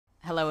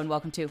Hello and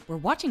welcome to We're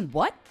Watching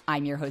What?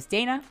 I'm your host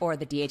Dana, or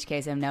the DHK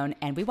as I'm known,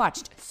 and we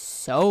watched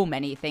so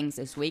many things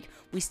this week.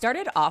 We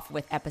started off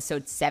with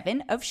episode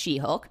 7 of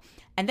She-Hulk,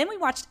 and then we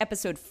watched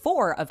episode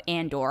 4 of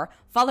Andor,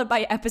 followed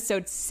by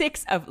episode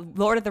 6 of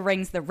Lord of the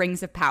Rings, The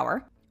Rings of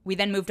Power. We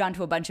then moved on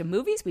to a bunch of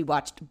movies. We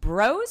watched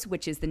Bros,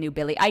 which is the new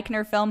Billy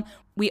Eichner film.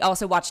 We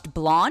also watched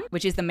Blonde,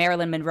 which is the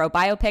Marilyn Monroe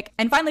biopic.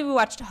 And finally, we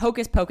watched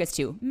Hocus Pocus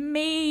 2.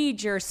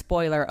 Major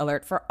spoiler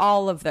alert for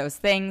all of those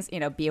things. You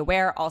know, be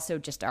aware. Also,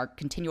 just our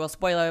continual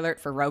spoiler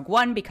alert for Rogue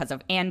One because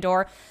of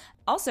Andor.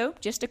 Also,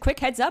 just a quick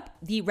heads up,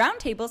 the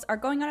Roundtables are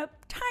going on a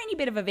tiny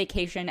bit of a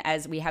vacation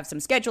as we have some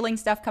scheduling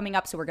stuff coming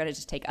up, so we're going to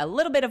just take a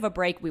little bit of a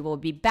break. We will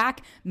be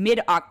back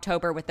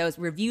mid-October with those.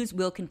 Reviews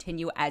will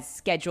continue as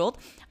scheduled.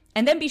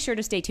 And then be sure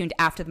to stay tuned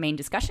after the main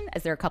discussion,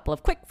 as there are a couple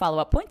of quick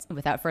follow-up points. And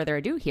without further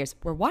ado, here's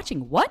We're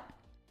Watching What?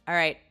 All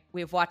right,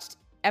 we've watched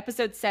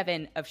episode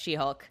 7 of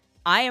She-Hulk.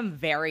 I am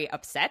very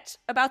upset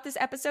about this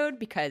episode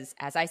because,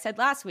 as I said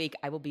last week,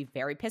 I will be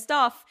very pissed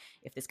off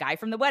if this guy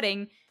from the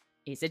wedding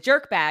is a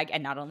jerkbag.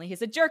 And not only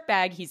is a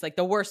jerkbag, he's like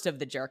the worst of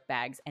the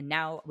jerkbags. And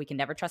now we can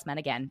never trust men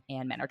again,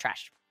 and men are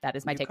trash. That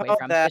is my takeaway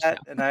from that, the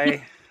show.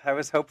 And I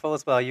was hopeful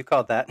as well. You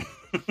called that.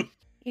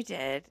 You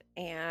did,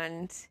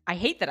 and I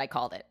hate that I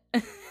called it.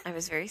 I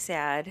was very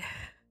sad.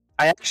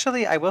 I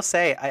will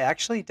say, I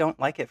actually don't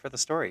like it for the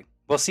story.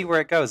 We'll see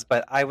where it goes,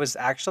 but I was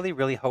actually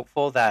really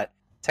hopeful that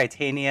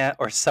Titania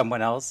or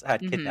someone else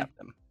had kidnapped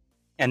him,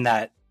 and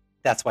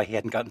that's why he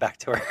hadn't gotten back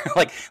to her.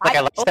 I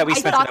liked that we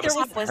spent an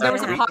episode. There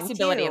was a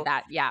possibility of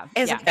that, yeah.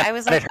 I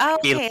was like, oh,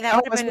 okay, that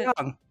would have been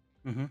wrong.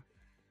 Mm-hmm.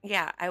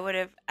 Yeah, I would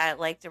have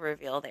liked a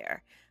reveal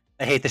there.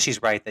 I hate that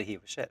she's right that he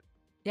was shit.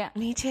 Yeah,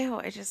 me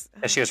too.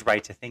 That she was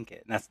right to think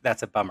it, and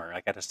that's a bummer.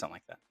 Like, I just don't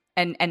like that.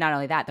 And not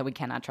only that we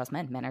cannot trust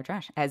men. Men are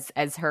trash. As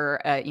her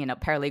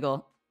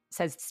paralegal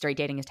says, straight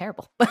dating is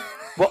terrible.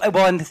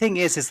 well, and the thing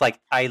is like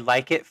I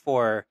like it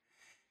for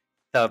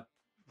the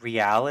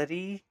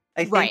reality.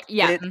 I think right.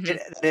 Yeah.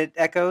 It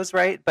echoes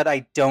right, but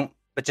I don't.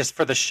 But just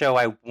for the show,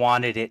 I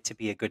wanted it to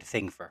be a good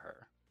thing for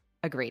her.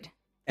 Agreed.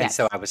 And yes.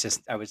 So I was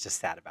just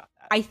sad about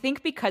that. I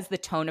think because the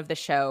tone of the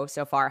show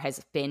so far has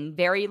been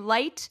very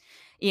light.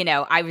 You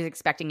know, I was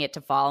expecting it to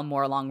fall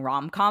more along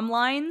rom-com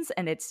lines,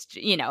 and it's,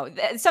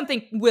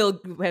 something will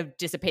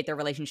dissipate their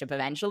relationship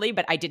eventually,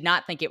 but I did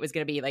not think it was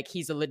going to be like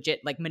he's a legit,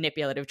 like,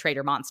 manipulative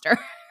traitor monster.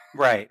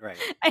 Right.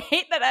 I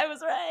hate that I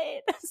was right.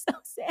 I'm so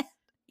sad.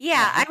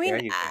 Yeah, I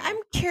mean, I'm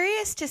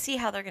curious to see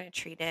how they're going to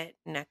treat it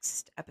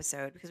next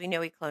episode, because we know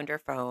he cloned her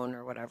phone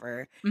or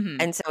whatever. Mm-hmm.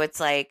 And so it's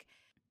like,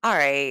 all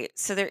right,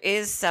 so there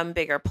is some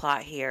bigger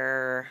plot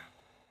here.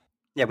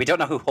 Yeah, we don't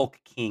know who Hulk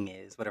King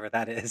is, whatever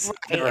that is.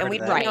 Right, and we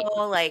don't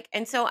know,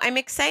 and so I'm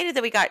excited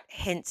that we got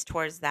hints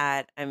towards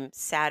that. I'm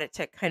sad it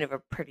took kind of a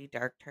pretty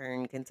dark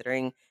turn,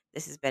 considering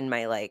this has been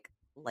my,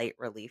 light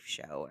relief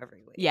show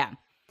every week. Yeah.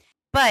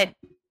 But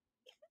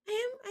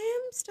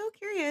I am still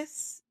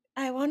curious.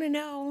 I want to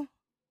know.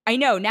 I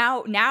know.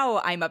 Now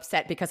I'm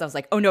upset because I was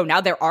like, oh no, now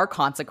there are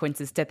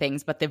consequences to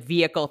things, but the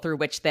vehicle through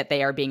which that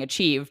they are being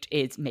achieved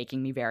is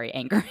making me very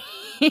angry.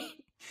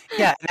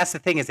 Yeah, and that's the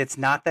thing is it's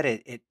not that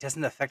it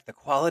doesn't affect the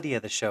quality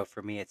of the show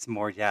for me. It's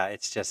more,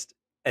 it's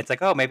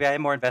like, oh, maybe I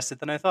am more invested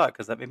than I thought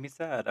because that made me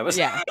sad. I was,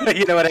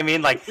 you know what I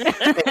mean? Like,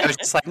 I was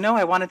just like, no,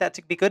 I wanted that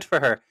to be good for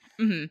her.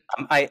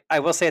 Mm-hmm. I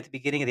will say at the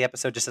beginning of the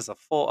episode, just as a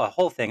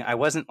whole thing, I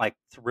wasn't like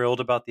thrilled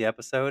about the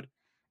episode.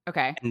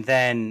 Okay. And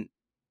then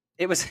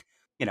it was,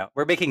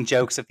 we're making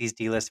jokes of these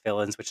D-list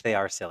villains, which they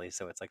are silly,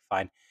 so it's like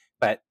fine.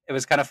 But it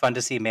was kind of fun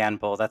to see Man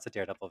Bull. That's a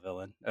Daredevil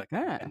villain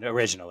and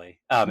originally.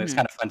 It was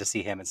kind of fun to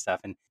see him and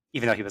stuff. And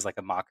even though he was like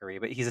a mockery,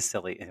 but he's a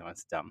silly,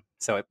 it's dumb.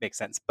 So it makes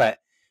sense. But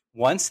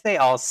once they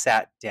all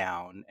sat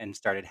down and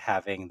started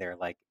having their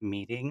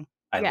meeting,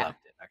 I loved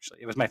it,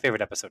 actually. It was my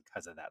favorite episode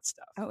because of that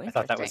stuff. Oh, I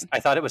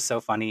thought it was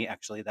so funny,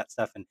 actually, that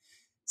stuff. And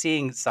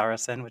seeing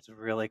Saracen, which is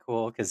really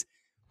cool because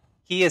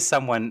he is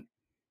someone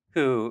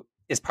who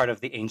is part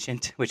of the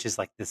Ancient, which is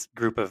like this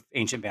group of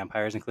ancient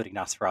vampires, including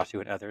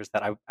Nosferatu and others,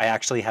 that I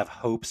actually have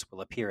hopes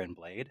will appear in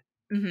Blade.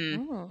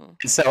 Mm-hmm.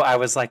 And so I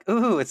was like,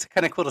 ooh, it's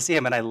kind of cool to see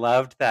him. And I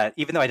loved that,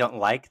 even though I don't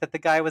like that the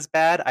guy was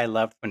bad, I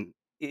loved when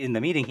in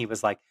the meeting he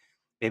was like,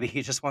 maybe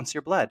he just wants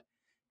your blood.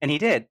 And he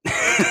did.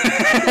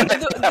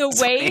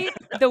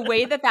 the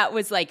way that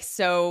was like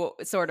so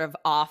sort of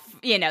off,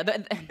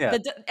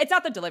 it's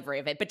not the delivery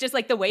of it, but just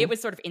like the way it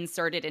was sort of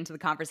inserted into the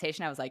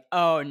conversation, I was like,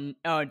 oh,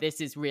 this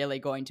is really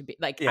going to be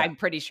like, I'm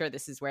pretty sure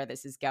this is where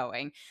this is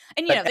going.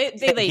 And,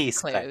 they laid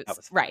clues.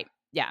 Right.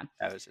 Yeah.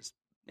 That was just,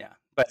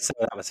 but so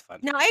that was fun.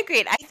 No, I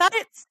agreed. I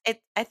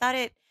thought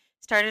it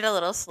started a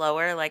little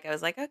slower. Like, I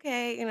was like,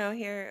 okay,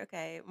 here,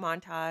 okay,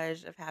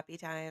 montage of happy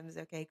times.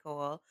 Okay,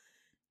 cool.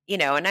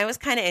 And I was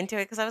kind of into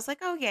it because I was like,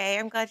 oh, yay,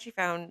 I'm glad she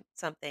found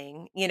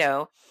something,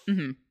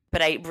 Mm-hmm.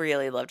 But I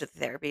really loved the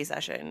therapy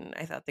session.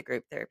 I thought the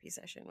group therapy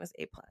session was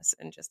A+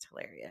 and just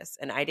hilarious.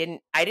 And I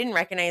didn't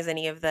recognize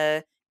any of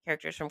the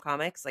characters from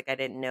comics. Like, I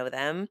didn't know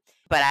them,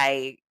 but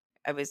I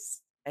thought it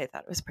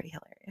was pretty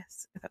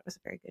hilarious. I thought it was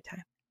a very good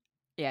time.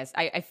 Yes,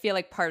 I feel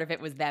like part of it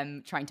was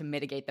them trying to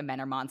mitigate the men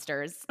are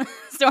monsters Well,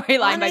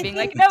 storyline and by I being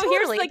like, think no, here's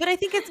totally, like, but I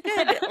think it's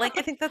good. Like,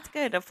 I think that's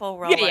good, a full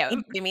yeah, role, yeah, you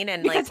know what I mean?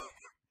 And like, because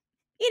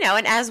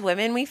and as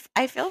women,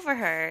 I feel for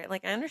her.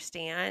 Like, I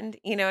understand,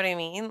 you know what I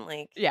mean?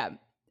 Like, yeah,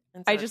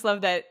 and I so just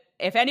love that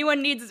if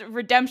anyone needs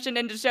redemption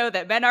and to show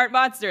that men aren't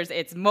monsters,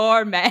 it's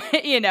more men.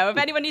 If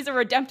anyone needs a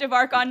redemptive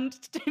arc on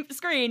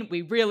screen,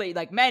 we really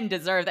like men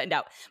deserve that.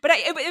 No, but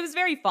it was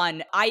very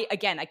fun. I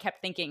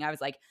kept thinking, I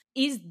was like,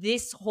 is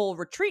this whole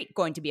retreat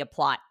going to be a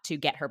plot to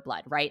get her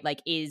blood? Right?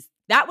 Like,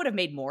 that would have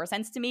made more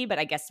sense to me, but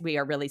I guess we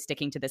are really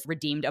sticking to this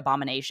redeemed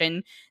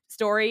abomination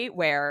story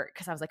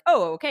because I was like,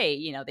 oh, okay,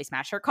 they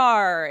smash her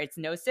car, it's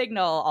no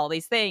signal, all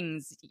these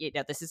things.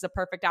 This is a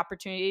perfect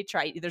opportunity to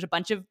try. There's a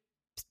bunch of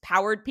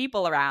powered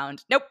people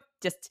around. Nope,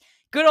 just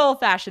good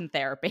old-fashioned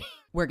therapy.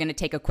 We're going to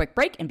take a quick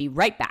break and be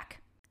right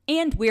back.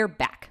 And we're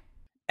back.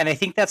 And I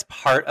think that's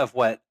part of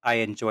what I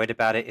enjoyed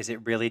about it is it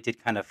really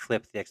did kind of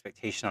flip the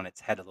expectation on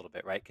its head a little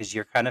bit, right? Because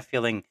you're kind of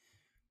feeling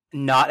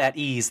not at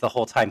ease the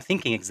whole time,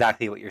 thinking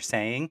exactly what you're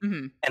saying.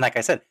 Mm-hmm. And like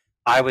I said,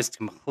 I was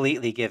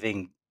completely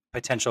giving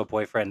potential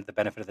boyfriend the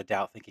benefit of the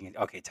doubt, thinking,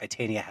 okay,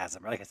 Titania has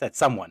him. Like I said,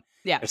 someone.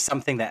 Yeah. There's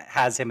something that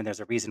has him and there's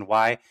a reason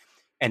why.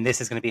 And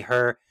this is going to be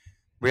her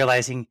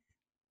realizing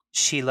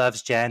she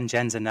loves Jen.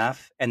 Jen's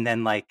enough. And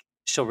then like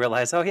she'll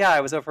realize, oh yeah,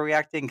 I was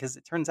overreacting because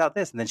it turns out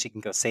this. And then she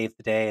can go save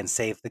the day and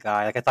save the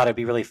guy. Like I thought it'd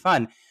be really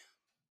fun.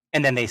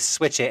 And then they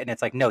switch it and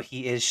it's like, no,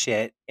 he is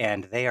shit.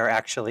 And they are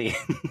actually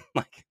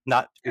like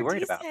not to be they're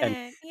worried about. And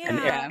decent. and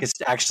Yeah. Eric is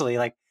actually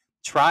like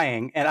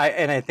trying. And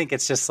I think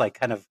it's just like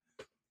kind of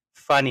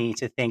funny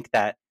to think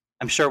that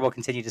I'm sure we'll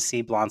continue to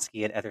see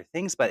Blonsky and other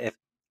things, but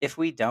if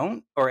we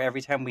don't, or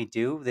every time we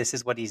do, this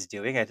is what he's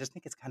doing. I just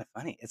think it's kind of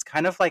funny. It's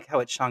kind of like how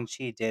what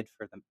Shang-Chi did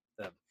for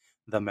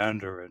the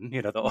Mandarin,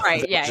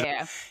 Right. the Yeah. original.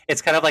 Yeah.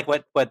 It's kind of like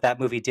what that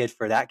movie did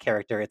for that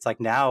character. It's like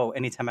now,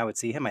 anytime I would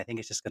see him, I think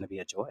it's just going to be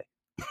a joy.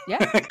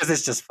 Yeah. Because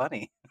it's just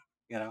funny,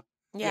 Yeah,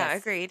 Yes.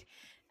 agreed.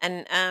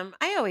 And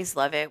I always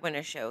love it when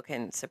a show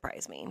can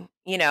surprise me.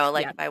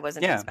 Like Yeah. if I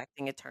wasn't Yeah.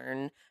 expecting a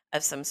turn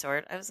of some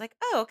sort, I was like,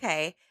 oh,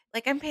 okay.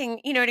 Like I'm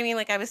paying, you know what I mean?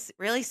 Like I was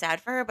really sad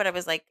for her, but I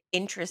was like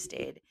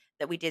interested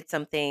that we did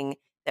something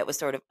that was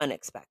sort of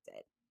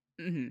unexpected.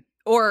 Mm-hmm.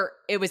 Or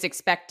it was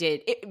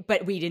expected,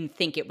 but we didn't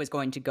think it was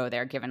going to go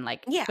there. Given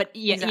Yeah, but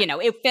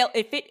exactly.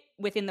 it fit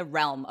within the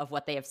realm of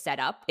what they have set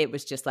up. It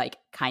was just like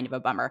kind of a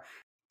bummer.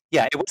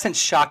 Yeah, it wasn't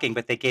shocking,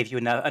 but they gave you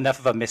enough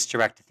of a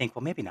misdirect to think,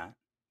 well, maybe not.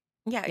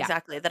 Yeah, Yeah.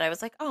 exactly. That I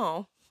was like,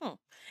 oh,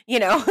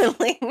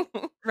 like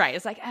Right.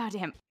 It's like, oh,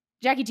 damn.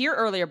 Jackie, to your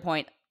earlier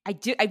point,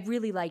 I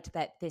really liked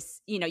that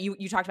this, you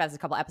talked about this a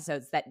couple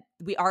episodes, that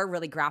we are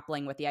really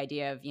grappling with the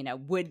idea of,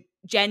 would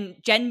Jen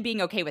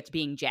being okay with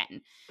being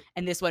Jen.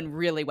 And this one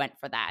really went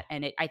for that.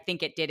 And I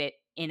think it did it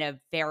in a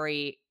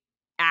very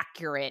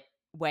accurate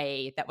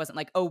way that wasn't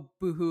like, oh,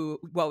 boohoo,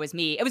 woe is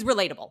me. It was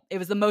relatable. It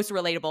was one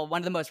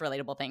of the most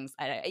relatable things.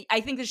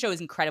 I think the show is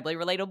incredibly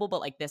relatable, but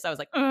like this, I was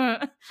like,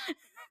 I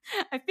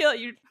feel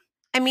you.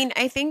 I mean,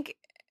 I think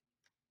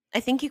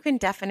you can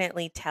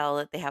definitely tell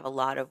that they have a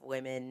lot of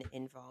women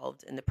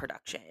involved in the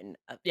production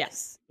of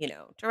Yes. this,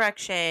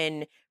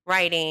 direction,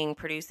 writing,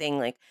 producing.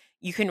 Like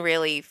you can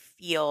really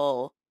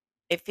feel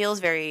it feels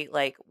very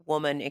like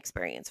woman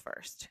experience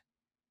first,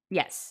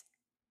 Yes.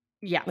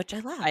 Yeah. which I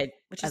love,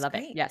 which I is love it.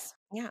 great. Yes.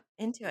 Yeah,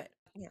 into it.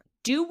 Yeah.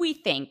 Do we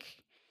think,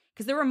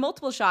 because there were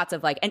multiple shots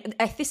of like, and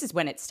this is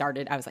when it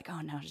started, I was like,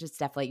 oh no, it's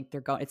definitely,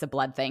 it's a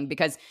blood thing,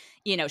 because,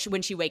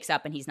 when she wakes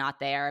up and he's not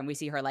there and we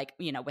see her like,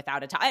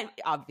 without a tie,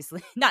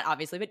 obviously, not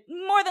obviously, but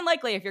more than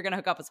likely if you're going to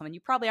hook up with someone, you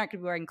probably aren't going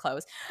to be wearing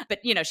clothes. But,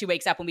 she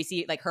wakes up and we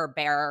see like her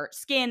bare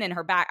skin and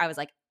her back. I was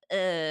like,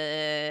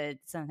 did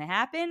something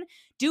happen?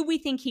 Do we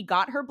think he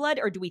got her blood,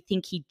 or do we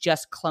think he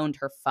just cloned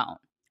her phone?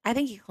 I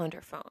think he cloned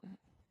her phone.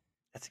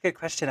 That's a good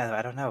question.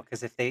 I don't know,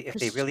 because if they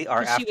really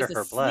are 'Cause she after was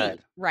her asleep, blood,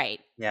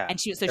 right? yeah, And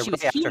she if they're was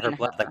really after her healing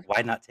blood, like her,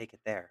 why not take it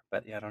there?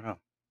 But yeah, I don't know.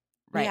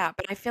 right? Yeah,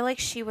 but I feel like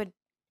she would.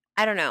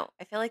 I don't know.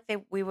 I feel like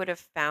we would have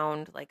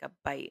found like a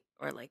bite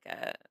or like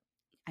a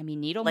I mean,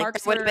 needle like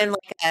marks there would have been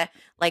are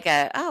like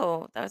a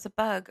oh, that was a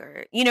bug,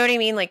 or you know what I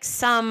mean, like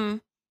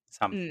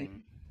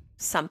Something.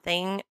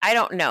 something. I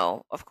don't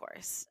know, of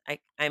course.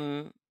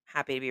 I'm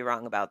happy to be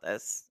wrong about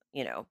this,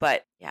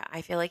 but yeah,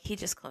 I feel like he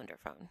just cloned her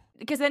phone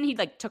because then he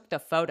like took the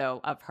photo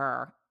of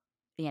her,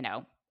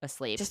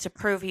 asleep. just to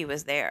prove he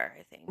was there,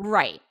 I think.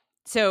 Right.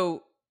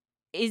 So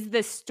is the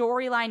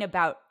storyline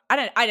about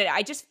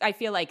I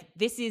feel like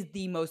this is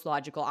the most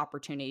logical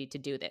opportunity to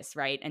do this,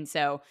 right? And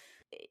so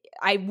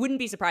I wouldn't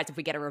be surprised if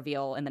we get a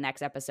reveal in the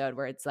next episode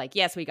where it's like,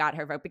 yes, we got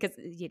her vote, because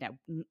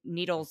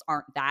needles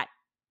aren't that,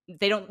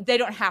 they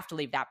don't have to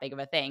leave that big of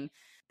a thing.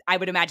 I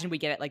would imagine we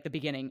get it like the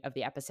beginning of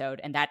the episode,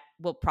 and that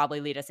will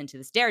probably lead us into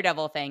this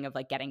Daredevil thing of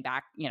like getting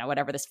back,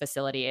 whatever this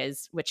facility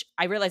is, which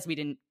I realized we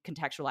didn't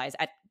contextualize.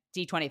 At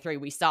D23,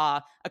 we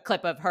saw a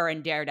clip of her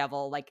and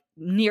Daredevil like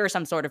near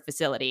some sort of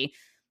facility.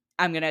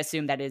 I'm going to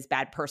assume that is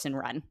bad person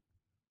run.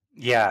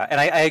 Yeah, and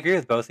I agree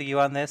with both of you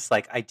on this.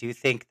 Like, I do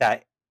think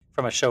that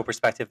from a show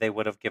perspective, they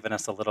would have given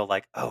us a little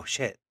like, oh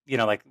shit,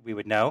 like we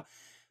would know.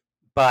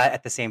 but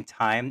at the same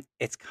time,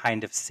 it's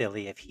kind of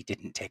silly if he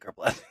didn't take her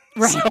blood.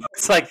 Right.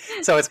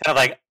 So it's kind of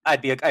like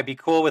I'd be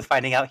cool with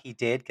finding out he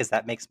did because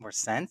that makes more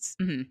sense.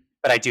 Mm-hmm.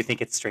 But I do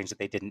think it's strange that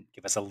they didn't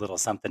give us a little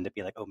something to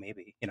be like, oh,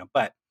 maybe,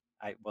 But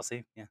we'll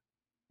see. Yeah.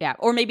 Yeah,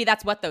 or maybe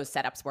that's what those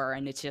setups were,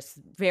 and it's just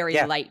very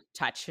light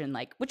touch, and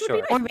like, which would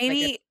be nice. Or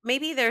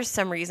maybe there's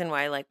some reason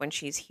why, like when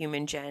she's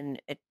human Jen,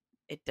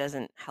 it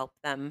doesn't help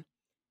them,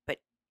 but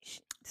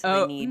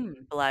so they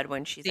need blood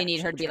when she's they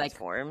need her to be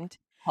transformed.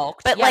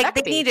 Hulk. But like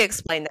they need to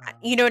explain that.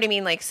 You know what I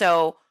mean? Like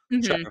so,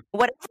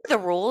 whatever the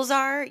rules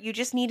are, you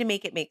just need to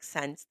make it make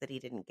sense that he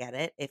didn't get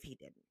it if he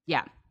didn't.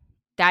 Yeah,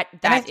 that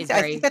is very.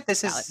 I think that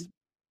this is,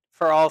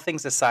 for all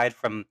things aside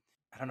from,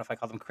 I don't know if I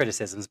call them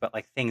criticisms, but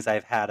like things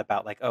I've had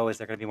about like, oh, is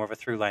there going to be more of a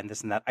through line,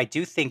 this and that. I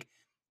do think,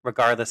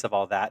 regardless of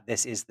all that,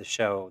 this is the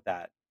show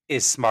that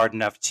is smart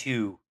enough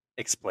to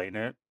explain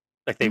it.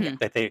 Like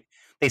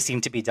they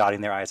seem to be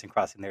dotting their I's and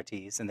crossing their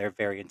T's, and they're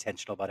very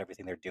intentional about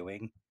everything they're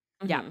doing.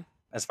 Yeah,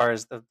 as far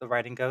as the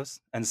writing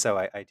goes, and so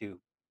I do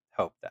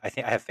hope that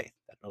I have faith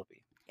that it'll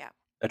be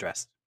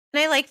addressed.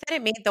 And I like that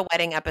it made the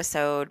wedding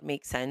episode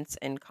make sense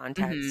in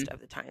context of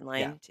the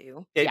timeline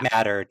too. It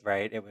mattered,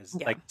 right? It was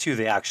like to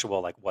the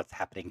actual like what's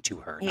happening to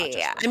her. Not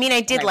just I mean,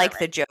 I did like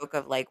the joke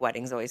of like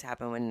weddings always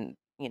happen when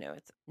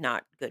it's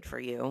not good for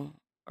you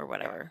or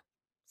whatever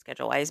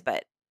schedule wise,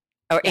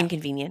 or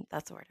inconvenient.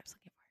 That's the word I was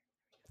looking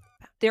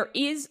for. There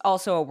is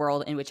also a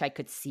world in which I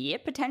could see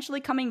it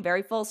potentially coming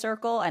very full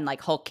circle, and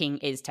like Hulk King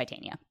is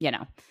Titania.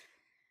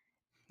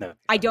 No,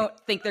 I don't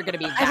think they're going to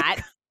be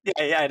that.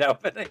 Yeah, I know,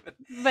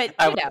 but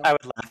I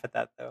would laugh at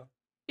that though.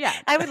 Yeah,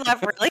 I would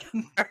laugh really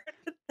hard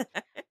at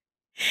that.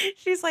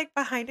 She's like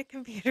behind a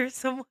computer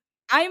somewhere.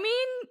 I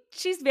mean,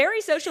 she's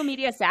very social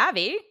media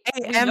savvy.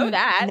 We know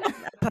that. I'm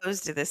not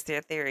opposed to this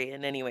theory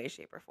in any way,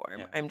 shape, or form.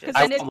 Yeah. I'm just,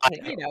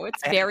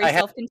 it's very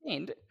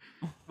self-contained.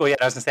 Well, yeah,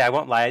 I was gonna say I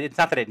won't lie. It's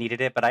not that it needed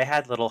it, but I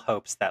had little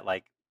hopes that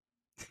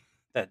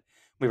that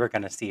we were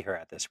gonna see her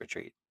at this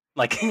retreat.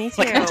 Like me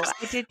too. I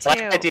did too. Like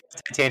the idea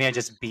of Titania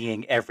just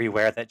being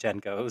everywhere that Jen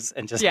goes,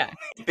 and just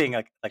being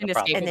like a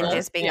problem, and then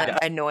just being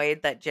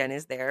annoyed that Jen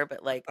is there,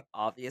 but like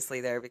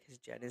obviously there because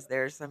Jen is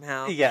there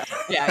somehow. Yeah.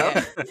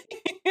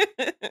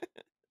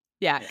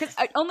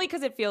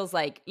 Because it feels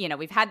like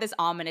we've had this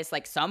ominous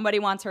like somebody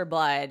wants her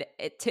blood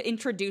to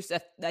introduce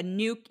a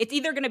new. It's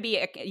either going to be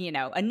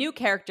a new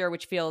character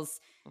which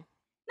feels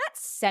not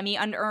semi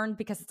unearned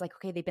because it's like,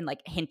 okay, they've been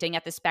like hinting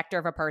at the specter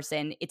of a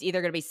person. It's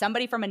either going to be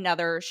somebody from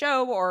another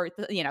show or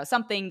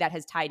something that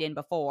has tied in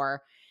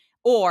before,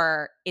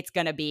 or it's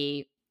going to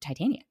be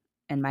Titania.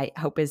 And my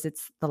hope is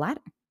it's the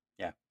latter.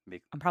 Yeah,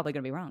 I'm probably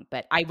going to be wrong,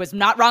 but I was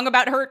not wrong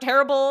about her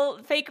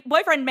terrible fake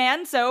boyfriend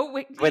man.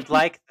 So would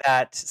like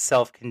that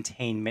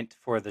self-containment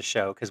for the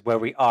show, because where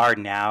we are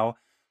now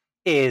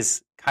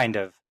is kind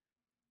of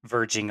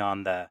verging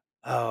on the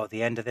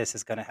end of this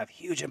is going to have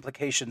huge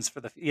implications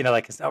for the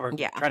because now we're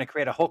trying to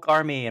create a Hulk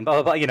army and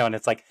blah blah blah, and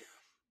it's like,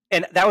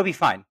 and that would be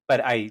fine,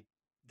 but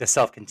the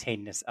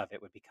self-containedness of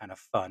it would be kind of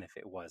fun if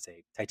it was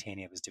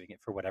Titania was doing it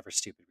for whatever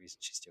stupid reason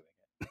she's doing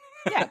it.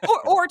 Yeah,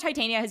 or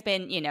Titania has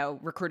been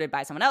recruited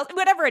by someone else,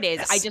 whatever it is.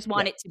 Yes. I just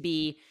want it to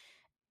be.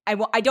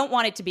 I don't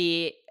want it to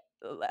be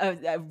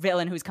a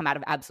villain who's come out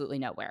of absolutely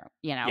nowhere.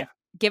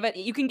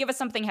 You can give us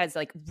something that has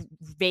like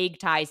vague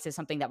ties to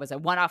something that was a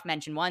one-off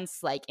mention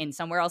once, like in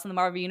somewhere else in the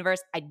Marvel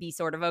universe. I'd be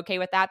sort of okay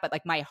with that, but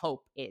like my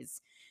hope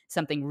is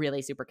something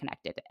really super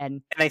connected.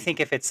 And I think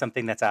if it's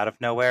something that's out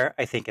of nowhere,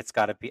 I think it's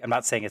got to be. I'm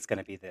not saying it's going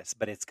to be this,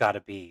 but it's got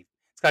to be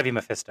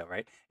Mephisto,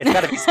 right? It's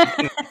got to be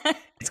something.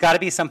 It's got to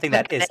be something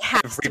that is. It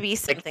has to be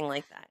something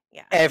like that.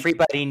 Yeah.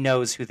 Everybody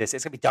knows who this is.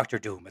 It's gonna be Doctor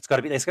Doom. It's got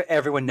to be.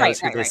 Everyone knows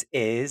who this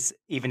is,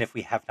 even if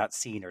we have not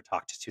seen or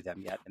talked to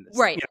them yet. In this,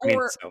 right?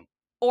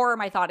 Or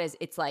my thought is,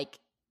 it's like,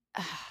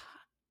 I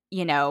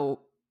know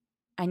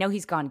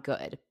he's gone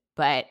good,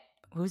 but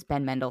who's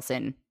Ben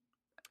Mendelsohn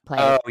play?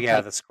 Oh yeah,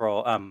 the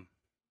Skrull. I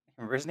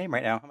remember his name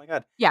right now. Oh my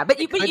god. Yeah, but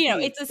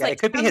it's just like it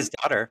could be his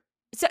daughter.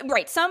 So,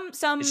 right, some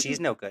she's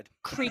no good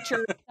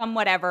creature, some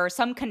whatever,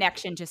 some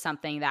connection to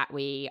something that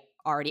we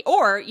already,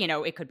 or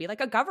it could be like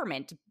a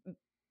government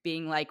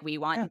being like, we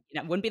want,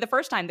 wouldn't be the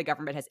first time the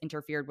government has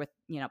interfered with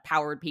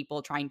powered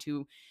people trying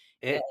to.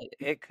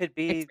 It could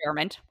be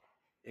experiment.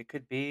 It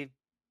could be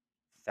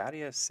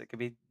Thaddeus. It could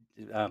be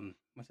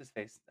what's his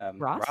face?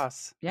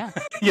 Ross. Yeah.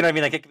 You know what I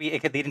mean? Like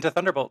it could lead into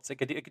Thunderbolts. It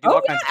could do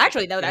all kinds of stuff.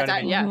 Actually, no, that's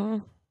I mean? yeah.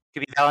 It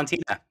could be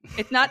Valentina.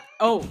 It's not.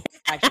 Oh,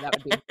 actually,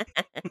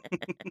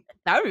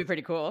 that would be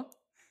pretty cool.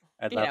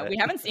 I'd love it. We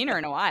haven't seen her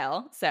in a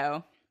while,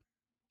 so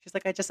she's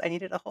like, I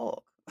needed a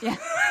Hulk. Yeah,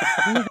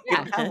 We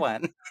don't have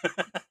one.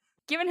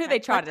 Given who they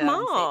trotted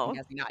out,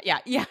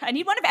 yeah. I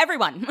need one of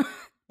everyone.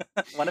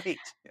 One of each.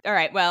 All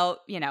right. Well,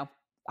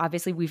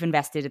 obviously we've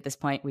invested at this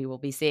point. We will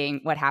be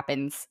seeing what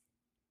happens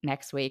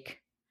next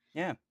week.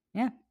 Yeah.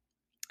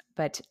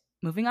 But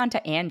moving on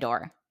to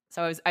Andor.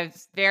 So I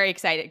was very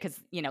excited because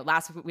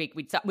last week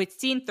we'd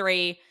seen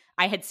 3.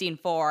 I had seen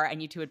 4,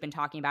 and you two had been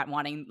talking about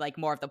wanting like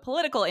more of the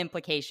political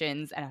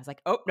implications. And I was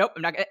like, oh nope,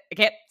 I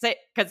can't say it,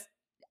 because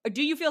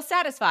do you feel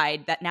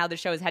satisfied that now the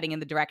show is heading in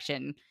the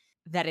direction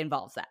that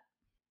involves that.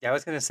 Yeah, I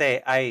was going to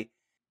say,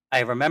 I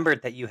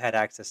remembered that you had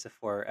access to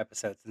 4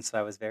 episodes, and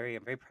so I'm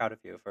very proud of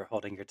you for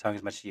holding your tongue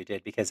as much as you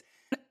did, because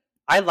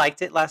I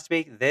liked it last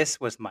week. This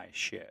was my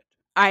shit.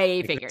 I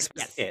Like, figured, this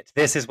was yes. it.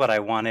 This is what I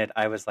wanted.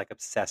 I was, like,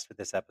 obsessed with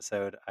this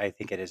episode. I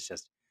think it is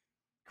just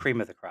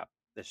cream of the crop,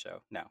 this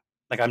show now.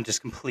 Like, I'm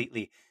just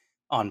completely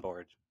on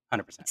board,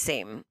 100%.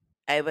 Same.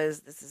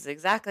 This is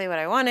exactly what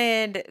I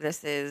wanted.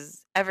 This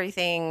is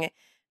everything.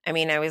 I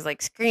mean, I was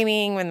like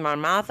screaming when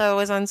Mon Mothma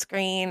was on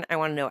screen. I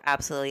want to know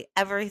absolutely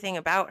everything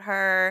about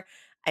her.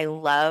 I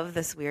love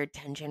this weird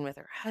tension with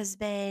her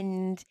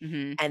husband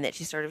Mm-hmm. and that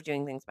she's sort of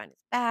doing things behind his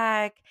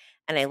back.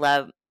 And I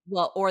love,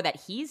 Well, or that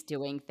he's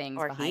doing things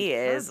or behind he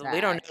her is. We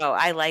don't back. know.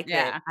 I like it.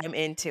 Yeah. I'm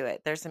into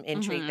it. There's some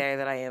intrigue Mm-hmm. there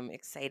that I am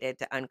excited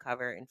to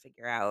uncover and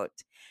figure out.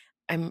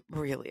 I'm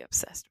really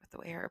obsessed with the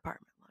way her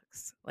apartment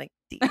looks, like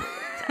deeply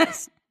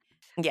obsessed.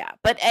 Yeah,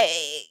 but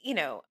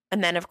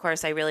and then of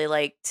course I really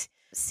liked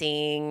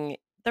seeing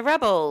the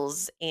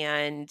rebels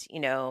and,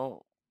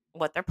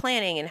 what they're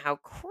planning and how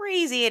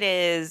crazy it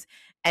is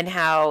and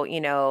how,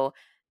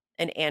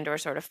 and Andor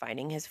sort of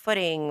finding his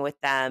footing with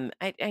them.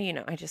 I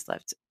just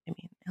loved, I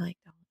liked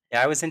all of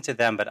Yeah, I was into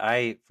them, but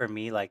for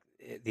me, like,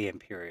 the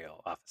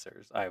Imperial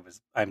officers, I'm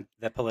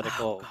the it. Oh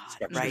political God,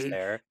 structures Mm-hmm. right?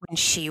 there, When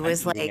she I'm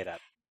was eating like, it up.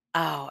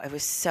 oh, I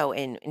was so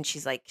in, and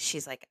she's like,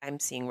 I'm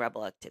seeing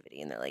rebel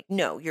activity, and they're like,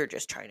 no, you're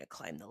just trying to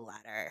climb the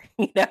ladder,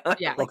 Yeah. Well,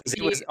 like because it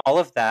she, was all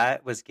of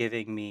that was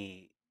giving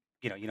me,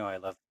 I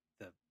love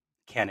the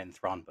canon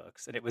Thrawn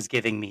books, and it was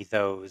giving me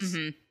those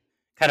Mm-hmm.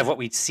 kind of what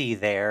we'd see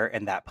there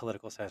in that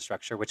political kind of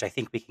structure, which I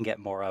think we can get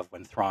more of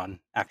when Thrawn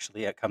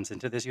actually comes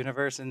into this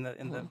universe in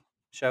the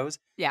shows.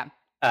 Yeah.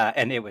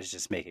 And it was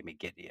just making me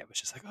giddy. I was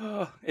just like,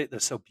 oh, it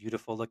was so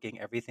beautiful looking.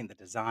 Everything, the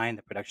design,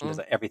 the production Mm,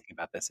 design, everything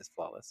about this is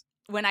flawless.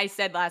 When I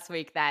said last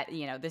week that,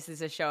 this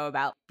is a show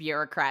about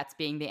bureaucrats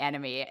being the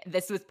enemy,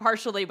 this was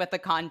partially with the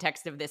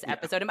context of this Yeah.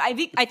 episode. And I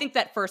think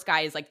that first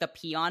guy is like the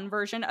peon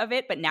version of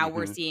it, but now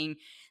we're Mhm. seeing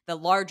the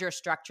larger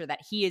structure that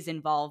he is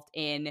involved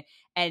in.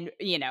 And,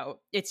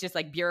 it's just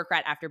like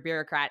bureaucrat after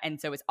bureaucrat. And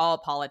so it's all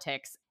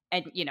politics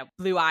and,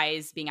 Blue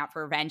Eyes being out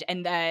for revenge.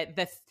 And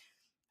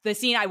the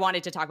scene I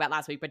wanted to talk about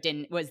last week, but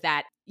didn't, was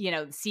that,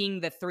 seeing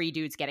the 3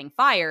 dudes getting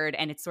fired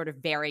and it's sort of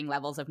varying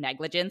levels of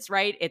negligence,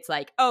 right? It's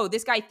like, oh,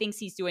 this guy thinks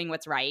he's doing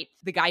what's right.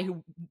 The guy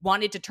who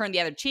wanted to turn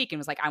the other cheek and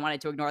was like, I wanted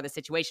to ignore the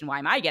situation. Why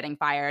am I getting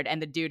fired?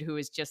 And the dude who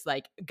is just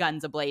like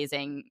guns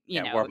a-blazing,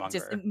 Yeah,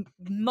 just warmonger.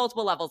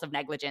 multiple levels of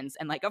negligence.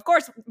 And like, of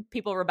course,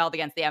 people rebelled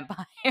against the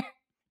Empire.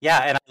 Yeah,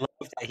 and I love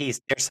that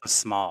they're so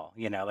small,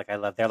 like I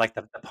love they're like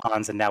the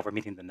pawns, and now we're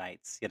meeting the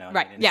knights, you know what I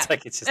Right. mean? And Yeah. it's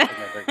like it's just and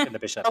the well,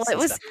 bishops it and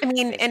was, stuff. and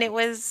it Amazing.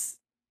 was,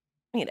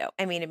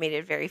 it made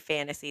it very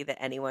fantasy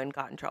that anyone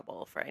got in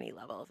trouble for any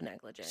level of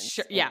negligence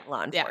Sure. in Yeah.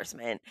 law Yeah.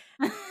 enforcement.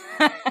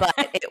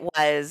 But it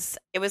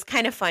was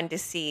kind of fun to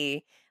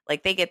see,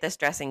 like, they get this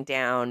dressing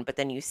down, but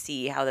then you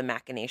see how the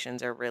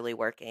machinations are really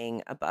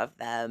working above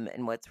them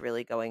and what's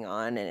really going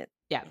on, and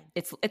Yeah.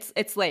 It's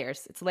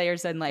layers. It's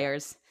layers and Yeah.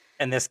 layers.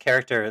 And this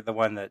character, the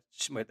one that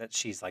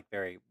she's like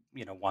very,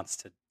 wants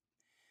to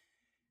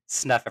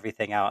snuff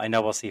everything out. I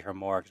know we'll see her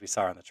more because we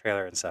saw her in the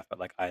trailer and stuff, but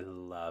like I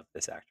love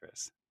this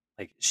actress.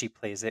 Like she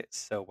plays it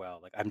so well.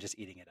 Like I'm just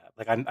eating it up.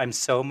 Like I'm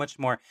so much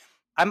more.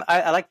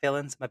 I like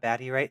villains. I'm a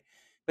baddie, right?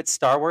 But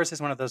Star Wars is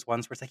one of those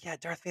ones where it's like, yeah,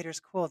 Darth Vader's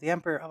cool, the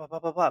Emperor, blah blah blah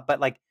blah blah. But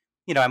like,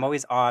 I'm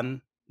always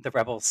on the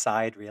rebel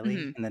side, really,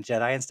 Mhm. and the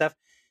Jedi and stuff.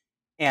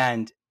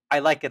 And I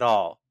like it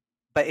all.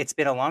 But it's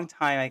been a long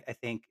time, I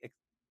think,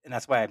 and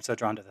that's why I'm so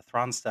drawn to the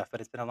Thrawn stuff. But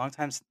it's been a long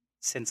time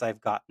since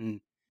I've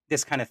gotten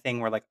this kind of thing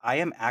where like I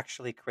am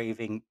actually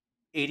craving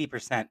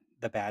 80%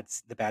 the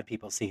bad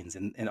people scenes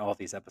in all of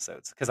these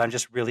episodes, because I'm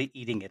just really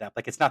eating it up.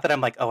 Like it's not that I'm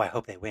like, oh, I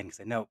hope they win,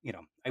 because I know, we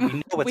know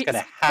what's going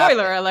to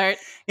Spoiler happen. alert.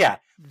 Yeah,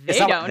 it's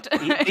They not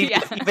don't. like that.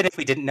 Yeah. Even if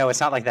we didn't know, it's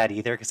not like that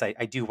either, because I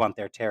do want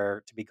their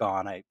terror to be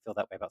gone. I feel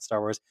that way about Star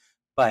Wars,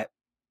 but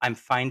I'm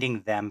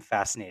finding them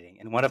fascinating.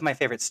 And one of my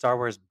favorite Star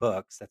Wars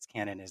books that's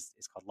canon is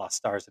called Lost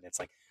Stars, and it's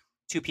like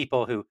 2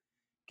 people who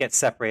get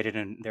separated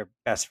and they're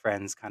best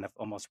friends, kind of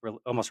almost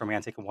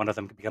romantic, and one of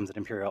them becomes an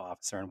Imperial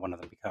officer and one of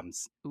them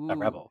becomes a Ooh.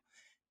 rebel.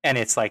 And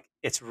it's like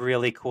it's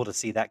really cool to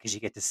see that, because you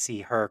get to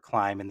see her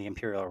climb in the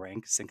Imperial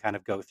ranks and kind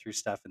of go through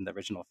stuff in the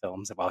original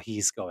films while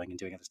he's going and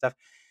doing other stuff.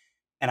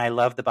 And I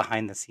love the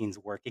behind the scenes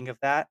working of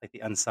that, like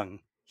the unsung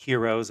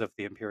heroes of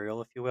the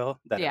Imperial, if you will,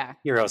 that are Yeah.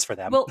 heroes for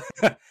them. Well,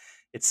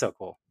 It's so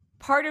cool.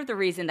 part of the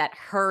reason that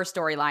her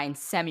storyline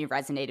semi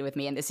resonated with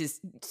me, and this is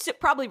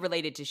probably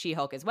related to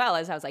She-Hulk as well,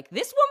 is I was like,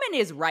 this woman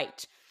is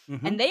right.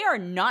 Mhm. And they are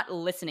not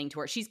listening to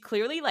her. She's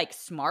clearly like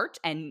smart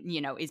and,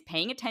 is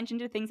paying attention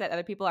to things that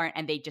other people aren't,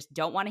 and they just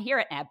don't want to hear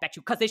it. And I bet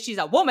you, because she's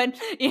a woman,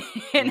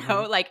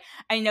 like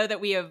I know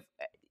that we have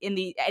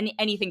in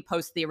anything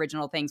post the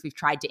original things, we've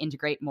tried to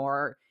integrate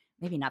more,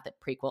 maybe not the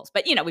prequels,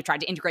 but, we've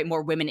tried to integrate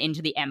more women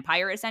into the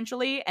Empire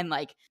essentially. And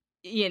like,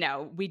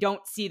 we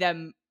don't see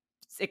them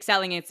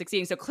excelling and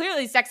succeeding. So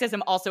clearly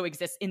sexism also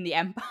exists in the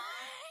Empire.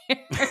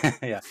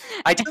 Yeah.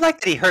 I do like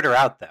that he heard her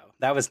out, though.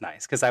 That was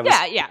nice because I was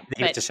Yeah,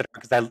 he was just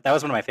because that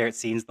was one of my favorite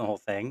scenes in the whole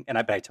thing, but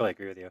I totally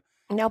agree with you.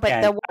 No, but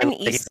And the I one love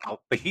that he's East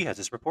but he has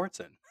his reports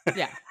in.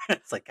 yeah.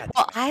 It's like, God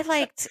Well, damn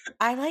it.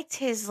 I liked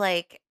his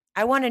like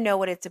I want to know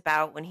what it's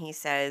about when he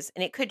says,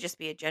 and it could just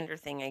be a gender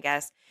thing, I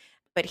guess,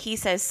 but he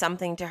says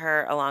something to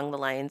her along the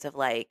lines of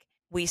like,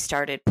 we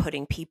started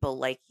putting people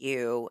like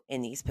you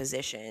in these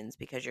positions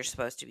because you're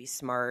supposed to be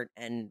smart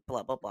and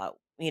blah blah blah,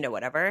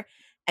 whatever.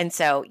 And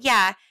so,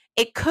 yeah,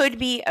 it could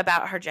be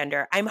about her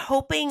gender. I'm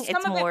hoping Some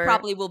it's of it more.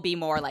 probably will be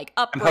more like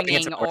I'm hoping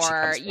it's upbringing where she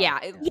or comes from. yeah,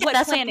 Yeah, what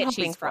that's what I'm planet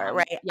hoping she's for, from.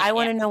 right? Yeah, I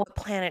want yeah. to know what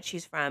planet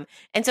she's from.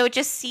 And so it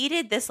just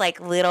seeded this like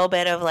little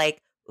bit of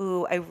like,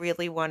 ooh, I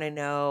really want to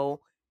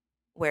know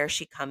where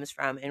she comes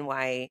from and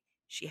why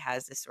she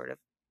has this sort of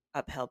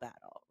uphill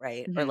battle,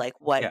 right? Or Mhm. like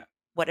Yeah.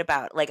 what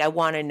about like I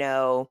want to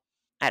know,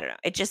 I don't know.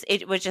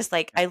 It was just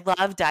like I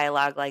love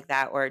dialogue like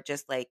that where it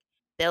just like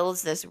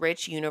builds this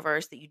rich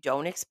universe that you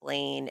don't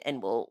explain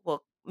and will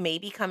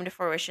maybe come to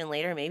fruition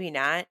later, maybe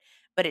not,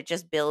 but it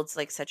just builds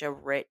like such a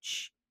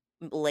rich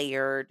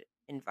layered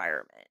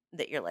environment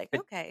that you're like,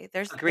 But okay,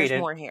 there's agreed.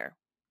 more here.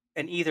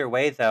 And either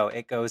way, though,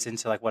 it goes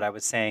into like what I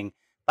was saying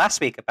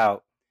last week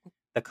about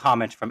the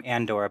comment from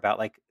Andor about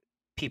like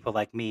people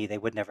like me, they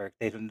would never,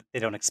 they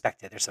don't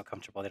expect it. They're so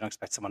comfortable. They don't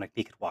expect someone like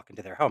me could walk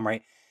into their home,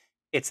 right?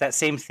 It's that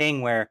same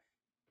thing where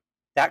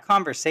that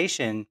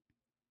conversation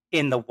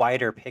in the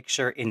wider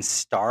picture in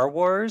Star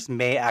Wars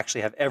may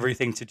actually have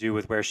everything to do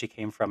with where she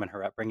came from and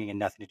her upbringing and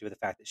nothing to do with the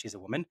fact that she's a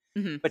woman.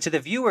 Mhm. But to the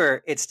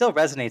viewer, it still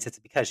resonates. It's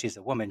because she's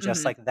a woman,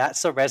 just Mhm. like that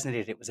still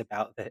resonated. It was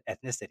about the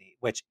ethnicity,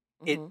 which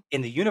it Mhm.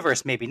 in the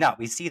universe maybe not.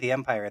 We see the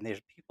Empire and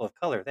there's people of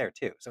color there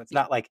too. So it's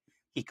not like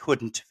he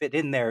couldn't fit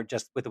in there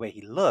just with the way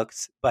he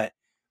looks, but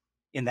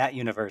in that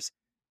universe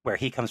where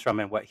he comes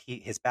from and what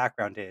his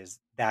background is,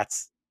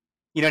 that's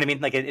you know what I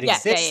mean? Like it Yeah, yeah,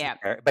 exists yeah.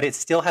 there, but it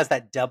still has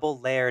that double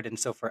layered, and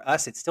so for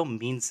us, it still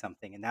means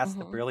something, and that's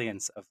the Mhm.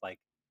 brilliance of like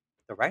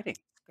the writing.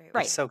 Great It's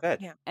Right. so writing.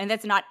 good. Yeah. And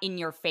that's not in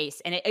your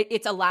face and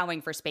it's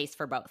allowing for space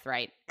for both,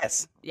 right?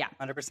 Yes, Yeah.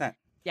 100%.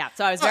 Yeah,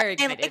 so I was Well, very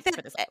I like excited that,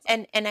 for this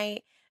episode. and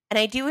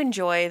I do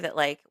enjoy that.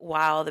 Like,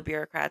 while the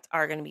bureaucrats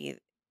are going to be,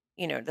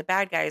 the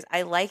bad guys,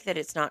 I like that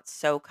it's not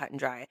so cut and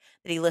dry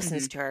that he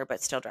listens Mhm. to her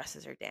but still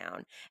dresses her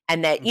down,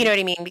 and that you Mhm. know what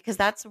I mean, because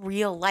that's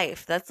real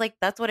life. That's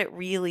what it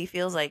really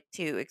feels like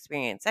to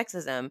experience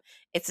sexism.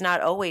 It's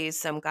not always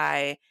some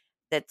guy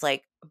that's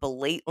like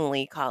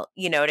blatantly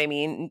you know what I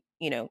mean,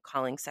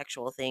 calling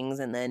sexual things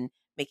and then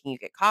making you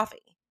get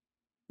coffee.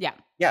 Yeah.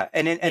 Yeah,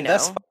 You and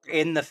thus know. far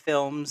in the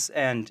films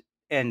and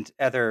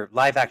other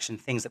live action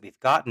things that we've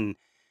gotten,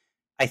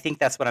 I think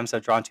that's what I'm so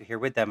drawn to here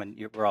with them, and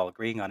we're all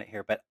agreeing on it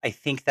here. But I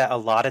think that a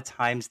lot of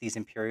times these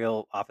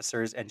Imperial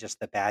officers and just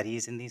the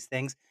baddies in these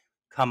things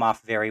come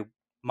off very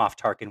Moff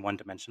Tarkin one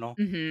dimensional.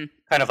 Mhm.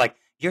 Kind of like,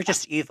 "You're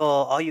just evil,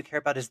 all you care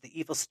about is the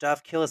evil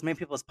stuff, kill as many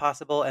people as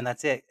possible, and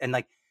that's it." And,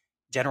 like,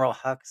 General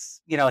Hux,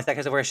 like that,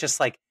 'cause where it's just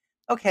like,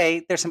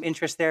 "Okay, there's some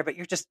interest there, but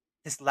you're just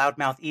this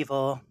loudmouth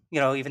evil,"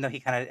 even though he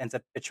kinda ends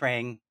up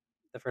betraying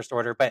the First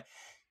Order, but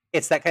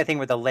it's that kinda thing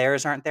where the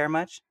layers aren't there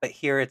much, but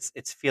here it's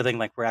feeling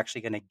like we're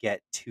actually gonna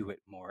get to it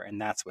more,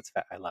 and that's what's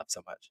I love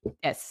so much.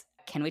 Yes.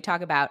 Can we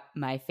talk about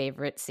my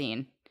favorite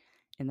scene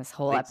in this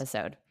whole Please.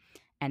 episode?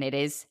 And it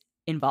is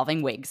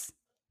involving wigs.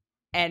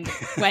 And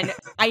when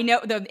I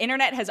know the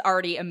internet has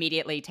already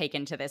immediately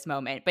taken to this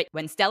moment, but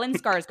when Stellan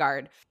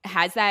Skarsgård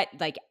has that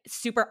like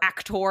super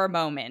actor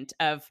moment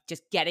of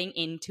just getting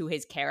into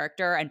his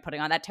character and putting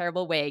on that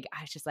terrible wig,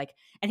 I was just like,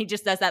 and he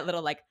just does that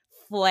little like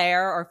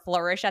flare or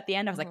flourish at the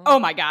end. I was like, Mhm. oh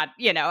my God,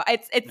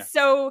 it's Yeah.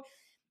 so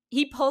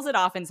he pulls it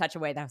off in such a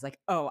way that I was like,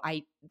 oh,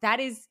 that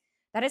is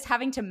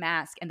having to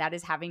mask and that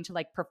is having to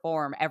like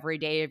perform every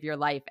day of your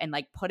life and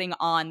like putting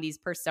on these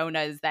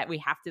personas that we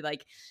have to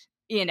like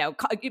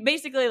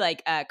basically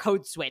like a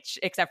code switch,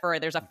 except for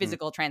there's a Mhm.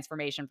 physical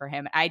transformation for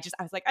him. I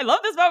was like, I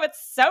love this moment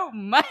so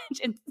much.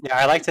 And Yeah,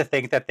 I like to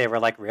think that they were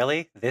like,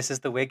 "Really? This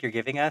is the wig you're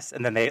giving us?"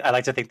 And then I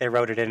like to think they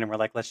wrote it in and were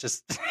like, "Let's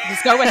just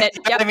just go with it.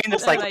 You know what I mean?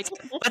 It's They're like,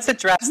 like, let's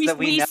address that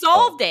we we know.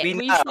 solved it. We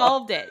We know.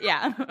 solved it.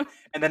 Yeah.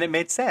 And then it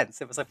made sense.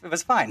 It was like, it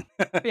was fine,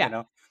 you Yeah.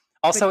 know?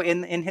 But Also,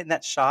 in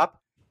that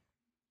shop,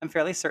 I'm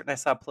fairly certain I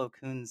saw Plo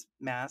Koon's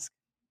mask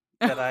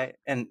and I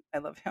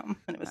love him,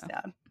 and it was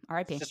sad. It's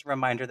R.I.P. just a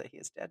reminder that he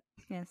is dead.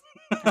 Yes.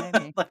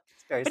 R.I.P. Like,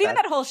 it's very But even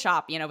sad. that whole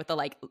shop, with the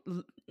like,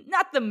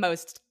 not the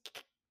most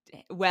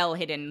well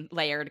hidden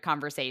layered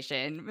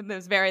conversation. It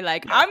was very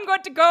like, No. I'm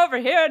going to go over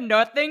here,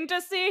 nothing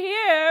to see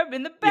here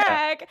in the Yeah.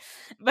 back.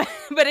 But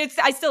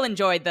I still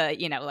enjoyed the,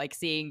 like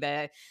seeing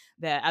the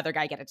other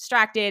guy get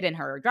distracted and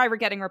her driver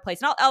getting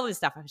replaced and all this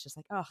stuff. I was just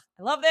like, oh,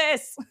 I love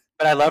this.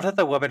 But I love that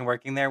the woman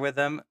working there with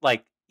him,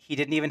 like, he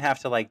didn't even have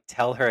to like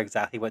tell her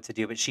exactly what to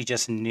do, but she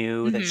just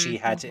knew that she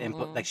had to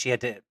Mhm. she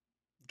had to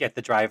get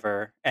the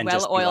driver and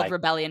just be Well-oiled like,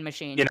 rebellion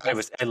machine.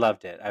 Yes. I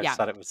loved it. I Yeah. just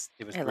thought it was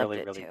I loved really,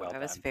 it really too. well I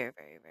was done. very,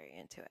 very, very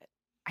into it.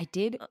 I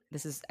did. Uh,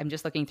 I'm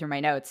just looking through my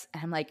notes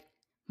and I'm like,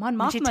 Mon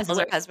When she Mothma's tells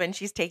her husband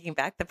she's taking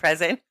back the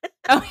present.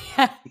 Oh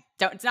yeah,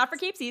 it's not for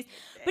keepsies.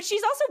 But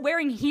she's also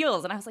wearing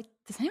heels, and I was like,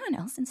 does anyone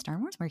else in Star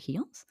Wars wear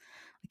heels?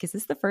 Like, is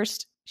this the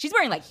first? She's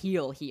wearing like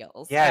heels.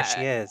 Yeah,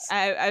 she is.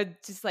 I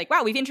just like,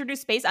 wow, we've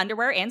introduced space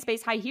underwear and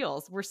space high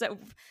heels. We're so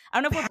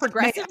I don't know if we're Padme,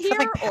 progressive I feel here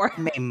like or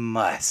Padme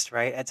must,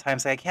 right? At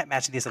times, like, I can't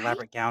imagine these Right?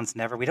 elaborate gowns.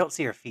 Never. We don't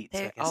see her feet, so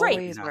I They guess maybe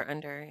always not. were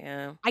under,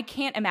 yeah. I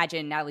can't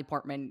imagine Natalie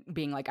Portman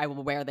being like, I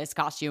will wear this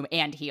costume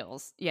and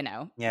heels.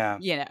 Yeah.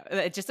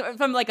 Just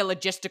from like a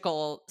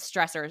logistical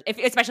stressor,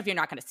 especially if you're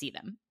not going to see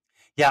them.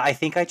 Yeah, I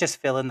think I just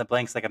fill in the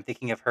blanks. Like I'm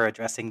thinking of her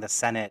addressing the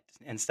Senate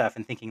and stuff,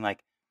 and thinking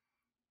like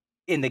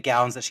in the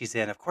gowns that she's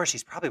in. Of course,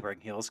 she's probably wearing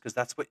heels because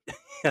that's what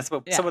Yeah.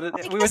 someone we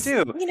would Because,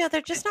 do.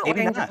 they're just not Maybe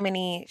wearing not. that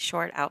many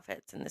short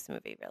outfits in this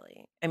movie,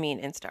 really. I mean,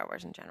 in Star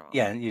Wars in general.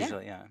 Yeah,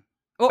 usually, yeah.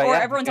 Or yeah,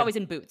 everyone's good. always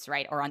in boots,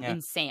 right? Or Yeah.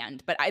 in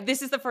sand. But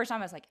this is the first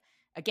time I was like,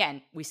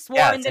 again, we swore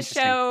Yeah, in it's the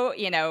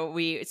show.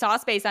 We saw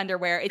space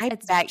underwear.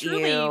 It's bet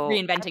truly you-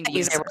 reinventing the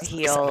These universe. are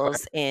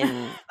heels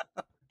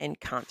in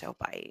Canto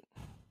Bite.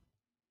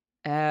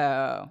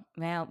 Oh,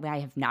 well, I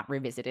have not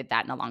revisited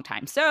that in a long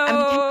time. So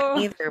I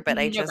mean, neither, but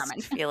I no just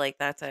comment. feel like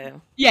that's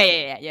a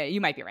Yeah. You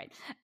might be right.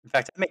 In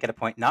fact, I make it a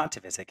point not to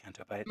visit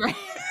Canto Bite. Right.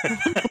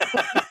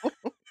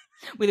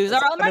 We lose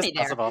As our own often as money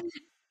there.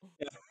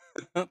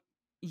 possible.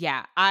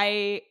 Yeah,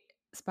 I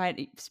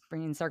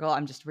Spring Circle.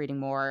 I'm just reading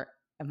more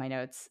of my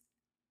notes.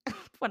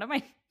 One of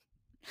my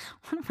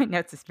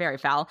notes is very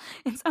foul.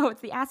 It's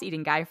the ass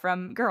eating guy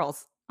from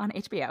Girls on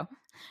HBO.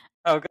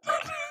 Oh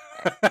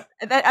god.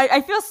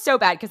 I feel so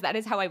bad because that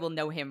is how I will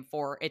know him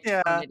for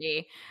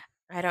eternity.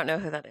 I don't know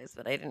who that is,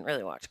 but I didn't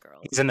really watch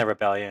Girls. He's in the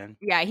Rebellion.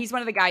 Yeah, he's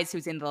one of the guys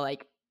who's in the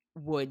like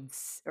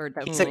woods or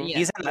the. He's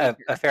in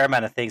a fair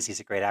amount of things.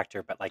 He's a great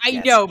actor, but like I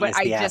yes, know, he but is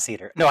I the just- ass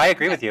eater. No, I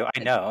agree with you. I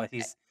know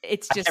he's.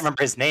 It's I just can't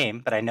remember his name,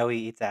 but I know he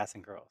eats ass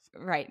in Girls.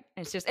 right.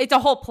 It's a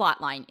whole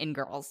plot line in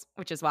Girls,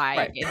 which is why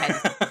Right.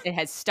 it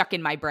has stuck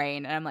in my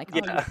brain, and I'm like,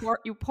 oh, Yeah.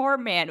 you poor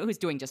man who's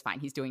doing just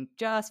fine. He's doing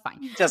just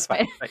fine. Just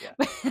fine. But yeah.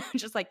 But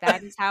just like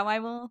that is how I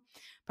will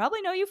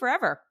probably know you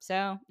forever.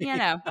 So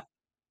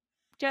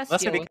just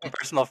Unless we deal with become it.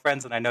 personal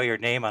friends and I know your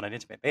name on an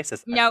intimate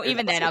basis. No, you're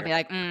even the then ass I'll be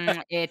eater.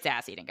 like, it's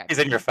ass eating guy. He's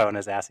in your phone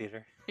as ass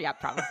eater. Yeah,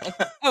 probably.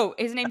 Oh,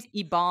 his name's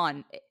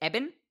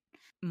Eben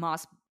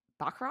Moss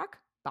Bachrach.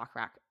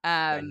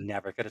 I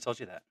never could have told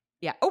you that.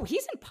 Yeah. Oh,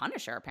 he's in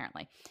Punisher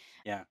apparently.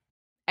 Yeah.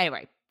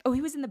 Anyway. Oh, he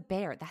was in The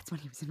Bear. That's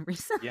when he was in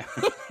recently.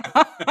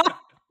 Yeah.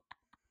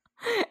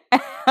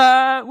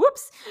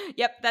 Whoops.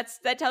 Yep.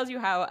 That tells you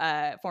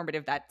how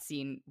formative that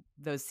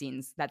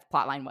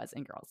plot line was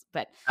in Girls.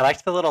 But I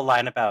liked the little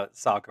line about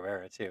Saw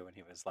Gerrera too, when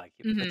he was like,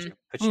 he Mhm.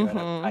 put you at a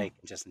Mhm. hike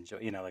and just enjoy,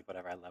 like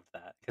whatever. I love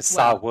that because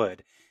Saw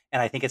would,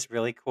 and I think it's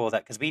really cool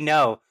that because we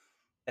know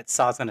that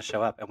Saw's going to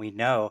show up, and we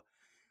know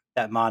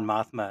that Mon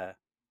Mothma,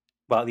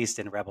 well, at least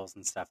in Rebels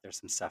and stuff, there's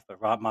some stuff, but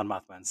Mon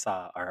Mothma and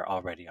Saw are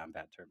already on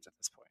bad terms at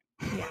this point.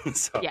 Yeah.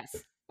 So yes.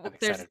 I'm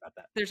excited about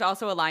that. There's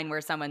also a line where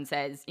someone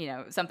says,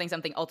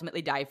 something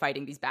ultimately die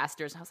fighting these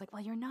bastards. And I was like,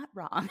 well, you're not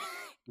wrong.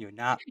 You're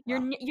not. You're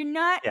wrong.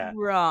 not Yeah.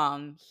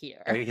 wrong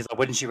here. He's like,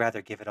 wouldn't you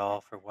rather give it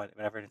all for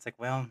whatever? And it's like,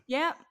 well,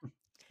 Yeah.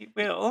 he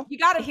will. You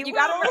got to. He You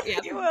got will. to. Yeah.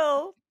 He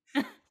will.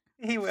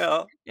 He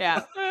will.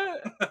 Yeah.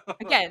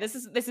 Again, this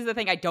is the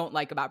thing I don't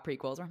like about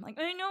prequels. Where I'm like,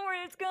 I know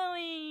where it's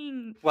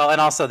going. Well, and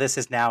also this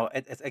is now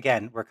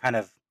again we're kind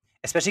of,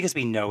 especially because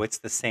we know it's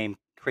the same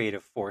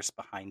creative force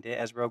behind it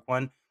as Rogue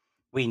One.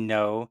 We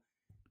know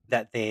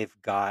that they've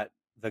got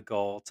the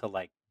goal to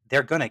like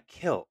they're gonna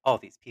kill all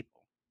these people.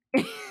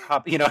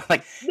 Like we know they're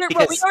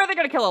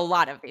going to kill a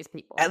lot of these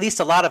people. At least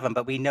a lot of them,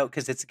 but we know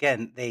because it's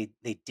again they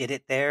did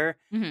it there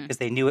Mhm. because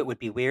they knew it would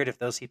be weird if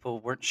those people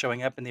weren't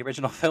showing up in the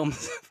original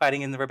films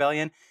fighting in the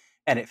rebellion,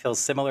 and it feels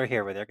similar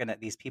here where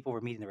these people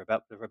were meeting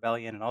the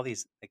rebellion and all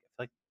these I feel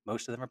like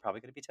most of them are probably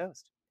going to be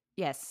toast,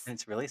 Yes. and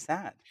it's really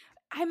sad.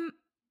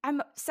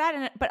 I'm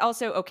sad, but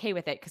also okay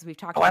with it because we've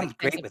talked Oh, about I'm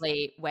great with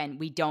extensively when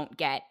we don't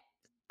get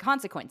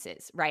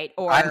consequences, right?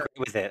 I'm great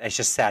with it. It's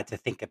just sad to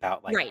think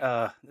about, like,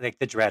 Right. like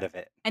the dread of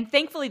it. And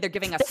thankfully, they're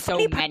giving us The so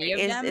funny part many of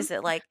them. is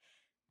it like,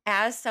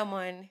 as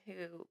someone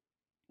who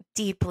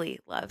deeply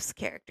loves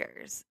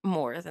characters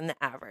more than the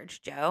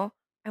average Joe,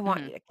 I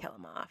want Mhm. you to kill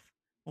him off.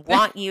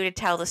 Want you to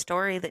tell the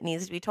story that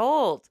needs to be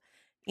told.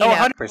 Oh, You know?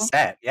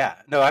 100%.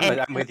 Yeah. No, I'm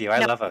And- with you. I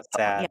no, love a Yeah,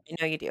 sad. I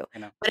know you do. I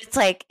know. But it's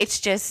like,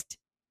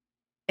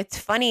 it's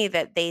funny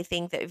that they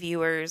think that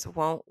viewers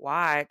won't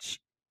watch,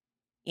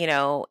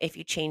 if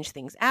you change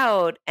things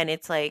out. And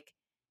it's like,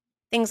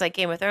 things like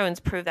Game of Thrones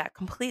prove that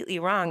completely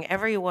wrong.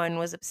 Everyone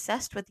was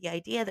obsessed with the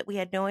idea that we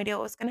had no idea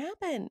what was going to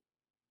happen.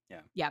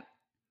 Yeah.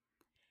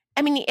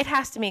 I mean, it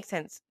has to make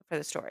sense for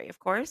the story, of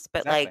course,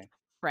 but Exactly.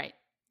 Right.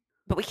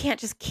 but we can't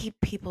just keep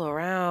people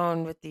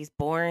around with these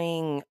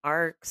boring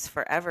arcs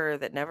forever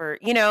that never,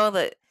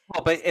 that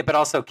Well, but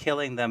also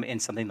killing them in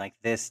something like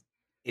this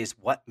is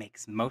what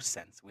makes most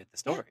sense with the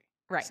story.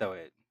 Right. So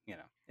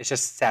it's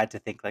just sad to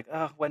think like,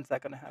 oh, when's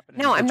that going to happen?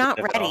 no, I'm Would you not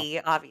live at all? ready,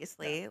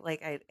 obviously.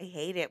 Like, I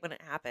hate it when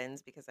it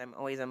happens because I'm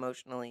always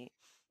emotionally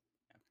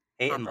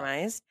Hate and love.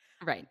 compromised,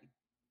 Right.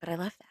 but I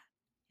love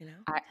that.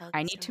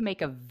 I need to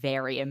make a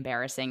very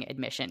embarrassing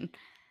admission.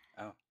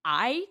 Oh.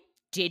 I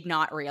did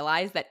not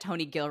realize that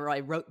Tony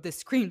Gilroy wrote the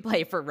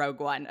screenplay for Rogue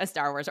One, a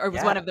Star Wars, or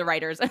was one of the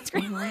writers on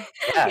screenplay.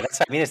 Yeah, that's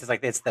what I mean. It's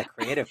like it's the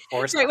creative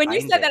force. Right, when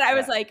you said that, I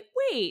was yeah. like,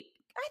 wait,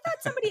 I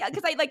thought somebody,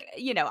 because I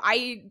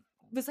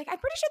was like, I'm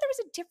pretty sure there was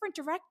a different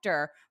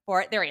director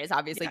for it. There he is,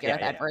 obviously,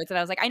 Gareth Edwards. And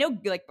I was like, I know,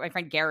 like, my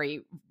friend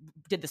Gary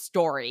did the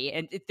story,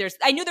 and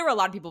I knew there were a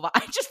lot of people, but I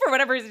just, for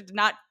whatever reason, did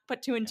not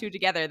put two and two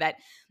together that,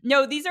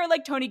 no, these are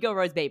like Tony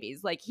Gilroy's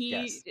babies. Like, he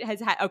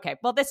has had, okay,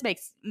 well, this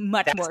makes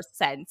much more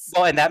sense.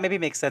 Well, and that maybe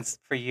makes sense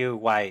for you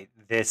why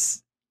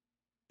this,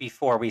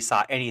 before we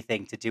saw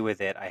anything to do with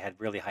it, I had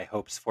really high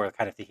hopes for,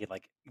 kind of thinking,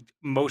 like,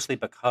 mostly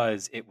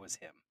because it was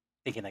him.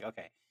 Thinking, like,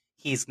 okay,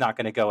 he's not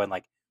going to go and,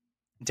 like,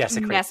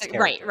 desecrate his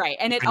character. Right.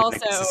 And it also,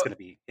 this is going to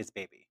be his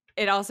baby.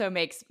 It also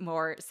makes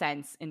more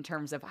sense in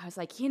terms of, I was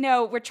like,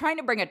 we're trying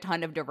to bring a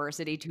ton of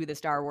diversity to the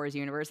Star Wars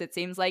universe, it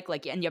seems like,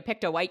 and you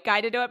picked a white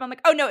guy to do it. I'm like,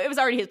 oh no, it was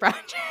already his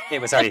project.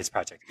 It was already his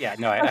project. Yeah,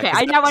 no.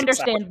 I now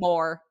understand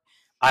more.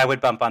 I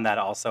would bump on that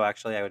also,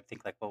 actually. I would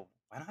think, like, well,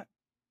 why not?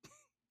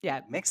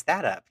 Yeah, mix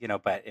that up,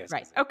 but it was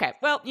right. Okay,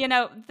 well,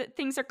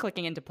 things are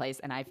clicking into place,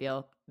 and I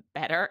feel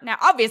better now.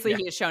 Obviously,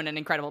 he has shown an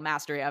incredible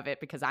mastery of it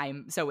because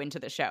I'm so into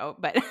the show.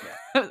 But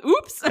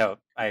oops. No,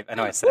 I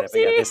know I said it, but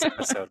yeah, this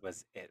episode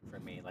was it for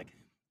me. Like,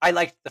 I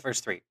liked the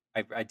first three,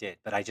 I did,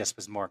 but I just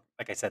was more,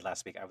 like I said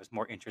last week, I was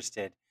more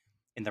interested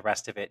in the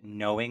rest of it,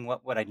 knowing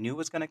what I knew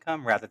was going to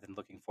come, rather than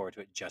looking forward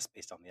to it just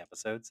based on the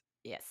episodes.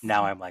 Yes.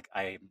 Now I'm like,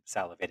 I'm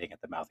salivating at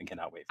the mouth and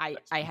cannot wait.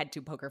 I had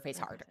to poker face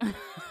hard.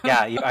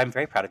 Yeah, I'm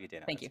very proud of you,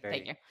 Dana. Thank you.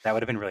 That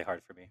would have been really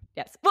hard for me.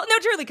 Yes. Well, no,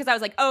 truly, because I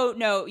was like, oh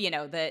no,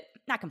 the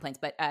not complaints,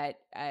 but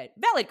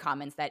valid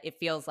comments that it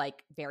feels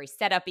like very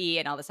setup-y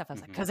and all this stuff. I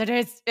was like, because it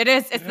is.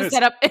 It's the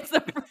setup. It's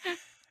the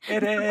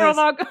it is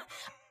prologue.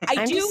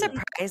 I'm just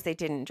surprised they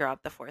didn't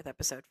drop the fourth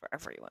episode for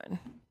everyone.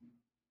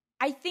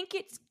 I think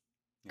it's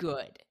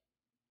good.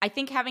 I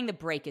think having the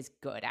break is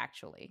good,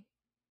 actually.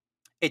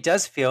 It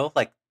does feel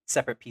like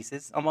separate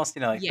pieces, almost.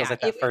 It feels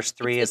like that first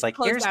three is like,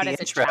 here's the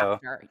intro.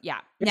 Yeah.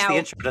 Here's the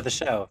intro to the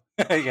show.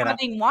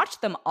 Having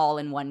watched them all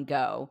in one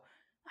go,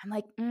 I'm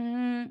like,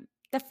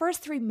 the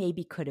first three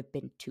maybe could have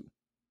been two.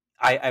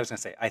 I was gonna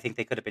say, I think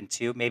they could have been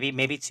two,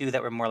 maybe two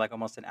that were more like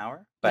almost an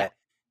hour, but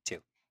two.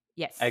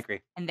 Yes, I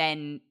agree. And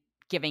then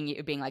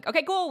being like,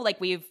 okay, cool. Like,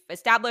 we've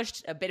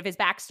established a bit of his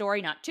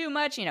backstory, not too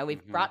much.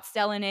 We've brought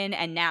Stellan in,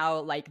 and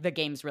now, like, the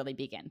games really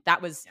begin.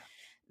 That was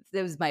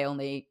my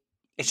only.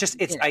 It's just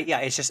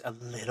it's just a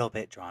little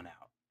bit drawn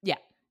out. Yeah,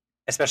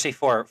 especially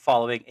for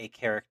following a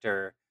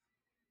character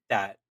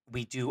that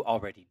we do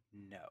already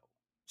know,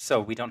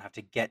 so we don't have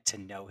to get to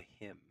know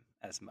him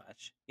as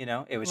much.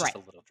 It was just a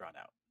little drawn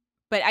out.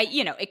 But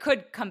it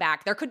could come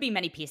back. There could be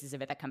many pieces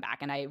of it that come back,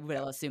 and I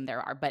will assume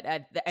there are.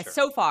 But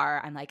so far,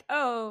 I'm like,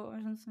 oh,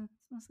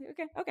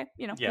 okay,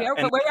 we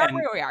are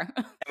where we are.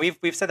 And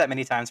we've said that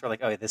many times. We're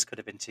like, oh, this could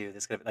have been two.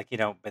 This could have, like,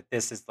 but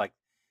this is like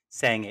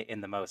saying it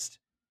in the most,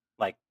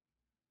 like,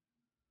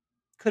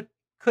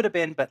 could have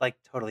been, but like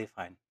totally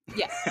fine.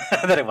 Yeah,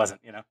 that it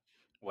wasn't,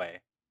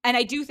 way. And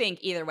I do think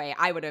either way,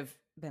 I would have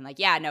been like,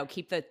 yeah, no,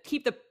 keep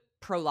the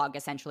prologue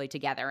essentially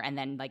together, and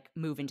then like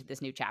move into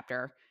this new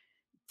chapter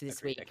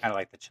this week. I kind of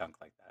like the chunk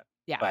like that.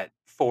 Yeah, but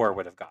 4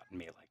 would have gotten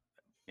me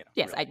like,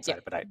 yes, really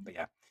excited, but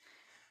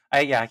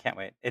I can't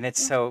wait, and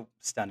it's so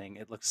stunning.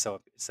 It looks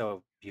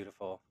so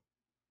beautiful.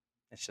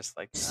 It's just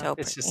like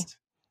it's just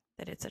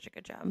that it's such a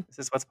good job. This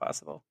is what's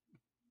possible.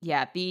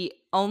 Yeah, the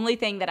only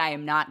thing that I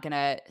am not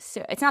gonna,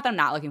 it's not that I'm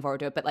not looking forward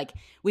to it, but like,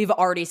 we've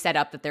already set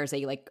up that there's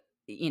a like,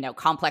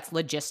 complex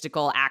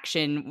logistical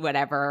action,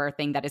 whatever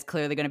thing that is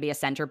clearly going to be a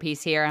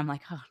centerpiece here. I'm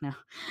like, oh no,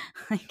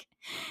 like,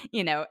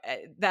 the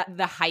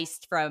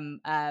heist from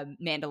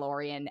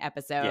Mandalorian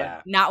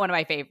episode, not one of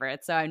my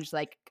favorites. So I'm just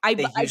like, I'm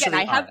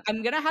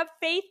gonna have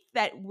faith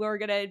that we're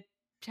gonna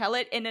tell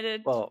it in a.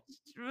 Well,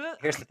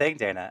 here's the thing,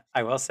 Dana.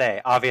 I will say,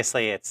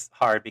 obviously, it's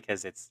hard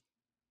because it's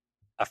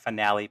a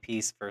finale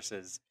piece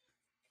versus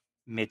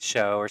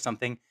mid-show or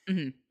something.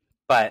 Mm-hmm.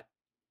 But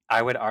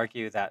I would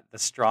argue that the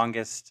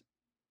strongest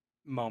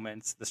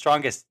moments, the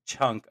strongest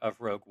chunk of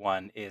Rogue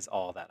One is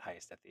all that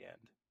heist at the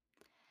end.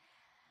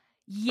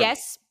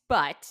 Yes,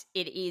 but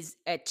it is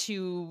a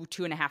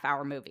 2.5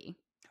 hour movie.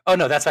 Oh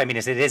no, that's what I mean.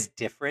 It is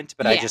different,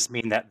 but I just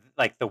mean that,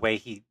 like, the way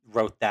he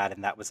wrote that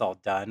and that was all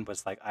done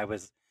was like,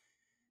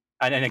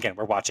 and again,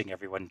 we're watching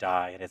everyone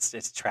die, and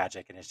it's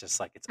tragic, and it's just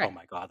like, it's oh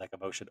my god, like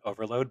emotion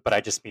overload. But I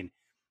just mean,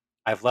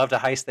 I've loved a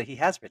heist that he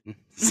has written,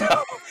 so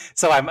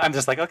I'm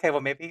just like, okay,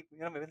 well, maybe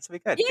maybe this will be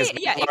good.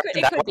 Yeah, it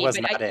could be,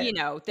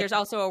 but there's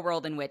also a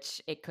world in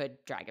which it could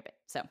drag a bit.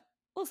 So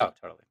we'll see. Oh,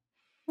 totally.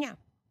 Yeah.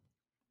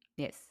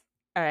 Yes.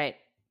 All right.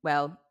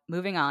 Well,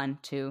 moving on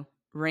to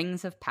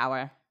Rings of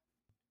Power.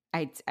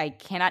 I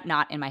cannot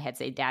not in my head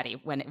say "Daddy"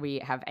 when we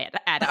have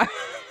Andor,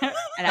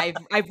 and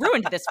I've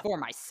ruined this for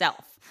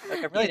myself.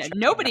 Like,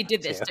 nobody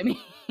did this to me.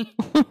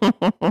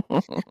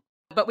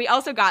 But we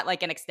also got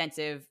like an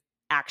extensive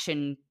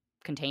action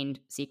contained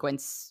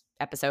sequence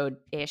episode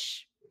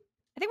ish.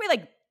 I think we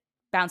like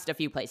bounced a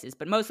few places,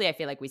 but mostly I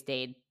feel like we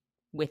stayed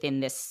within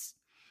this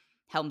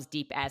Helm's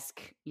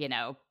Deep-esque,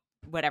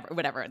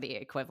 whatever the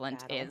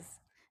equivalent Battle. is.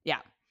 Yeah.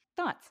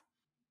 Thoughts?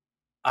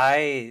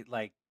 I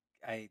like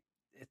I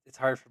it's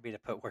hard for me to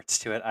put words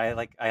to it.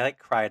 I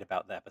cried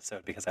about the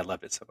episode because I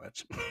loved it so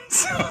much.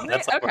 So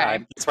that's like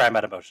Okay. that's where I'm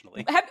at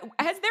emotionally. Has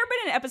there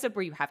been an episode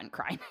where you haven't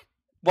cried?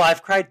 Well,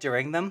 I've cried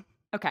during them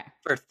Okay.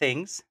 for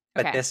things,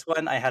 but Okay. this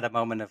one I had a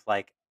moment of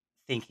like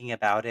thinking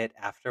about it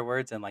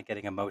afterwards and like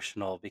getting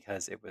emotional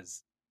because it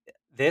was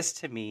this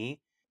to me,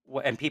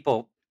 and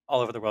people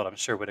all over the world I'm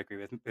sure would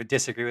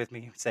disagree with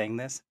me saying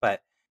this,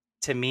 but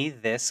to me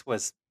this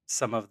was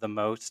some of the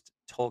most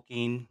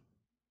Tolkien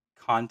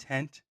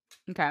content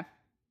Okay.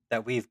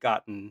 that we've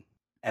gotten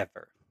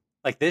ever.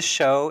 Like this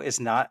show is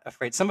not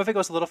afraid. Some of it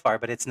goes a little far,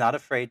 but it's not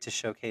afraid to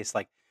showcase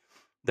like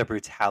the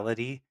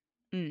brutality,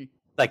 Mm.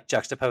 like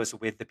juxtaposed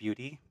with the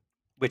beauty,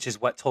 which is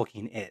what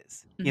Tolkien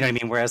is. You know what I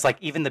mean? Whereas like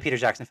even the Peter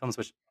Jackson films,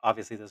 which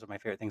obviously those are my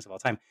favorite things of all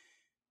time,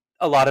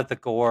 a lot of the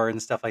gore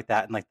and stuff like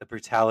that and like the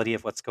brutality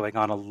of what's going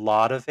on, a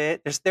lot of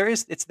it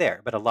it's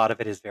there, but a lot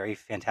of it is very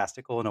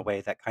fantastical in a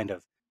way that kind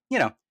of,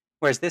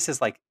 whereas this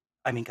is like,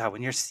 I mean, God,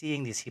 when you're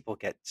seeing these people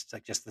get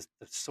like just the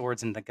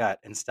swords in the gut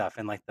and stuff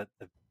and like the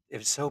it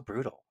was so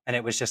brutal. And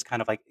it was just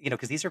kind of like,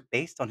 because these are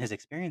based on his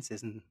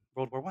experiences in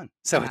World War One.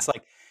 So Yeah. it's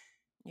like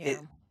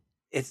Yeah.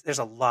 there's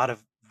a lot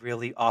of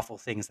really awful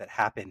things that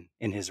happen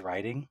in his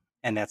writing,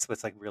 and that's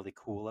what's like really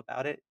cool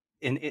about it.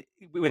 And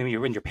when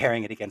you're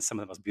pairing it against some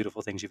of the most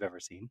beautiful things you've ever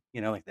seen,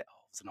 like the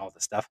elves and all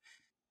the stuff.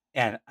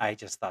 And I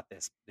just thought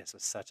this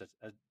was such a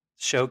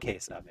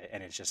showcase of it,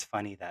 and it's just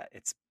funny that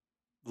it's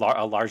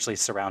largely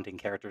surrounding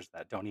characters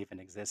that don't even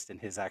exist in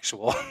his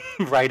actual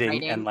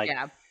writing and like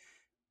Yeah.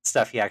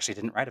 stuff he actually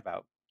didn't write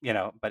about.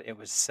 But it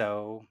was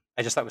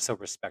I just thought it was so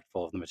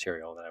respectful of the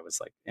material that I was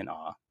like in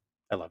awe.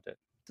 I loved it.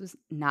 This was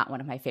not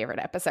one of my favorite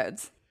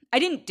episodes. I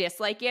didn't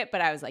dislike it,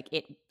 but I was like,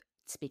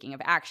 speaking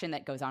of action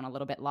that goes on a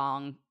little bit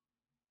long,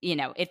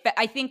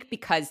 I think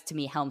because to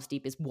me, Helm's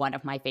Deep is one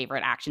of my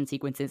favorite action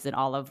sequences in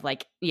all of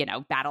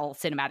battle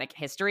cinematic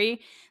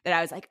history, that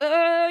I was like,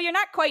 oh, you're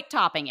not quite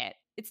topping it.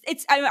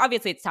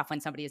 Obviously it's tough when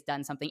somebody has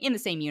done something in the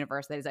same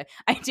universe that is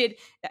I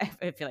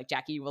feel like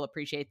Jackie, you will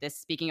appreciate this.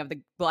 Speaking of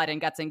the blood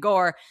and guts and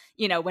gore,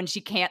 when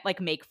she can't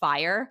like make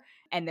fire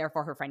and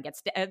therefore her friend gets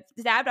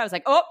stabbed, I was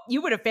like, oh,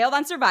 you would have failed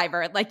on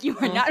Survivor. Like you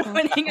are not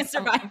winning a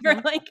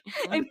Survivor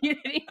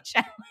immunity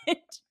challenge.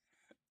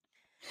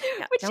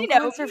 Yeah, Which don't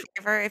go on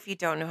Survivor if you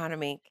don't know how to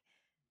make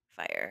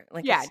fire.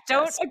 Like, yeah, it's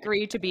don't just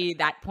agree to be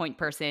that point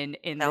person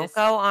in don't this.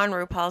 go on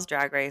RuPaul's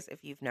Drag Race if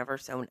you've never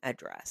sewn a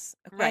dress.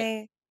 Okay.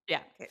 Right. Yeah.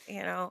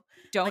 Don't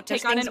Don't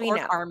take on an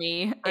orc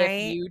army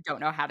if you don't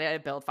know how to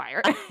build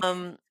fire.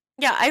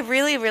 Yeah, I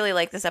really, really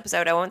like this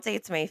episode. I won't say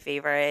it's my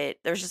favorite.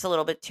 There's just a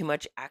little bit too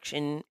much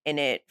action in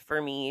it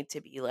for me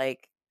to be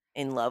like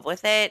in love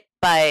with it.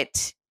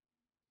 But,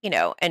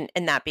 and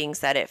that being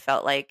said, it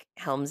felt like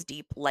Helm's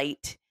Deep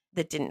light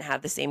that didn't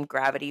have the same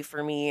gravity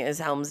for me as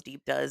Helm's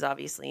Deep does,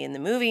 obviously, in the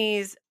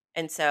movies.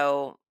 And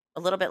so a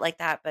little bit like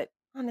that. But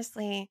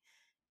honestly,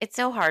 it's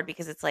so hard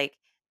because it's like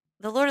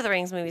the Lord of the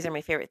Rings movies are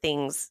my favorite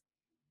things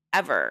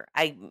ever.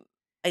 I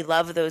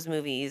love those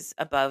movies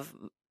above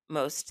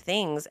most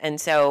things. And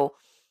so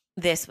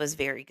this was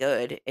very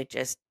good. It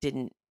just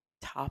didn't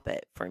top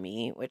it for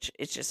me, which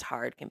is just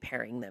hard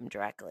comparing them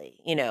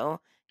directly,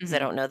 because I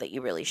don't know that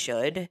you really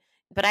should.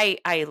 But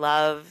I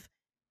loved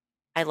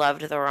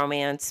the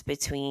romance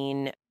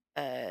between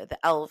the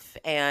elf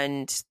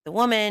and the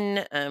woman.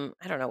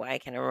 I don't know why I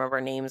can't remember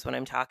names when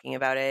I'm talking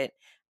about it.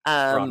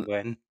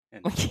 Bronwyn.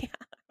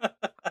 Yeah.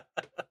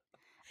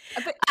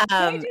 But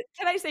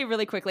can I say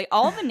really quickly,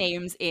 all the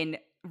names in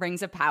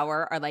Rings of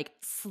Power are like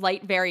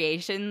slight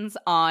variations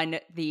on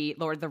the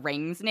Lord of the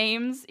Rings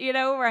names,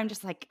 where I'm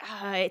just like,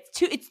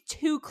 it's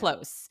too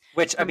close.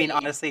 Which I mean,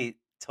 honestly,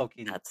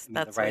 Tolkien. That's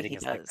the writing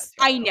is like that too.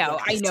 I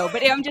know,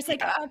 but I'm just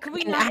like, can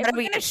we not? If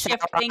we're gonna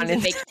shift things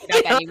and make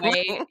it up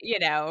anyway,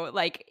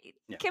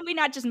 can we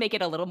not just make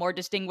it a little more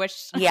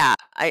distinguished? Yeah,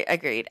 I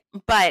agreed.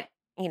 But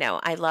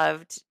I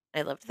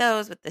loved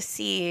those with the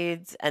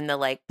seeds and the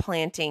like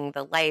planting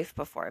the life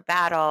before a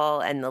battle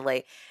and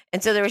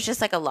and so there was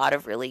just like a lot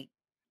of really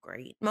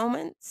great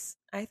moments,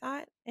 I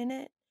thought, in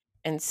it.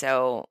 And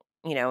so,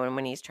 and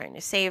when he's trying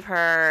to save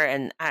her,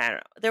 and I don't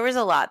know, there was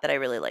a lot that I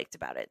really liked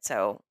about it.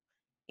 So,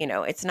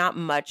 it's not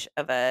much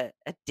of a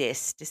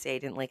diss to say I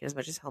didn't like it as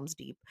much as Helm's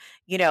Deep,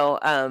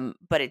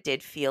 but it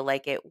did feel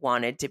like it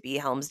wanted to be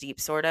Helm's Deep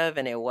sort of,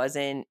 and it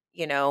wasn't,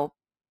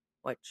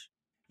 which.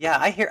 Yeah,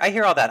 I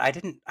hear all that. I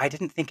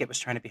didn't think it was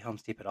trying to be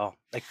Helm's Deep at all.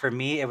 Like for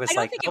me, it was I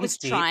don't like think it Helm's was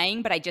Deep.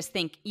 trying, but I just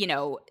think,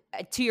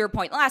 to your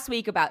point last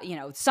week about,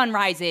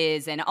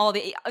 sunrises and all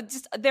the,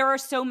 just there are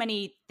so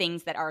many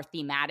things that are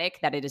thematic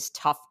that it is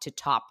tough to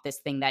top this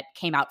thing that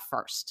came out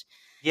first.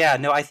 Yeah,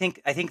 no, I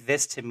think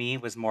this to me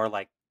was more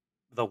like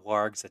the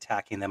wargs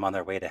attacking them on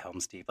their way to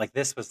Helm's Deep. Like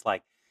this was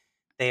like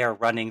they are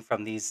running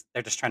from these.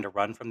 They're just trying to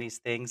run from these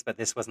things, but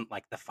this wasn't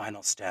like the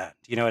final stand.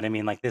 You know what I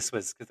mean? Like this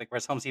was because like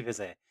whereas Helm's Deep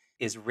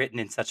is written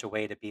in such a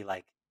way to be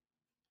like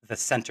the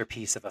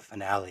centerpiece of a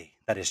finale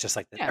that is just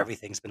like that Yeah.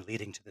 everything's been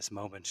leading to this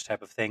moment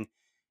type of thing.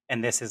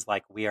 And this is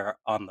like we are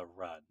on the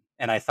run.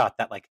 And I thought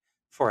that like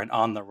for an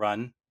on the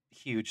run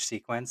huge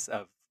sequence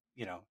of,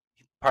 you know,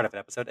 part of an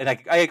episode, and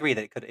I agree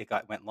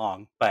that went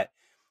long, but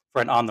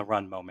for an on the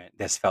run moment,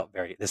 this felt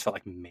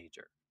like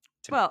major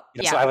to me. Well, You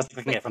know, so yeah, I was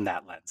looking but at it from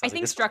that lens. I I was like,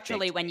 think this felt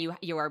big structurally to when me.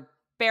 you are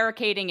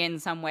barricading in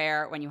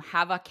somewhere, when you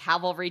have a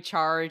cavalry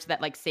charge that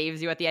like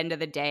saves you at the end of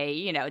the day,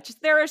 you know,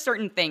 just there are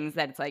certain things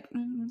that it's like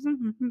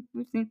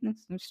we've seen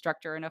this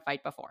structure in a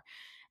fight before.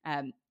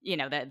 You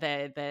know,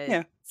 the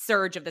Yeah.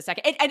 surge of the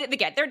second, and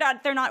again,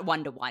 they're not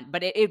one to one,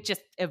 but it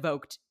just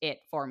evoked it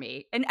for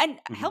me. And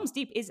Mhm. Helm's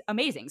Deep is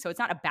amazing, so it's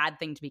not a bad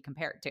thing to be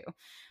compared to.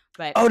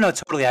 But Oh no,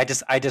 totally. I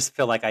just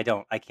feel like I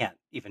can't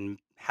even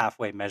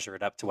halfway measure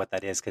it up to what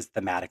that is because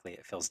thematically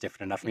it feels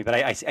different enough for me. But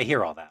I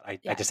hear all that. I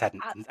yeah, just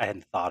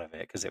hadn't thought of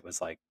it because it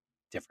was like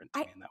different to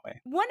I me in that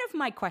way. one of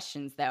my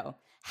questions though,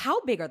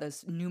 how big are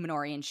those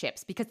Numenorian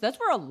ships? Because those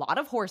were a lot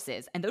of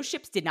horses, and those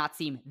ships did not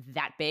seem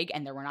that big,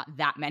 and there were not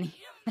that many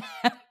of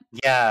them.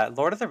 Yeah,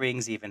 Lord of the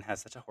Rings even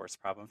has such a horse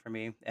problem for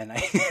me, and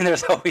and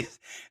there's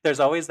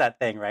always that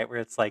thing, right, where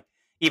it's like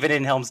even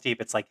in Helm's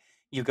Deep, it's like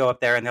you go up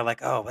there and they're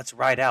like, "Oh, let's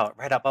ride out,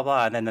 blah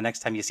blah," and then the next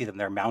time you see them,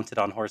 they're mounted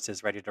on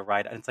horses, ready to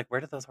ride, and it's like,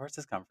 where did those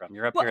horses come from?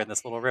 You're up Well, here in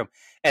this little room,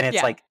 and it's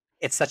yeah. like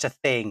it's such a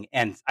thing,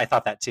 and I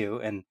thought that too,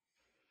 and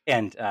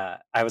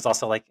I was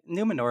also like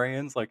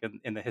Numenorians, like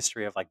in the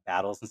history of like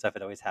battles and stuff,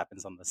 it always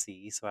happens on the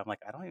sea. So I'm like,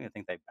 I don't even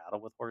think they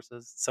battle with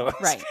horses. So it's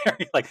Right.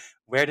 very like,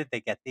 where did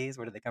they get these?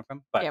 Where did they come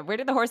from? But Yeah, where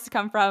did the horses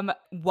come from?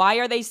 Why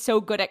are they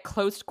so good at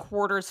close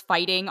quarters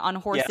fighting on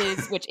yeah,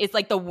 horses, which is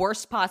like the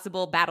worst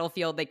possible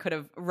battlefield they could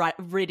have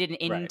ridden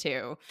right.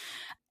 into?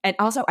 And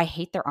also, I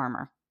hate their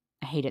armor.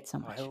 I hate it so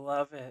Oh, I much.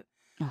 love it.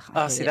 Ugh, I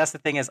Oh, hate see, it. that's the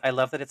thing is, I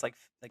love that it's like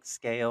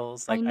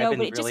scales. I Like I've know, but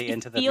been really it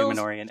into the feels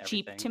Numenorian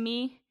cheap to everything.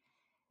 me.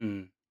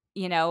 Mm,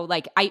 You know,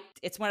 like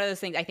it's one of those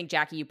things. I think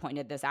Jackie, you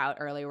pointed this out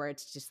earlier, where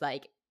it's just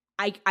like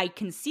I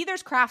can see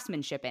there's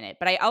craftsmanship in it,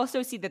 but I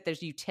also see that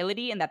there's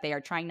utility and that they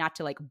are trying not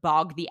to like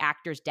bog the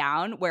actors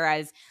down.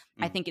 Whereas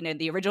I mm. think in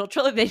the original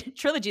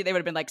trilogy, they would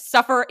have been like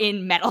suffer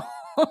in metal,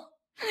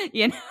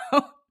 you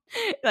know,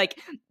 like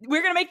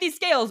we're gonna make these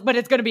scales, but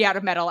it's gonna be out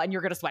of metal, and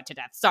you're gonna sweat to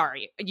death.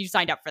 Sorry, you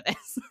signed up for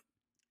this.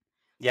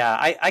 Yeah,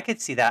 I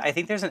could see that. I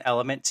think there's an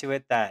element to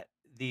it that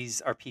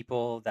these are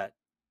people that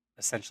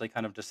essentially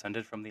kind of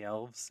descended from the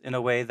elves in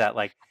a way that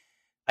like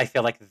I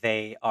feel like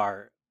they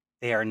are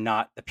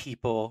not the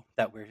people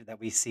that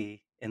we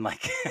see in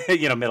like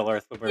you know Middle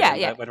Earth Yeah,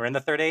 yeah, when we're in the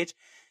Third Age.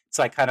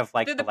 So I kind of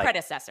like they're the the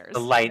predecessors.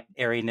 light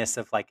airiness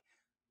of like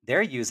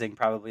they're using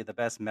probably the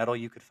best metal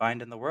you could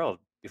find in the world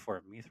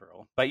before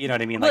Mithril. But you know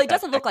what I mean, Well, like it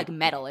doesn't that look like could be.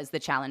 metal is the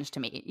challenge to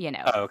me. You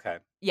know, Oh, okay.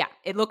 yeah,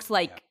 it looks Yeah.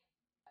 like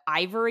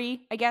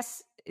ivory, I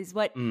guess, is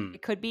what Mm.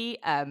 it could be.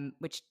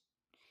 Which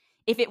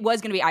if it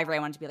was going to be ivory, I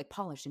want it to be like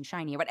polished and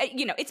shiny. But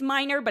you know, it's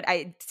minor. But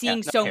Yeah.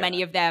 seeing No, so I hear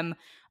many that. of them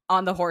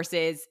on the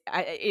horses,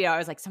 I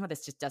was like, some of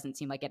this just doesn't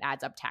seem like it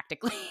adds up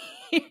tactically.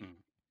 Mm.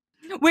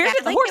 Where Yeah,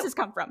 did I the like it. horses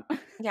come from?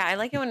 Yeah, I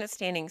like it when it's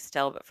standing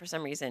still, but for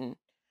some reason,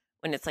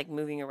 when it's like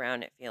moving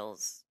around, it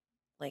feels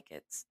like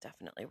it's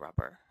definitely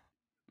rubber.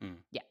 Mm.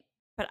 Yeah,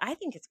 But I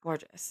think it's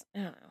gorgeous. I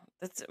don't know.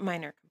 That's a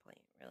minor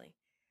complaint, really.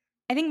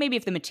 I think maybe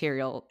if the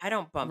material I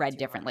don't bump read too hard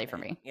differently on for it.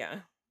 me. Yeah.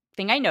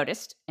 Thing I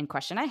noticed and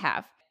question I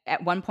have: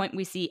 at one point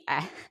we see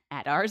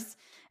Adar's,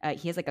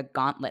 he has like a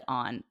gauntlet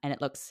on, and it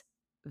looks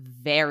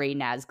very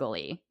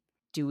Nazgul-y.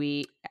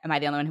 Am I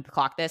the only one who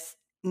clocked this?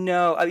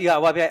 No, yeah,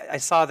 well, I mean, I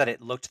saw that it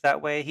looked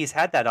that way. He's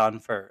had that on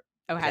for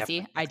Oh, they has have he?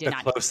 like I did the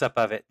not. close up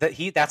of it.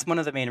 That's one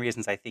of the main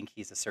reasons I think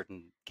he's a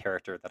certain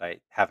character that I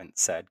haven't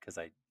said because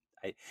I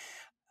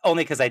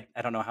only because I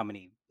don't know how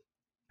many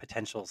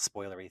potential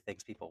spoilery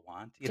things people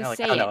want. You know, Just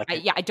like I say don't know, it.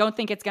 like Yeah, I don't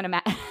think it's gonna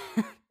matter.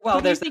 well,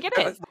 Who do you think it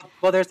is?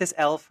 there's this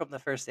elf from the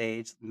First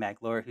Age,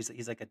 Maglor,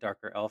 he's like a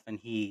darker elf, and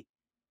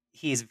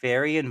he's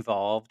very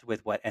involved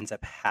with what ends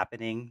up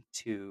happening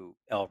to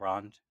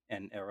Elrond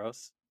and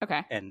Eros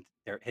Okay. and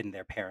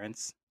their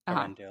parents, Uh-huh.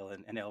 Arundel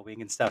and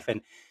Elwing and stuff,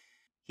 and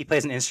he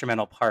plays an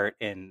instrumental part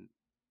in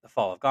the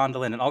fall of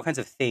Gondolin and all kinds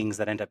of things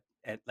that end up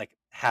like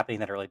happening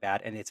that are really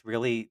bad, and it's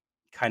really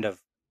kind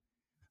of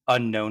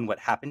unknown what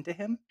happened to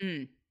him.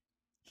 Mm.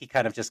 He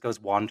kind of just goes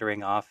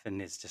wandering off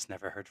and is just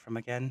never heard from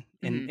again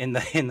Mhm.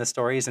 in the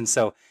stories, and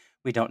so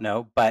we don't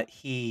know. But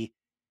he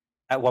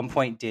at one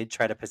point did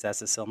try to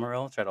possess a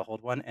Silmaril, try to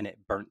hold one, and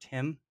it burnt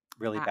him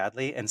really Ah,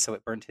 badly, and so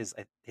it burnt his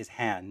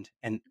hand.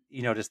 And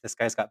you notice this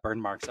guy's got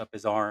burn marks up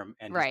his arm,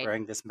 and he's right.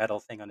 wearing this metal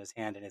thing on his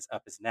hand and it's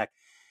up his neck.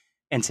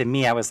 And to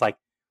me, I was like,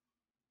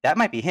 that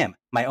might be him.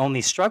 My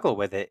only struggle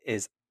with it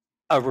is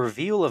a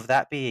reveal of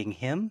that being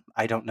him.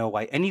 I don't know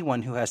why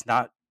anyone who has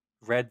not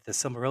read the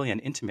Silmarillion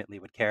intimately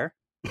would care.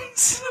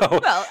 So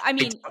Well, I I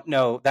mean, don't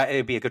know that it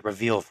would be a good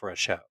reveal for a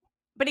show.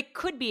 But it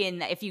could be in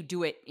that if you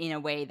do it in a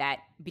way that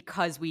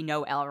because we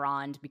know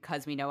Elrond,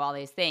 because we know all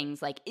these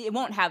things, like it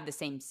won't have the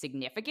same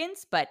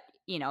significance. But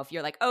if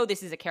you're like, oh,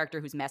 this is a character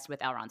who's messed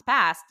with Elrond's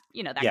past,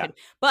 that Yeah. could.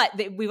 But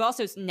we've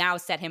also now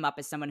set him up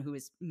as someone who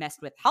has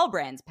messed with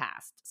Halbrand's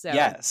past. So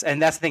Yes,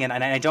 and that's the thing, and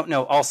I don't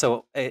know.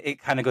 Also,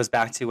 it kind of goes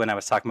back to when I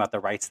was talking about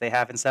the rights they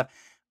have and stuff.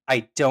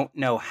 I don't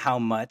know how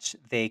much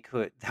they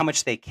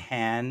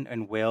can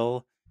and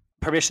will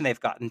permission they've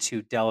gotten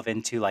to delve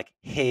into like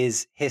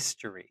his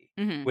history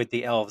Mhm. with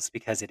the elves,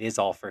 because it is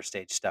all first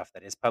age stuff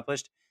that is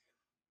published.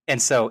 And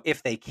so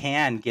if they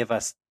can give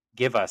us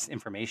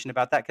information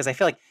about that, because I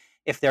feel like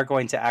if they're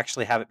going to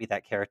actually have it be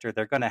that character,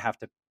 they're going to have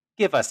to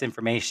give us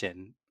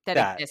information that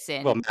that exists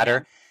in will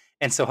matter.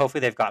 And so hopefully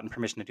they've gotten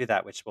permission to do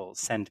that, which will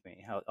send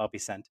me. I'll be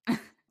sent.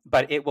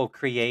 But it will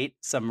create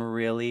some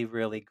really,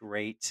 really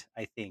great,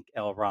 I think,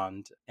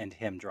 Elrond and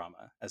him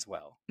drama as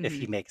well, if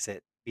he makes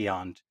it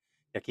beyond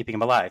they're keeping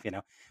him alive, Yeah.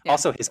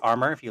 Also, his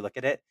armor, if you look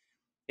at it,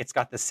 it's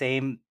got the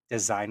same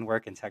design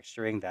work and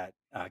texturing that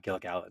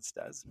Gil-galad's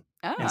does.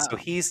 And so Oh,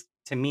 he's,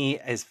 to me,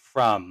 is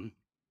from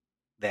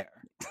there.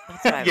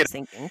 That's what I You was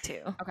thinking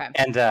too. okay.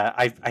 And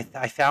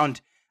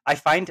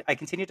I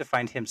continue to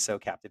find him so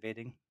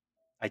captivating.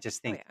 I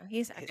just Oh think yeah,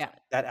 he's excellent.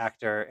 that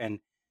actor, and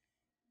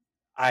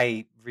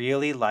I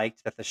really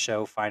liked that the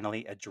show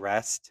finally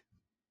addressed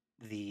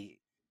the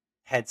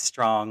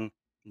headstrong,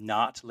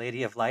 not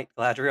Lady of Light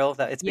Galadriel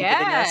that it's been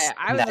giving us, Yeah,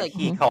 I and was that like,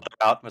 he called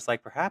her out and was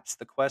like, perhaps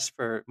the quest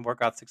for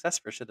Morgoth's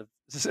successor should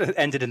have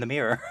ended in the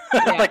mirror.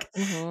 Yeah. Like,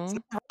 it's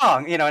not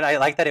wrong, and I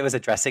like that it was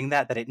addressing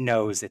that it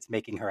knows it's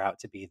making her out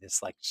to be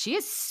this like, she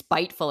is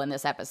spiteful in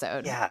this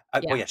episode. yeah,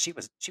 well, yeah, she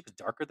was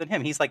darker than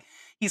him. He's kind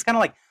of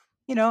like,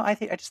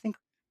 I just think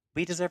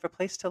we deserve a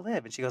place to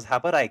live. And she goes, how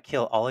about I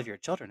kill all of your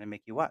children and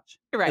make you watch?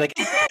 Right. Like,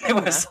 it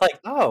was like,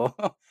 oh,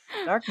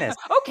 darkness.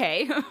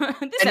 Okay. This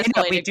And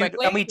escalated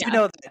quickly. we do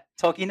know that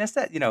Tolkien has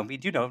said, we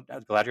do know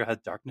Galadriel has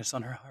darkness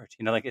on her heart.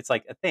 Like it's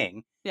like a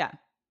thing. Yeah.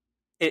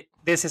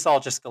 This is all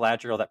just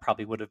Galadriel that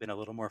probably would have been a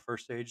little more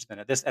first stage than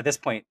at this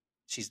point.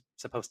 She's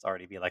supposed to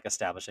already be like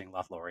establishing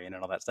Lothlorien and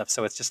all that stuff.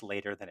 So it's just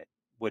later than it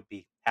would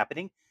be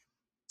happening.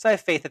 So I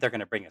have faith that they're going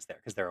to bring us there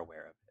because they're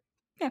aware of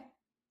it. Yeah.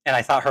 And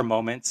I thought her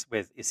moments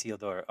with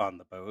Isildur on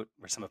the boat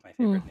were some of my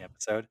favorite in the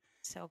episode.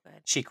 So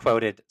good. She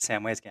quoted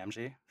Samwise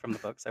Gamgee from the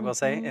books, I will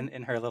say,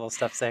 in her little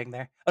stuff saying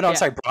there. Oh, no, Yeah. I'm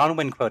sorry.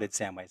 Bronwyn quoted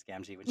Samwise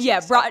Gamgee. When she Yeah,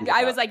 was talking I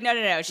about- was like,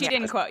 no. She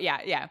didn't quote.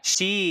 Yeah.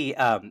 She,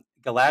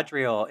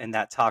 Galadriel, in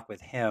that talk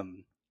with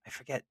him, I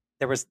forget,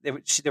 there was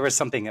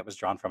something that was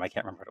drawn from, I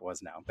can't remember what it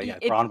was now, but yeah,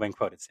 Bronwyn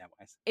quoted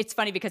Samwise. It's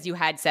funny because you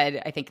had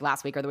said, I think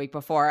last week or the week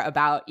before,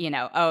 about, and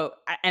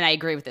I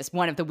agree with this.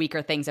 One of the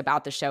weaker things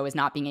about the show is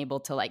not being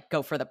able to like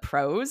go for the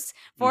pros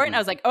for it. And I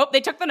was like, oh,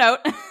 they took the note.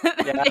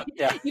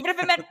 Yeah. Even if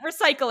it meant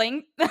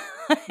recycling.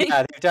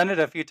 Yeah, they've done it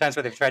a few times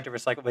where they've tried to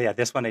recycle, but yeah,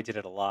 this one they did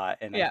it a lot,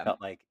 and Yeah.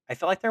 I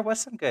felt like there was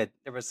some good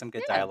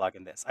dialogue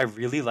in this. I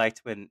really liked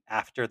when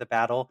after the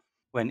battle,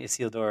 when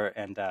Isildur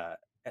and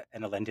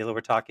Elendil were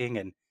talking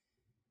and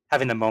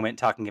having the moment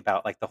talking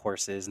about like the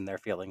horses and their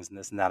feelings and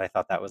this and that. I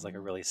thought that was like a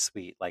really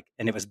sweet,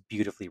 and it was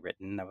beautifully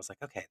written. I was like,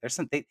 okay,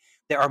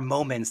 there are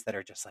moments that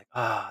are just like,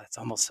 it's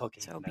almost so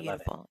So beautiful. I love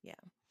it. beautiful. Yeah.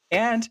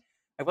 And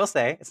I will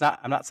say,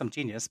 I'm not some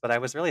genius, but I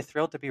was really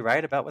thrilled to be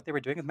right about what they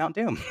were doing with Mount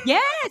Doom.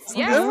 Yes.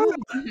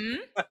 And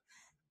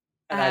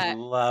I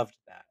loved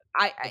that.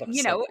 I That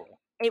was so cool.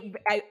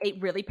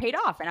 it really paid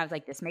off, and I was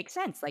like, this makes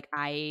sense. Like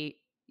I,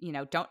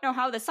 don't know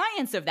how the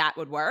science of that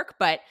would work,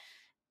 but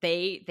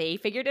they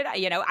figured it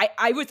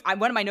out.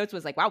 One of my notes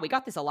was like, wow, we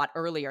got this a lot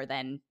earlier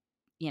than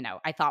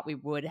I thought we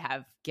would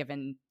have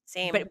given.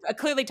 Same. But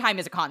clearly time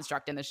is a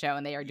construct in the show,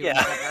 and they are doing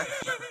whatever.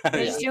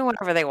 They just do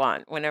whatever they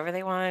want, whenever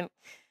they want.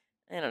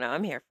 I don't know.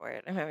 I'm here for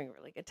it. I'm having a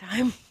really good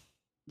time.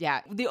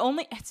 Yeah,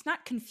 it's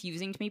not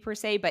confusing to me per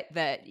se, but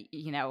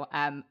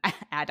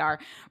Adar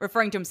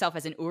referring to himself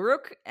as an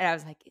Uruk, and I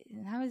was like,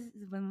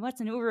 what's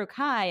an Uruk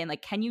Hai? And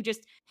like, can you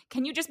just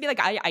be like,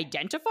 I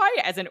identify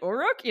as an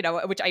Uruk,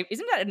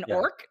 isn't that an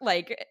orc?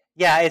 Like,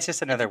 yeah, it's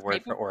just another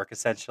word for orc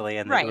essentially,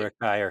 and the Uruk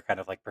Hai are kind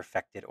of like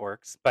perfected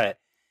orcs, but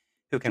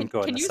who can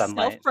go in the sunlight.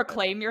 Can you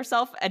self-proclaim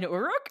yourself an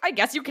Uruk? I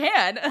guess you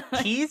can.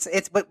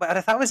 What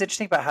I thought was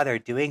interesting about how they're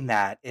doing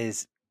that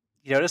is,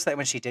 you notice that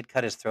when she did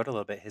cut his throat a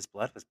little bit, his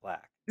blood was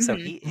black. So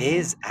he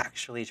is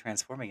actually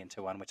transforming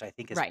into one, which I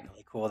think is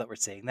really cool that we're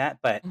seeing that.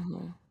 But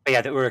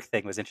yeah, the Uruk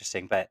thing was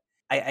interesting. But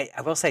I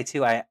will say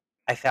too, I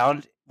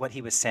found what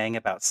he was saying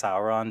about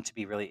Sauron to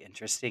be really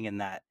interesting in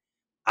that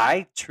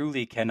I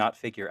truly cannot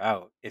figure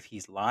out if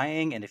he's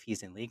lying and if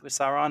he's in league with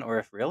Sauron, or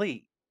if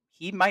really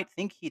he might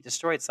think he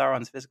destroyed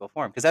Sauron's physical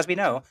form. Because as we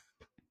know,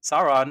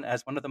 Sauron,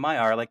 as one of the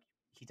Maiar, like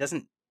he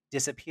doesn't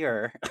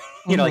disappear.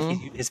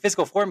 His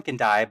physical form can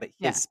die, but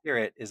his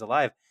spirit is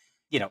alive.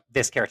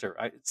 This character,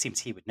 it seems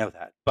he would know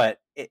that,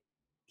 but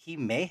he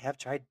may have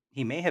tried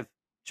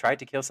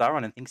to kill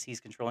Sauron and thinks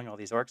he's controlling all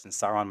these orcs, and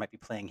Sauron might be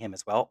playing him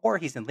as well, or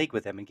he's in league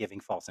with him and giving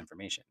false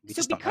information.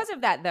 So because of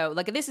that, though,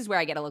 like this is where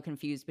I get a little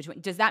confused between.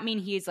 Does that mean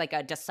he's like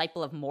a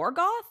disciple of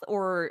Morgoth,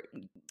 or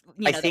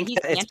I think that he's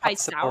that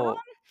it's anti-Sauron?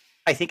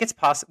 I think it's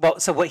possible. Well,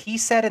 so what he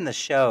said in the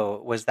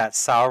show was that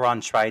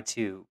Sauron tried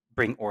to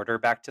bring order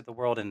back to the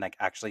world and like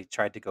actually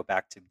tried to go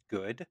back to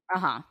good.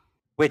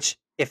 Which,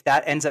 if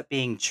that ends up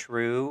being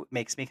true,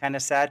 makes me kind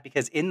of sad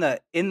because at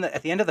the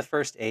end of the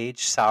First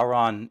Age,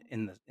 Sauron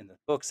in the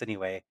books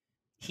anyway,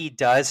 he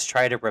does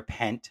try to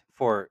repent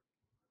or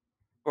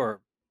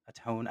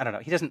atone. I don't know.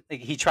 He doesn't.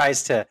 He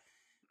tries to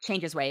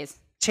change his ways.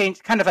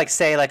 Kind of like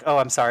say like, oh,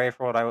 I'm sorry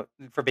for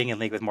being in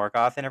league with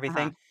Morgoth and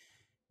everything.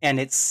 And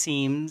it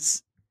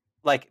seems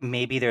like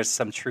maybe there's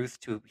some truth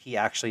to he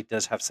actually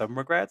does have some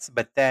regrets,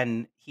 but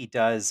then he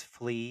does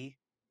flee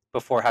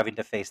before having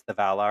to face the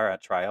Valar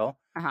at trial.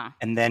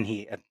 And then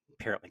he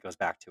apparently goes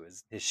back to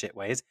his shit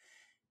ways.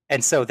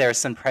 And so there's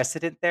some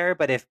precedent there,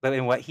 but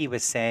in what he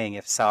was saying,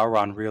 if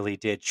Sauron really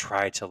did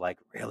try to like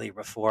really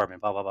reform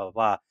and blah, blah, blah, blah,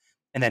 blah,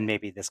 and then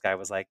maybe this guy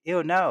was like,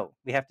 ew, no,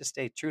 we have to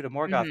stay true to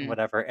Morgoth and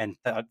whatever, and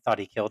thought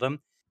he killed him,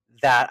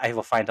 that I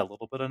will find a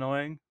little bit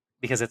annoying.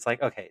 Because it's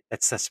like, okay,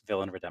 that's such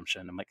villain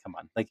redemption. I'm like, come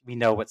on, like we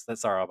know what's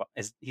Sauron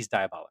is. He's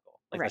diabolical.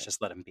 Like let's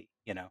just let him be,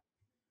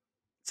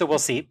 So we'll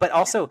see. But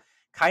also,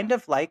 kind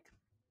of like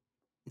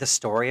the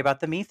story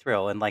about the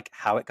Mithril and like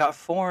how it got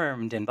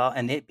formed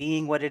and it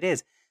being what it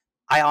is.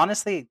 I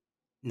honestly,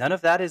 none of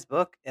that is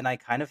book, and I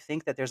kind of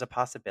think that there's a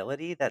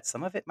possibility that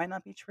some of it might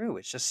not be true.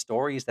 It's just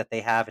stories that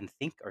they have and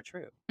think are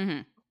true.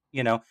 And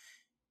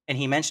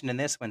he mentioned in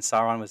this when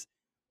Sauron was.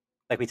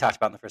 Like we talked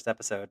about in the first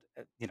episode,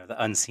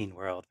 the unseen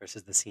world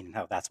versus the seen and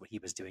how that's what he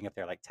was doing up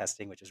there, like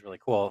testing, which is really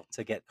cool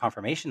to get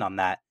confirmation on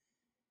that.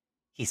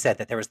 He said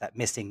that there was that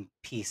missing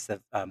piece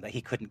of that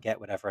he couldn't get,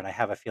 whatever. And I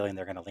have a feeling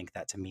they're going to link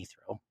that to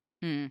Mithril,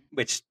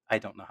 which I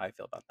don't know how I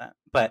feel about that.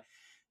 But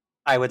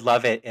I would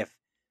love it if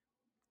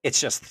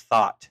it's just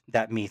thought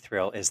that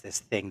Mithril is this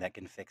thing that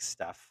can fix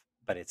stuff,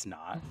 but it's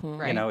not.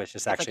 It's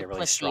just actually like a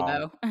really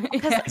strong.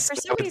 Because for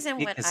some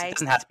reason, it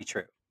doesn't have to be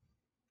true.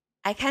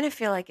 I kind of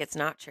feel like it's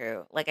not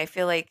true. Like I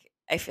feel like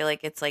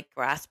it's like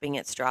grasping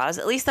at straws.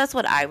 At least that's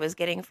what I was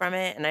getting from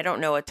it, and I don't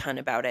know a ton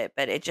about it,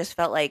 but it just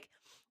felt like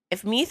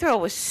if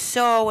Mithril was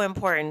so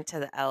important to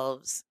the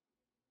elves,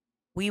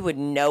 we would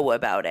know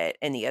about it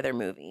in the other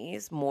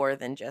movies more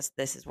than just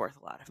this is worth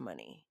a lot of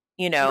money.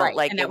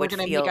 Like and that we're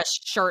going to make a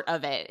shirt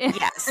of it.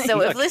 Yes. So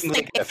if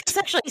this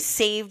actually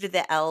saved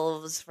the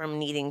elves from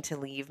needing to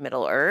leave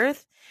Middle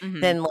Earth,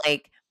 then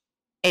like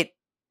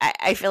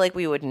I feel like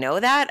we would know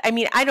that. I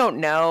mean, I don't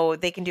know.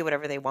 They can do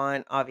whatever they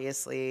want,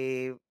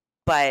 obviously,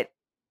 but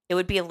it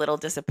would be a little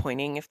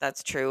disappointing if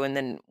that's true. And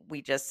then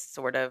we just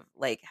sort of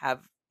like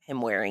have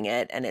him wearing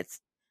it and it's,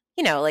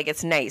 like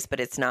it's nice, but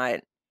it's not, I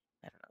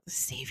don't know, the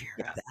savior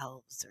of the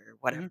elves or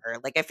whatever.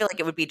 Like, I feel like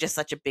it would be just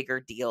such a bigger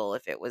deal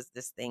if it was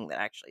this thing that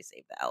actually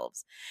saved the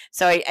elves.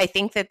 So I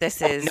think that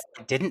this is.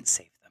 No, it didn't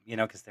save them,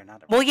 because they're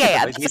not. Well,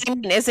 yeah. That's what I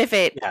mean is if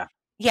it,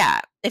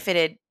 if it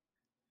had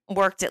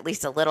worked at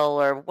least a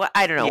little or what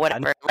I don't know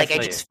whatever like I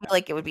just feel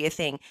like it would be a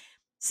thing.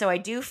 So I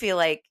do feel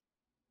like,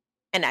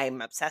 and I'm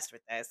obsessed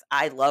with this,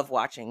 I love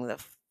watching the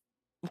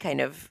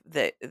kind of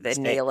the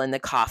nail in the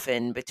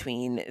coffin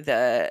between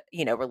the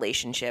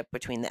relationship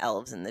between the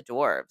elves and the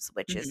dwarves,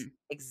 which is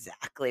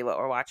exactly what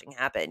we're watching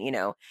happen.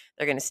 They're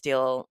gonna not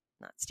steal,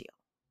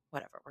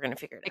 whatever, we're gonna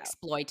figure it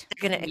exploit.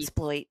 They're gonna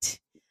exploit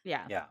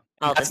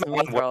all this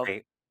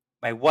worry.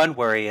 My one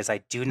worry is I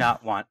do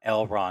not want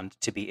Elrond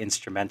to be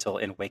instrumental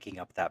in waking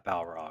up that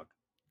Balrog.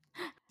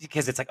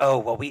 Because it's like, oh,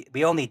 well,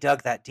 we only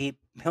dug that deep.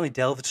 We only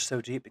delved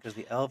so deep because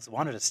the elves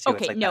wanted us to.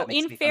 Okay, like, no,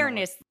 in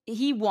fairness,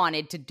 he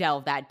wanted to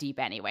delve that deep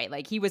anyway.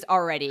 Like, he was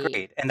already...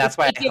 Great, and that's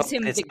why it gives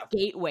him the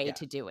gateway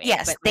to do it.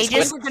 Yes, but they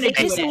just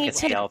need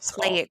to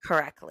play it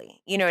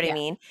correctly. You know what I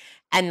mean?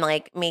 And,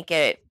 like, make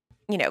it...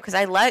 because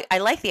I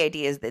like the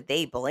ideas that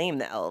they blame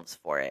the elves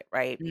for it,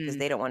 right? Because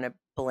they don't want to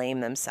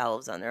blame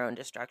themselves on their own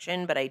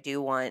destruction. But I do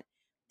want...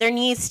 There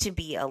needs to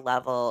be a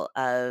level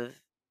of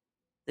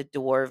the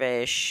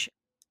dwarvish...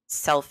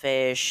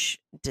 selfish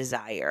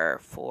desire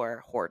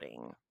for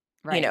hoarding,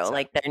 right?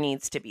 Like there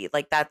needs to be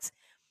like that's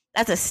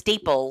a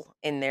staple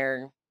in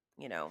their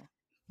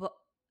well,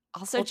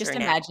 also just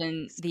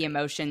imagine the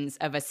emotions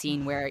of a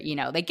scene where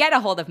they get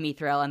a hold of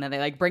Mithril and then they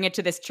like bring it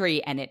to this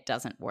tree and it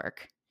doesn't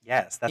work.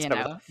 Yes, that's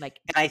like,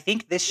 and I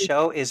think this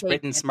show is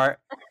written smart.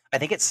 I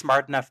think it's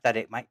smart enough that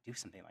it might do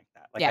something like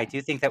that. Like I do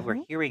think that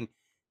we're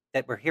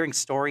hearing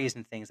stories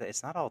and things that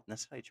it's not all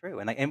necessarily true.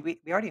 And we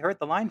already heard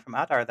the line from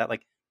Adar that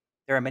like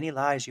there are many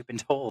lies you've been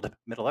told about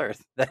Middle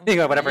Earth.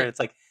 Whatever. It's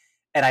like,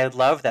 and I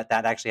love that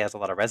actually has a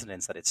lot of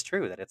resonance. That it's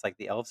true. That it's like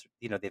the elves.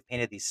 They've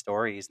painted these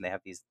stories and they have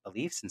these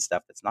beliefs and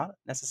stuff that's not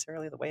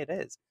necessarily the way it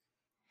is.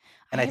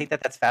 And I think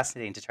that's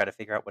fascinating to try to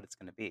figure out what it's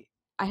going to be.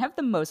 I have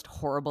the most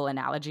horrible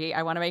analogy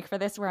I want to make for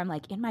this, where I'm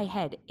like, in my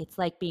head, it's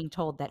like being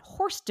told that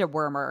horse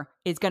dewormer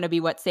is going to be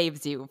what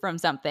saves you from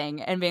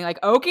something, and being like,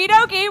 okie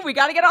dokie, we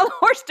got to get all the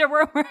horse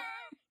dewormer.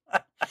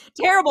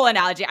 Terrible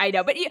analogy, I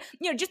know, but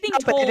just being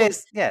told, it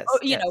is, yes,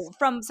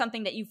 from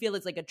something that you feel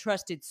is like a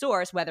trusted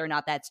source, whether or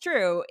not that's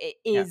true,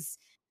 is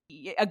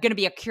going to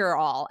be a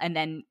cure-all, and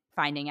then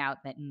finding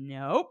out that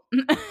nope.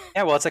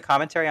 Yeah, well, it's a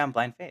commentary on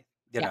blind faith.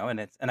 you know,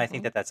 and I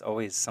think that that's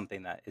always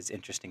something that is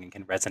interesting and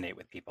can resonate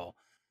with people.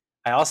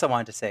 I also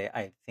wanted to say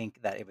I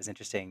think that it was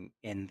interesting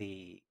in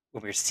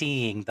when we were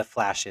seeing the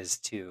flashes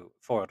to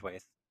forward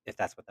with, if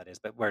that's what that is,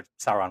 but where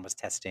Sauron was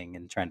testing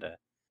and trying to,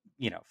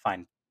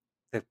 find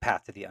the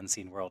path to the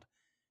unseen world.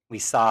 We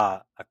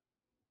saw a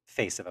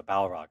face of a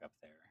Balrog up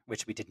there,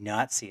 which we did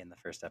not see in the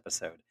first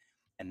episode.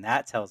 And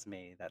that tells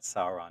me that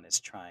Sauron is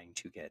trying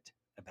to get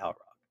a Balrog.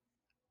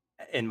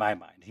 In my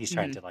mind, he's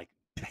trying to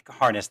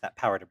harness that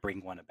power to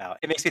bring one about.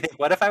 It makes me think,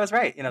 what if I was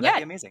right? That'd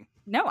be amazing.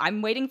 No,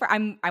 I'm waiting for. I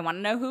want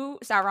to know who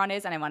Sauron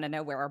is, and I want to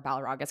know where our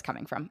Balrog is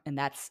coming from, and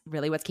that's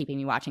really what's keeping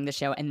me watching the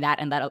show. And that.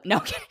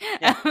 No,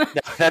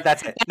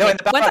 that's it. No, and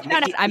the Balrog, once I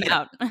found out, I'm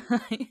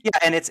out. Yeah,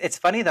 and it's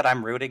funny that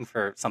I'm rooting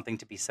for something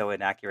to be so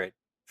inaccurate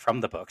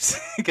from the books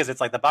because it's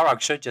like the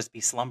Balrog should just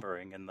be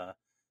slumbering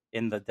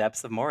in the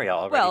depths of Moria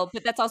already. Well,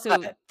 but that's also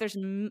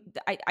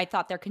I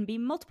thought there can be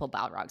multiple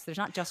Balrogs. There's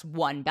not just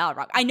one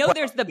Balrog. I know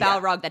there's the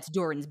Balrog that's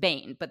Durin's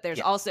Bane, but there's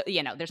also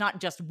there's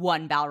not just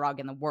one Balrog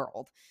in the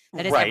world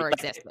that has ever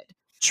existed.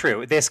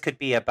 True. This could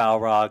be a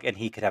Balrog, and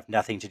he could have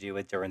nothing to do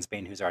with Durin's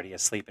Bane, who's already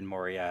asleep in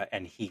Moria,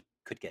 and he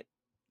could get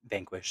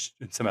vanquished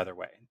in some other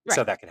way. Right.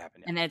 So that could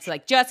happen. And then it's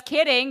like, just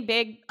kidding,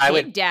 big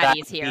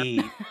daddy's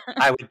here.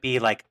 I would be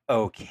like,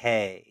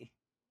 okay,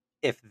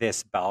 if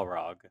this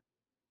Balrog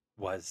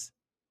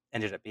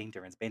ended up being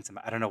Durin's Bane.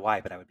 I don't know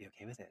why, but I would be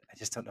okay with it. I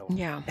just don't know.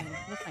 Yeah.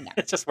 We'll find out.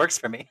 It just works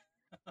for me.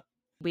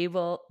 We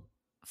will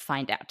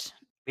find out.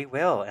 We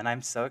will, and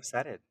I'm so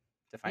excited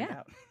to find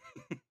out.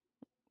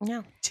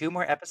 Yeah. 2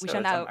 more episodes.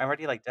 I'm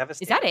already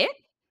devastated. Is that it?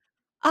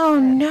 Oh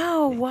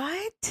no,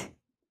 what?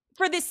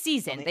 For this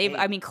season.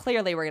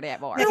 Clearly we're gonna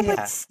get more. No,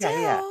 but still.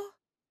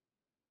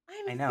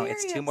 I know.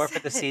 It's 2 more for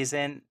the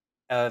season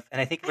and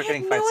I think we're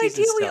getting 5 no seasons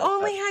idea. still. We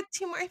only had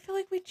 2 more. I feel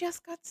like we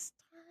just got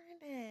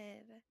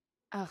started.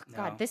 Oh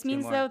God, No, this 2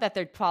 means more. though that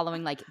they're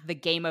following the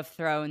Game of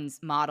Thrones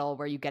model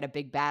where you get a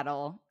big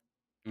battle,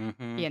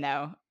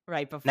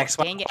 right before. Next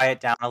one,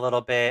 quiet down a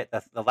little bit.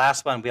 The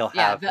last one we'll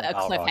have a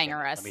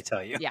cliffhanger. Let me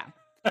tell you. Yeah,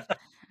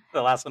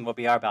 the last one will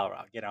be our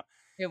Balrog.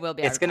 it will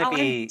be. It's going to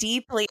be I'm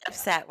deeply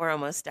upset. We're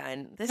almost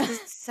done. This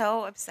is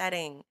so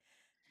upsetting.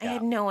 I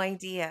had no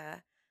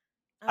idea.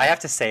 I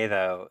have to say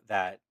though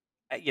that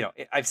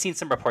I've seen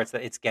some reports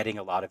that it's getting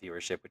a lot of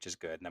viewership, which is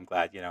good, and I'm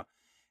glad.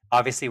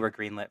 Obviously we're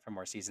greenlit for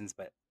more seasons,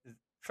 but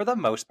for the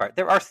most part,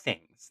 there are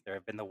things. There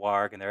have been the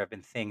Warg, and there have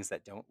been things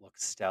that don't look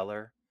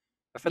stellar,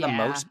 but for the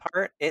most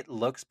part, it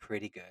looks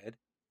pretty good.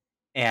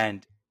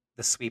 And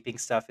the sweeping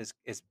stuff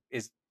is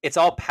it's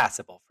all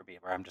passable for me,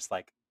 where I'm just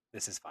like,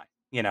 this is fine,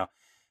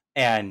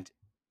 And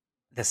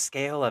the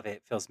scale of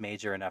it feels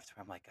major enough to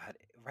where I'm like, God,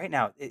 right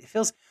now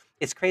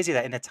it's crazy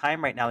that in a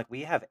time right now,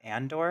 we have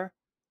Andor,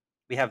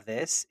 we have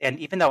this, and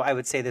even though I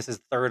would say this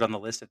is third on the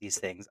list of these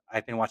things,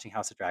 I've been watching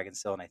House of Dragons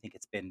still, and I think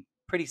it's been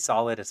pretty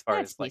solid as far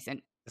as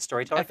decent. The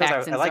storytelling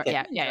goes. I like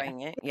it.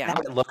 Yeah.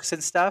 How it looks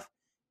and stuff,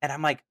 and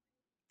I'm like,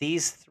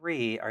 these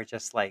 3 are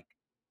just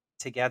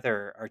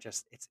together are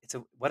just it's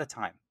a what a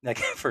time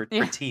for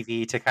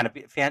TV to kind of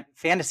be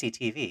fantasy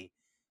TV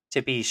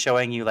to be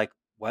showing you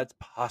what's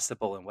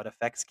possible and what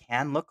effects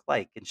can look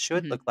like and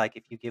should look like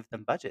if you give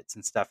them budgets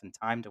and stuff and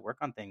time to work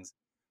on things,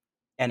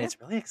 and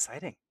it's really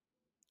exciting.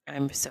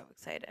 I'm so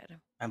excited.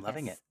 I'm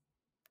loving it.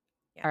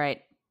 Yeah. All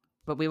right.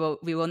 But we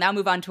will now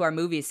move on to our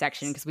movies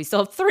section because we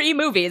still have 3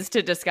 movies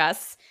to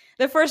discuss.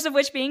 The first of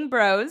which being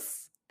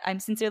Bros. I'm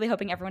sincerely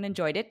hoping everyone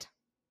enjoyed it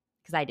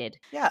because I did.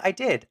 Yeah, I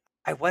did.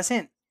 I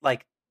wasn't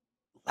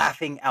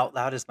laughing out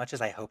loud as much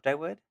as I hoped I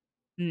would,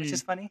 which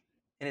is funny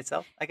in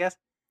itself, I guess.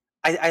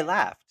 I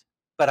laughed,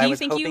 but I was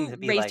hoping to be Do you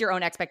think you raised your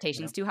own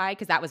expectations too high?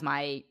 Because that was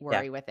my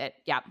worry with it.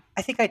 Yeah.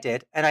 I think I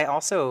did. And I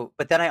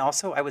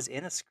was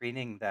in a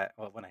screening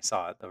when I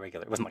saw it, the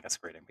regular, it wasn't a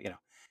screening, but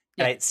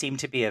and it seemed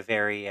to be a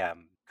very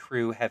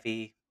crew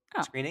heavy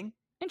screening.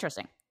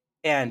 Interesting.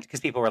 And because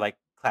people were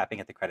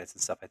clapping at the credits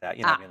and stuff like that,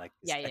 what I mean?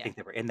 I think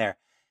they were in there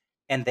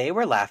and they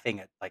were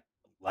laughing.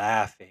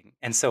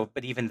 And so,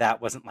 but even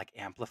that wasn't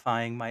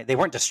amplifying they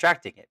weren't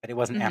distracting it, but it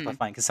wasn't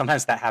amplifying, because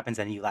sometimes that happens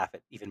and you laugh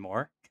at even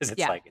more because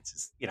it's it's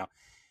just,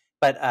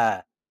 but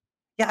I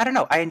don't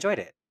know. I enjoyed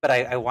it, but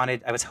I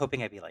was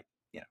hoping I'd be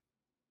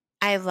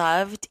I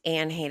loved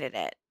and hated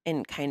it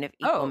in kind of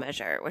equal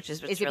measure, which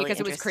is what's really because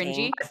it was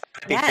cringy?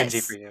 Yes.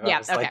 Cringy for you.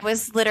 Yeah. It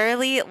was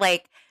literally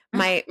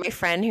my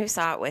friend who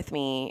saw it with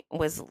me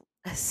was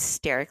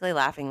hysterically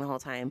laughing the whole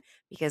time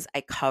because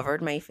I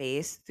covered my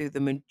face through the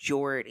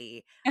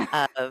majority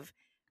of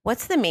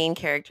what's the main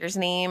character's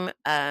name?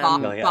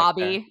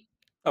 Bobby.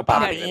 Oh,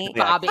 Bobby.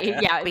 Bobby.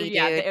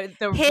 Yeah.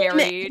 The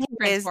very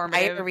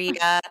transformative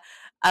diarrhea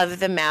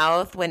of the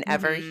mouth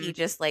whenever he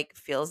just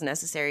feels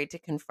necessary to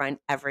confront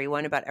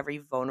everyone about every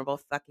vulnerable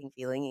fucking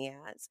feeling he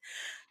has.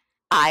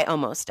 I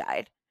almost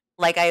died.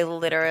 I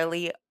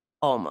literally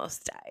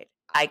almost died.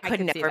 I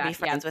could never be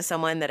friends with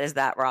someone that is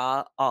that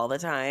raw all the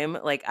time.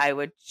 I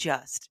would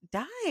just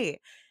die.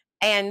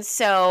 And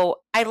so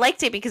I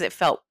liked it because it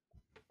felt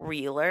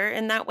realer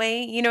in that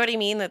way. You know what I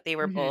mean? That they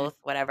were both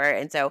whatever.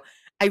 And so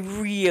I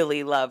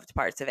really loved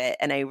parts of it,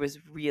 and I was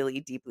really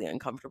deeply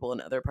uncomfortable in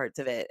other parts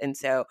of it. And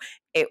so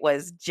it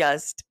was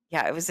just,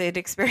 yeah, it was an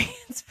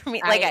experience for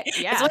me. Like,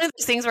 it's one of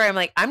those things where I'm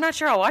like, I'm not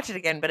sure I'll watch it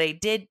again, but I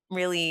did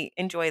really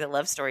enjoy the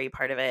love story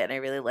part of it, and I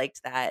really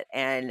liked that.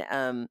 And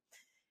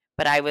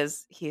but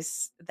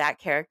that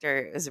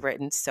character is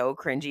written so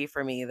cringy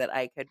for me that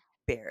I could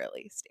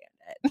barely stand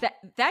it.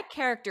 That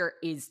character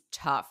is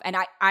tough, and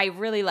I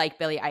really like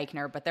Billy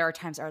Eichner, but there are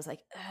times where I was like,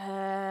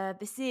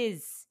 this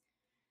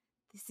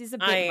is a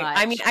bit much.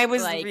 I mean, I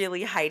was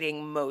really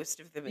hiding most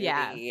of the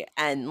movie,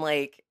 and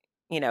like,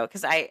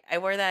 because I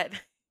wore that.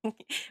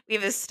 We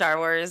have a Star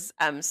Wars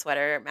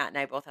sweater. Matt and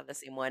I both have the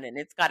same one, and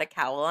it's got a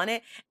cowl on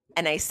it.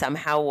 And I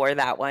somehow wore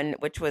that one,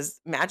 which was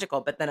magical.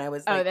 But then I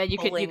was like, then you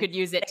could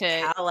use it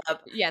to cowl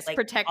up, like,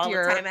 protect all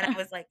your. the time. And I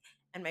was like,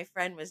 and my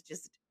friend was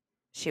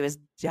she was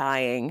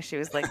dying. She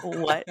was like,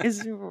 "What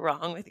is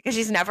wrong with you?" Because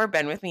she's never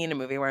been with me in a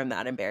movie where I'm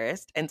that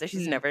embarrassed, and so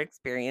she's never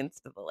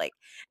experienced the like.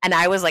 And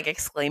I was like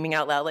exclaiming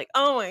out loud, like,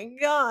 "Oh my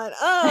god!"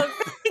 Oh,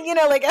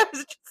 like I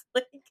was just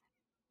like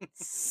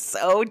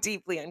so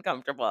deeply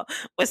uncomfortable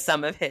with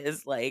some of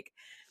his like.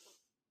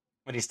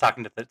 When he's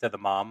talking to the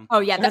mom. Oh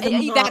yeah, that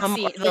scene,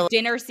 the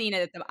dinner scene.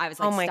 I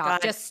was like, oh my stop,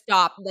 god, just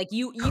stop! Like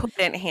you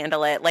couldn't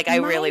handle it. Like I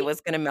really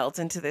was gonna melt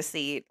into the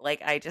seat.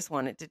 Like I just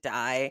wanted to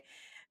die.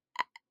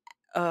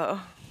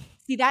 Oh.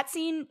 See, that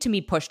scene to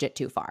me pushed it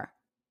too far,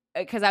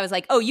 because I was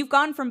like, oh, you've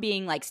gone from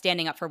being like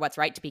standing up for what's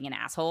right to being an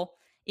asshole,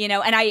 and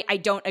I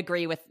don't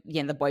agree with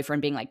the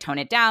boyfriend being like, tone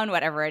it down,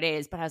 whatever it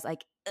is, but I was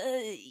like,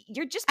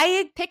 you're just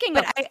picking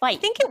a fight. I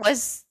think it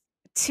was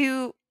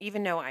too,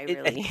 even though I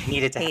really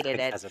needed to hated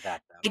it because of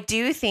that, though. I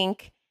do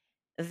think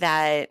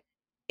that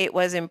it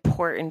was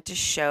important to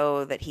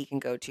show that he can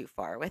go too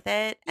far with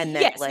it, and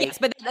that yes,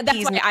 but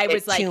that's why I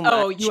was like,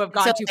 oh, you have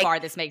gone too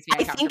far. This makes me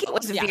uncomfortable. I think it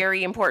was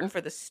very important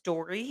for the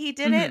story he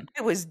did it.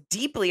 I was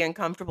deeply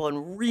uncomfortable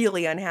and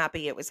really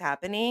unhappy it was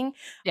happening.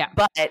 Yeah.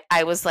 But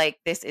I was like,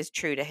 this is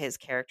true to his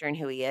character and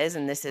who he is,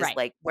 and this is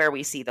like where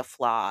we see the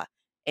flaw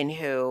in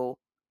who,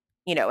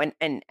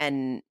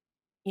 and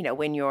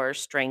when your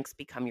strengths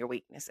become your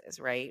weaknesses,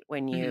 right?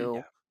 When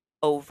you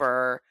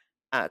over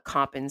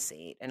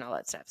compensate and all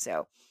that stuff.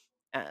 So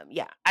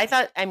I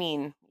thought,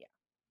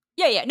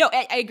 yeah. No,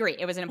 I agree.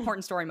 It was an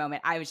important story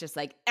moment. I was just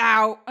like,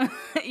 ow,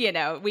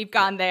 we've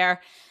gone there.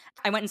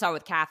 I went and saw it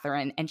with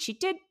Catherine, and she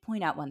did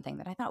point out one thing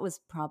that I thought was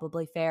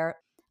probably fair.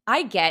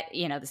 I get,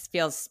 this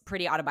feels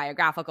pretty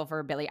autobiographical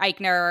for Billy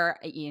Eichner.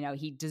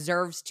 He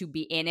deserves to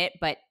be in it,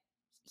 but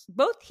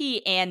both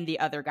he and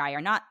the other guy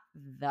are not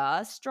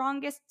the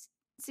strongest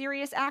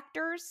serious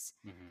actors.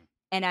 Mm-hmm.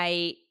 And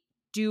I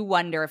do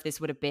wonder if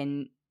this would have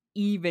been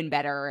even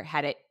better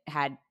had it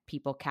had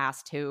people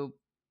cast who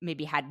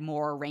maybe had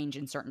more range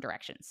in certain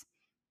directions.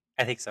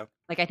 I think so.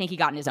 Like, I think he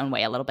got in his own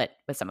way a little bit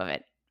with some of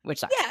it, which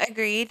sucks. Yeah,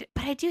 agreed.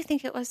 But I do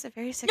think it was a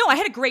very successful. No, I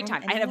had a great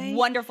time. Anyway. I had a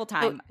wonderful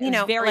time. It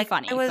was very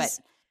funny. It was,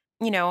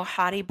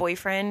 hottie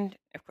boyfriend.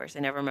 Of course,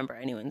 I never remember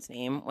anyone's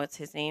name. What's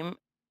his name?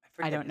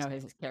 I don't know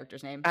his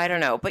character's name. I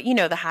don't know, but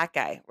the hot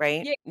guy,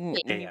 right?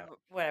 Yeah.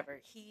 Whatever.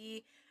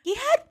 He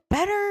had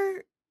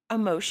better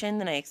emotion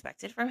than I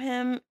expected from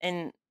him,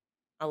 and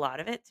a lot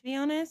of it, to be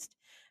honest.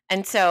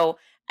 And so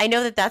I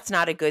know that that's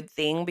not a good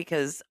thing,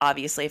 because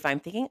obviously if I'm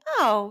thinking,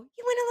 oh,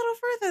 you went a little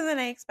further than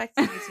I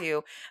expected you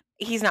to,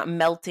 he's not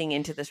melting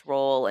into this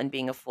role and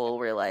being a full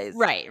realized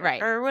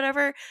right or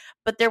whatever.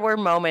 But there were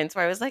moments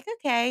where I was like,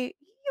 okay,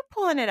 you're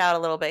pulling it out a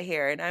little bit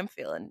here, and I'm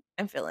feeling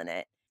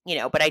it.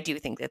 But I do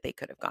think that they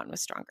could have gone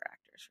with stronger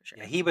actors for sure.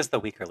 Yeah, he was the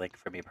weaker link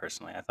for me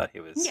personally. I thought he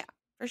was. Yeah,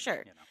 for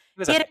sure.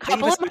 He had a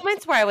couple of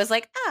moments where I was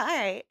like, all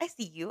right, I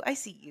see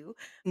you.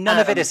 None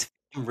of it is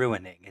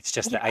ruining. It's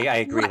just that I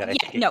agree that I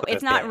think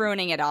it's not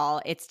ruining at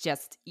all. It's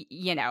just,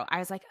 I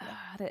was like,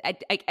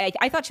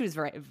 I thought she was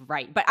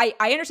right. But I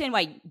understand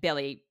why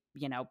Billy,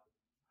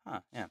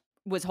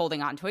 was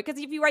holding on to it. Because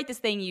if you write this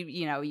thing,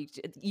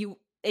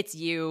 it's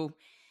you.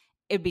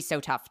 It'd be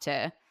so tough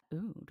to.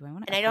 Ooh, do I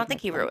want to? And I don't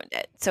think he ruined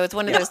it. So it's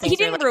one of those things. He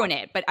didn't ruin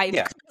it, but I could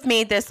have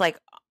made this like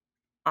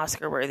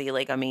Oscar-worthy,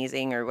 like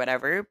amazing or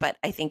whatever. But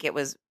I think it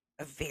was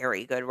a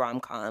very good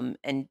rom-com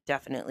and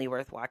definitely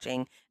worth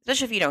watching,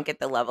 especially if you don't get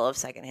the level of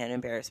secondhand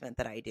embarrassment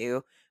that I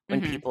do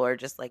when people are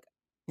just like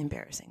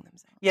embarrassing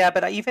themselves. Yeah,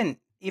 but even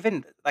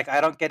like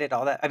I don't get it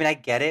all that. I mean, I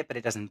get it, but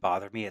it doesn't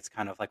bother me. It's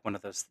kind of like one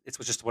of those. It's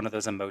just one of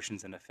those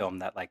emotions in a film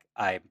that like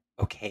I'm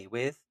okay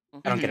with.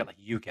 I don't get it like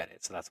you get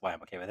it, so that's why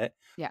I'm okay with it.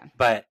 Yeah,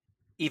 but.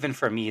 Even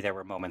for me, there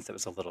were moments that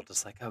was a little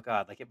just like, oh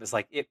God, like it was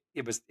like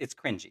it's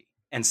cringy.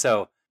 And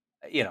so,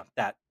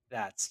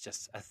 that's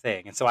just a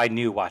thing. And so I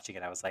knew watching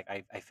it, I was like,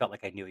 I felt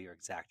like I knew your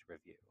exact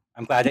review.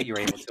 I'm glad that you were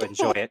able to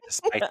enjoy it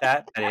despite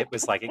that. And it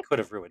was like, it could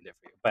have ruined it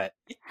for you. But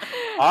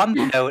on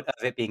the note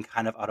of it being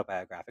kind of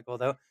autobiographical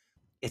though,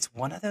 it's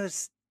one of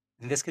those,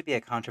 and this could be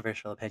a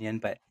controversial opinion,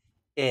 but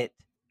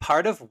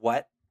part of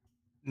what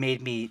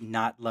made me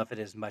not love it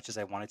as much as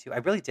I wanted to, I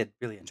really did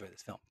really enjoy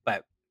this film,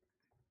 but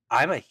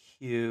I'm a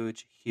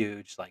huge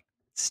like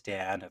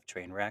stan of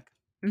Trainwreck.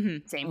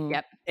 Same.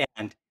 Yep.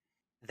 And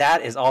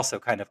that is also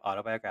kind of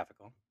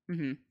autobiographical.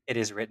 Mm-hmm. It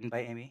is written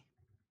by Amy.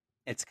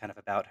 It's kind of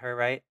about her,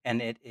 right?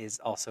 And it is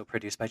also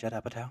produced by Judd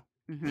Apatow.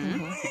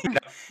 Mm-hmm.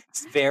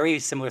 It's very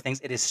similar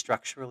things. It is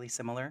structurally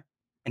similar,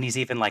 and he's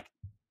even like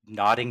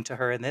nodding to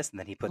her in this, and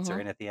then he puts her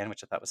in at the end,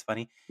 which I thought was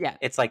funny. Yeah.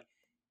 It's like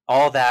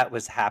all that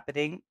was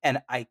happening,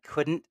 and I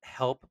couldn't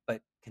help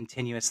but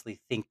continuously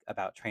think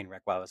about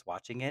Trainwreck while I was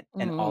watching it,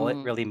 and all it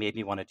really made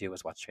me want to do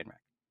was watch Trainwreck.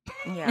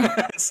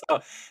 Yeah.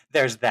 So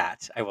there's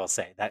that. I will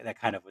say that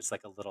kind of was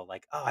like a little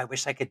like, oh, I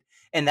wish I could,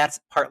 and that's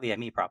partly a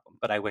me problem,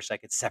 but I wish I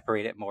could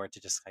separate it more to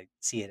just like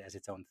see it as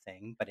its own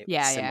thing. But it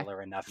was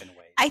similar enough in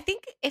ways. I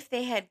think if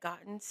they had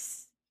gotten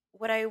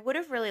what I would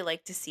have really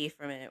liked to see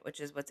from it, which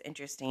is what's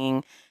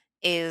interesting,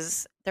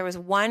 is there was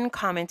one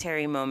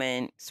commentary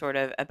moment sort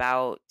of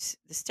about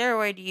the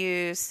steroid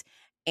use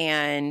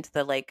and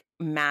the like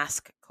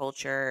mask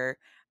culture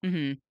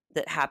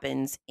that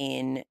happens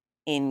in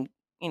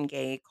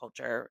gay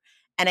culture.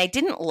 And I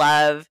didn't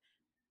love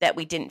that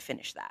we didn't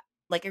finish that.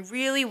 Like I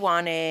really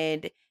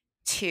wanted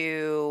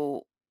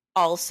to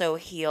also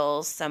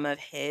heal some of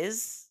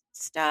his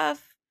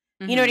stuff.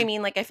 You know what I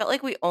mean? Like I felt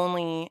like we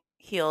only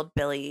healed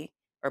Billy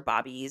or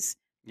Bobby's,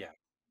 Yeah.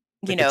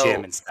 you With the know,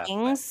 gym and stuff,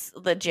 things,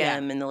 the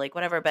gym and the like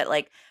whatever. But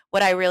like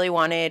what I really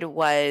wanted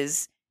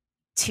was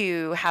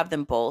to have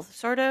them both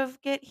sort of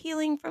get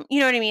healing from, you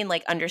know what I mean?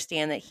 Like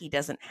understand that he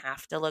doesn't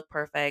have to look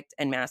perfect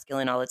and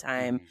masculine all the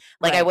time.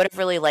 Like I would have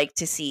really liked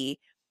to see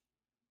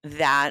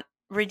that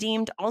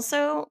redeemed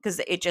also, because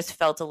it just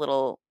felt a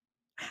little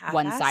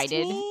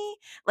one-sided. to me.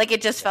 Like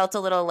it just felt a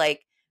little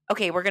like,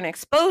 okay, we're going to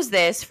expose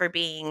this for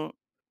being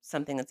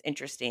something that's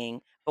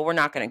interesting, but we're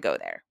not going to go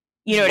there.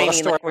 You know what I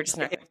mean? Like we're just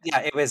not.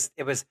 It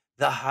was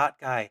the hot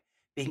guy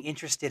being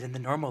interested in the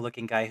normal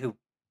looking guy who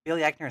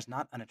Billy Eichner is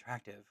not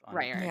unattractive on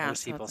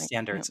most people's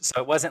standards.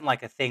 So it wasn't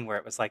like a thing where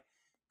it was like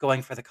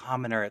going for the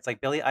commoner. It's like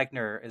Billy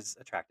Eichner is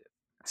attractive.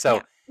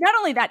 So not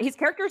only that, his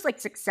character is like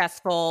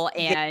successful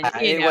and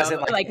it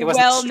wasn't like it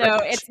wasn't no,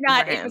 it's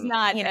not it was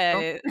not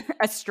a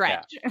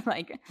stretch.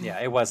 Like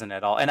it wasn't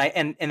at all.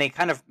 And and they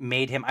kind of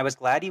made him. I was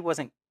glad he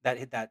wasn't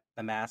that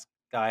the mask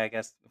guy. I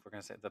guess if we're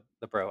gonna say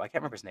the bro, I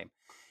can't remember his name.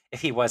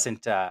 If he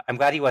wasn't, I'm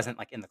glad he wasn't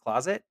like in the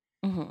closet.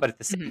 But at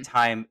the same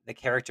time, the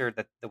character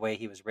that the way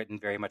he was written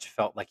very much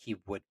felt like he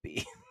would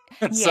be.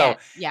 So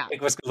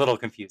it was a little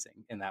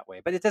confusing in that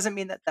way. But it doesn't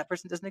mean that that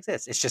person doesn't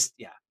exist. It's just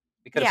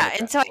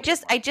and so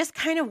I just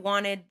kind of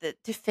wanted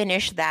to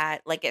finish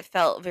that. Like it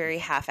felt very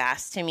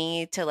half-assed to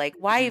me to like,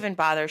 why even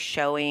bother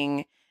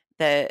showing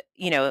the,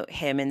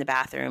 him in the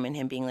bathroom and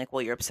him being like,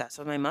 well, you're obsessed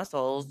with my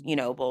muscles,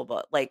 blah, blah,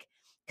 blah. Like,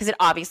 because it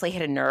obviously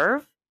hit a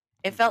nerve,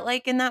 it felt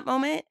like in that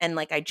moment. And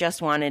like, I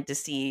just wanted to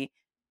see,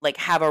 like,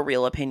 have a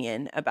real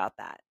opinion about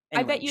that.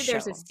 I bet you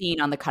there's a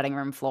scene on the cutting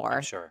room floor.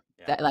 I'm sure.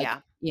 That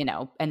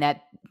and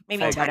that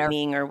maybe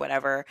timing or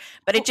whatever,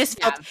 but it just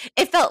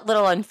felt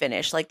little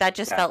unfinished. Like that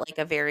just felt like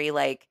a very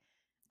like,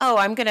 oh,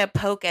 I'm gonna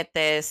poke at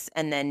this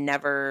and then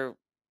never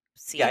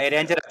see. Yeah, it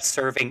ended up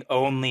serving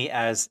only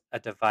as a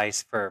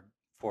device for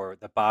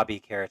the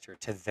Bobby character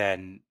to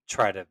then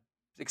try to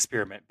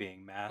experiment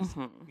being masked,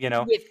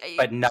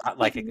 but not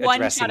like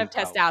one shot of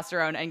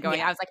testosterone and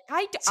going. I was like,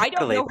 I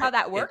don't know how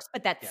that works,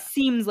 but that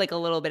seems like a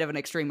little bit of an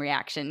extreme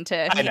reaction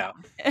to. I know,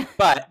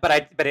 but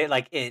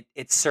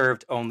it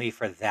served only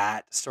for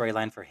that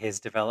storyline for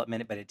his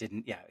development, but it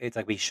didn't. Yeah, it's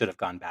like we should have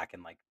gone back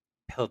and like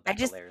peeled back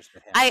the layers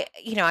with him.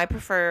 I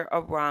prefer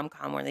a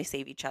rom-com where they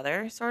save each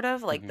other, sort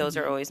of like those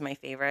are always my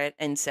favorite,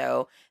 and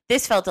so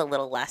this felt a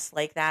little less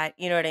like that.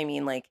 You know what I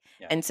mean? Like,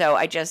 and so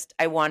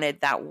I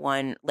wanted that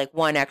one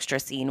extra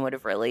scene would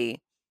have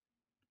really.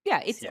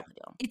 Yeah,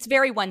 it's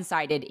very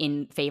one-sided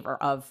in favor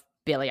of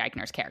Billy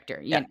Eichner's character,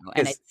 you know,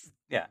 and it's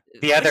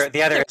the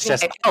other is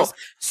just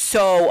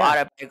so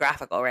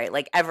autobiographical, right?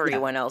 Like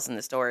everyone else in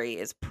the story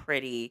is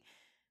pretty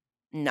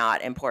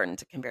not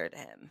important compared to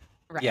him.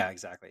 Right. Yeah,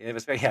 exactly. It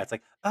was very. Yeah, it's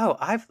like, oh,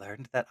 I've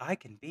learned that I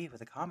can be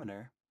with a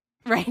commoner,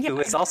 right? Who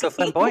is also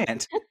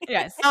flamboyant.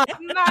 Yes. My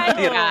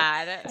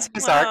God. It's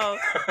his arc.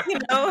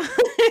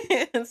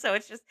 So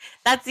it's just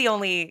that's the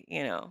only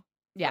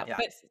Yeah,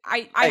 but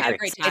I had a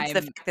great time. It's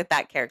the fact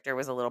that character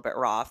was a little bit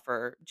raw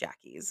for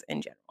Jackie's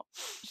in general.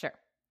 Sure.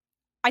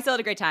 I still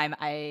had a great time.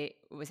 I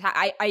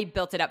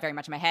built it up very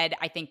much in my head.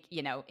 I think,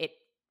 it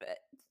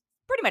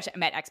pretty much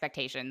met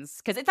expectations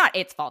because it's not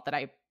its fault that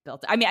I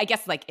built it. I mean, I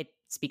guess like it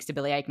speaks to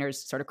Billy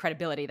Eichner's sort of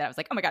credibility that I was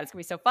like, oh my God, it's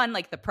going to be so fun.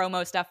 Like the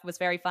promo stuff was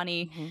very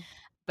funny.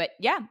 But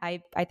yeah,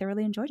 I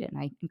thoroughly enjoyed it and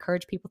I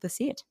encourage people to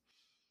see it.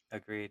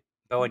 Agreed.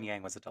 Bowen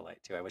Yang was a delight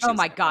too. I wish. Oh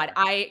my God,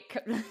 I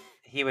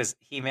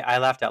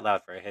laughed out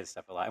loud for his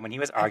stuff a lot. And when he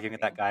was arguing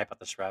with that guy about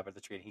the shrub or the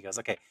tree, he goes,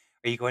 "Okay,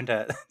 are you going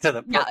to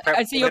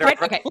the see you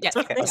right? Okay, yes,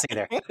 okay, I'll see you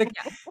there."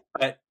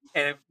 But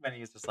when he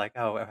was just like,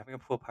 "Oh, we're having a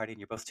pool party and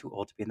you're both too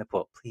old to be in the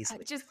pool, please."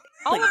 Just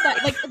all of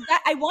that, like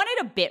that. I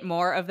wanted a bit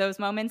more of those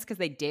moments because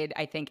they did,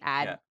 I think,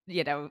 add,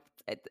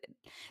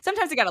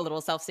 sometimes it got a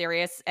little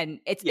self-serious, and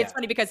it's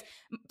funny because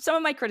some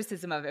of my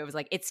criticism of it was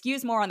like it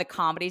skews more on the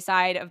comedy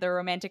side of the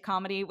romantic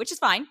comedy, which is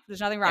fine. There's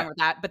nothing wrong with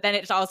that. But then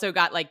it's also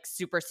got like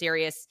super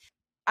serious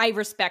I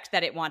respect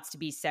that it wants to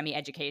be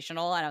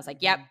semi-educational, and I was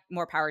like, yep,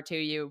 more power to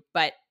you.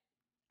 But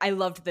I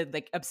loved the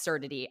like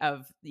absurdity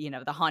of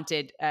the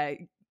haunted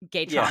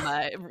gay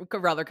trauma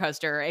roller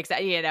coaster, and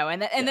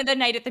then the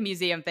night at the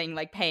museum thing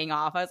like paying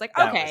off. I was like,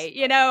 okay,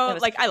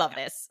 like I love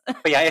this.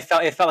 But yeah, it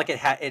felt like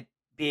it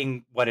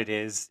being what it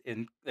is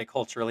in like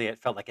culturally, it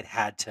felt like it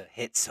had to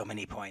hit so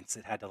many points.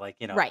 It had to like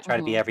try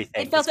to be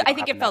everything. I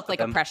think it felt like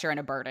a pressure and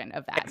a burden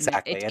of that.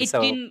 Exactly, and it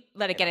didn't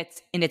let it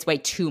get in its way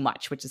too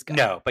much, which is good.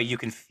 No, but you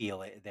can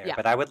feel it there. Yeah.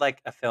 But I would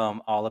like a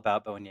film all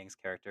about Bowen Yang's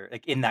character,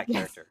 like in that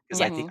character,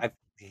 because I think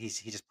he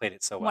just played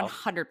it so well.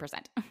 100%.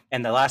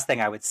 And the last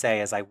thing I would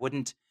say is I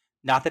wouldn't,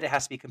 not that it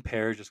has to be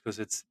compared just because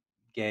it's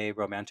gay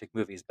romantic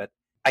movies, but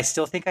I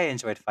still think I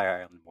enjoyed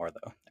Fire Island more,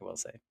 though. I will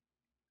say,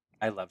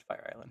 I loved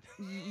Fire Island.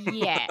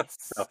 Yes.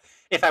 So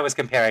if I was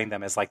comparing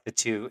them as like the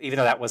two, even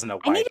though that wasn't a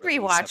wide I need to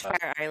release rewatch of a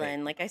Fire Island.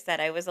 thing. Like I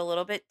said, I was a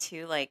little bit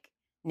too like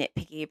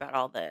nitpicky about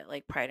all the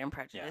like Pride and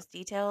Prejudice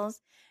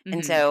details,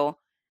 and so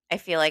I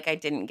feel like I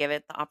didn't give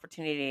it the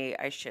opportunity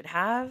I should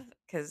have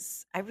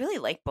because I really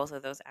like both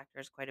of those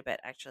actors quite a bit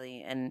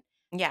actually, and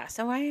yeah,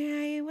 so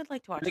I would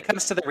like to watch When it it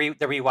comes to again.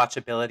 the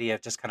rewatchability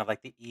of just kind of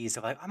like the ease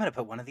of like, I'm going to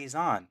put one of these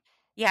on.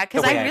 Yeah,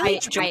 because The way I I really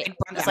approach enjoyed it,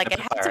 Pocus. I'm Like gonna it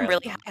put had Fire some Island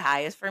really on.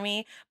 high highs for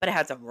me, but it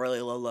had some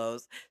really low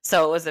lows.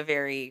 So it was a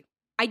very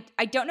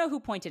I don't know who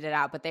pointed it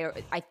out, but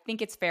I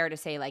think it's fair to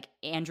say like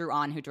Andrew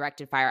On, who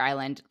directed Fire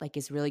Island, like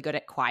is really good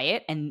at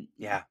quiet, and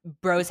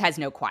Bros has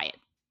no quiet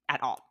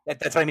at all.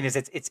 That's what I mean. Is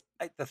it's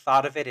the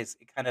thought of it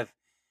kind of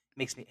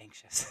makes me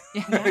anxious.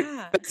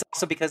 yeah. But it's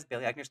also because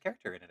Billy Eichner's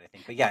character in it, I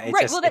think. But yeah, it's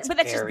right. just Well, it's but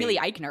that's just Billy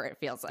very Eichner. It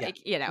feels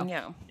like Yeah.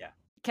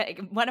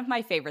 One of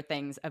my favorite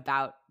things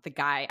about the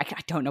guy, I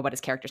don't know what his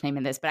character's name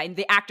in this, but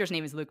the actor's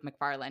name is Luke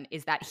McFarlane,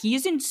 is that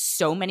he's in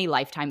so many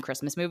Lifetime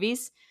Christmas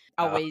movies.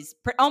 Always,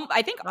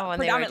 I think when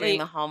predominantly they were doing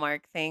the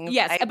Hallmark things.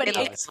 Yes, I but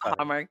really like the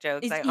Hallmark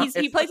jokes.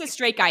 he plays a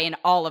straight guy in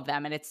all of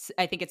them, and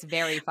I think it's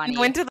very funny. I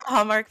went to the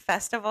Hallmark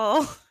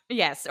Festival.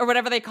 Yes, or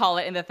whatever they call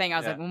it in the thing. I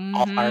was like,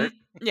 All heart.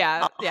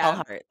 Yeah, All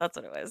heart. That's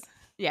what it was.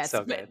 Yes,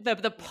 So good.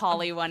 the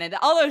Polly one and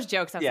all those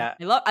jokes. I was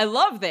like, I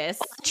love this.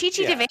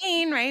 Chi-Chi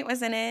DeVayne, right,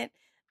 was in it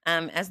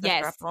as the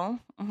thruple.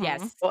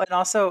 Yes. Well, and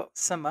also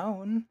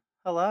Simone.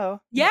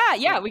 Hello.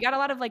 Yeah. We got a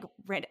lot of like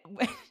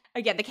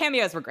again, the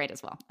cameos were great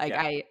as well.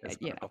 Like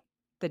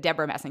the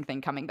Deborah Messing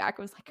thing coming back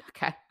was like,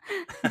 okay.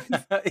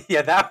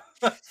 that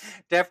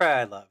Deborah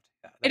I loved.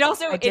 Yeah,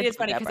 it is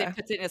funny because it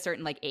puts it in a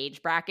certain like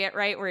age bracket,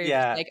 right? Where you're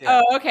just like,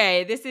 yeah. oh,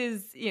 okay, this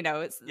is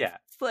it's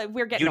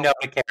we're getting to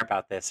care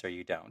about this or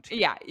you don't.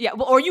 Yeah.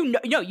 Well, or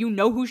you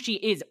know who she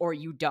is or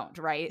you don't,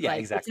 right? Yeah, like,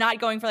 exactly. It's not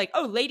going for like,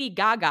 oh, Lady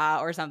Gaga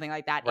or something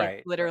like that. Right.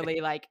 It's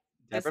literally like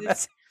this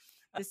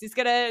is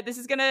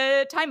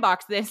gonna time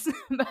box this.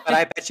 But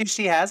I bet you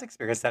she has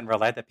experienced that in real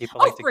life, that people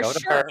like to go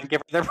to her and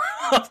give her their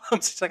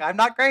problems. She's like, I'm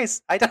not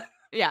Grace. I don't.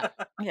 Yeah.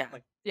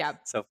 Like, yeah.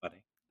 So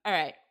funny. All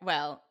right.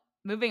 Well,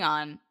 moving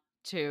on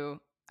to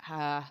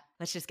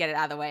let's just get it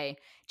out of the way.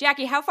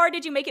 Jackie, how far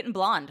did you make it in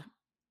Blonde?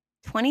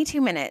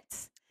 22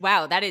 minutes.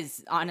 Wow, that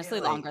is honestly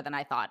Really? longer than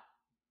I thought.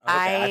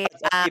 Okay.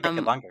 I thought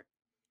it longer.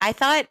 I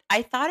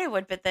thought it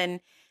would, but then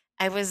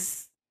I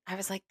was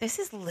like, this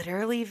is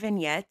literally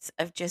vignettes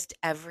of just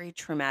every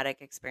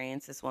traumatic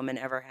experience this woman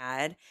ever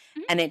had.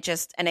 Mhm.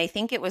 And I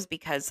think it was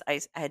because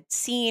I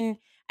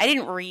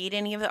didn't read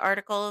any of the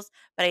articles,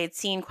 but I had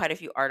seen quite a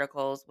few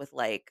articles with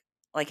like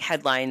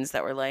headlines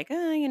that were like,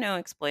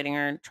 exploiting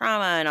her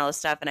trauma and all this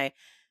stuff. And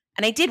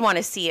I did want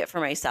to see it for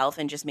myself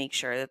and just make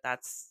sure that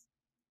that's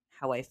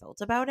how I felt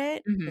about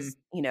it. Because,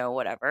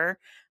 whatever.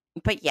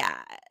 But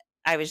yeah,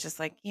 I was just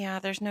like, yeah,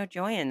 there's no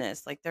joy in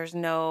this. Like there's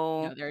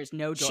no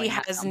joy. She in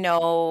that has film.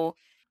 no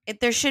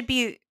there should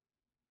be.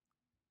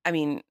 I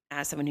mean,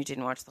 as someone who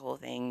didn't watch the whole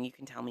thing, you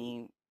can tell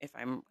me if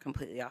I'm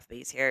completely off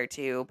base here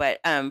too. But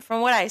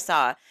from what I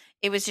saw,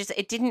 it was just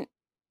it didn't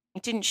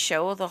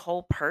show the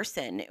whole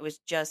person. It was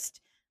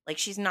just like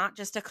she's not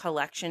just a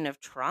collection of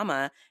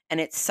trauma, and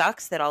it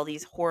sucks that all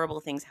these horrible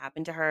things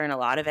happened to her, and a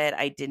lot of it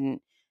I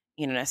didn't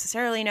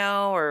necessarily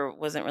know or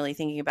wasn't really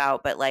thinking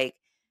about, but like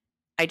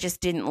I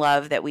just didn't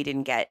love that we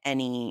didn't get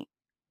any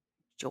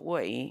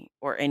joy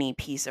or any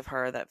piece of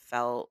her that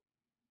felt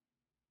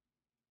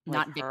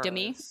not like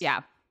victim-y. hers.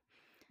 Yeah.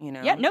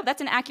 Yeah, no,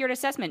 that's an accurate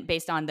assessment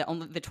based on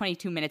the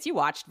 22 minutes you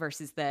watched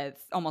versus the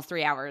almost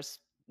 3 hours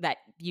that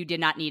you did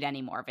not need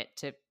any more of it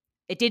to.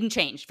 It didn't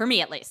change for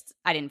me, at least.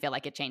 I didn't feel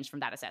like it changed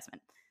from that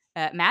assessment.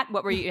 Matt,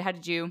 how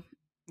did you?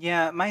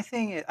 Yeah,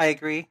 I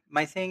agree.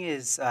 My thing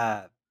is,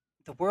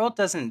 the world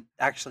doesn't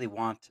actually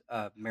want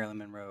a Marilyn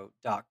Monroe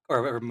doc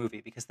or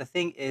movie, because the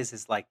thing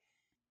is like,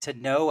 to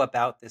know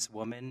about this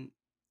woman,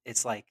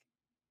 it's like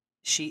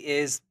she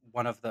is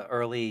one of the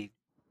early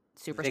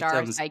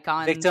superstars,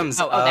 icons, victims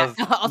of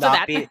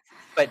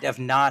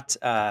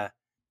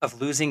of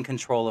losing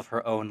control of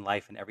her own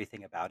life and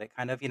everything about it.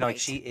 Kind of, like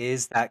she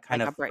is that kind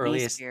Like of a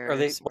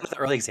Britney one of the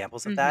early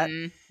examples of that.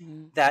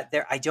 That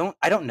there, I don't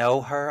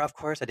know her. Of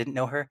course, I didn't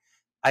know her.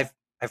 I've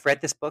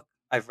read this book.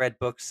 I've read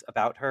books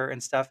about her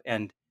and stuff.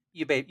 And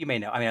you may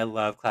know. I mean, I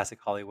love classic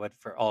Hollywood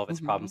for all of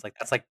its problems. Like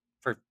that's like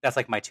that's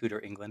like my Tudor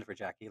England for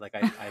Jackie. Like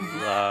I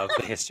love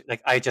the history.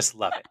 Like I just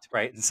love it,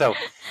 right? And so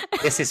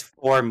this is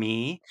for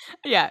me,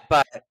 Yeah.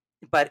 but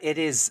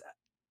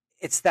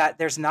it's that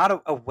there's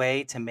not a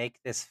way to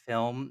make this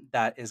film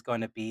that is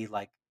going to be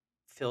like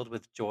filled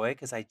with joy,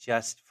 because I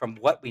just, from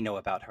what we know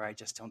about her, I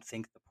just don't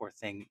think the poor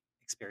thing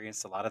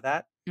experienced a lot of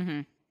that.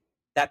 Mm-hmm.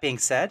 That being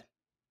said,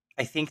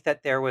 I think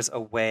that there was a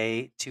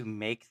way to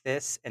make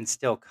this and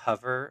still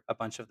cover a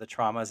bunch of the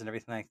traumas and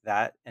everything like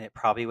that, and it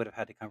probably would have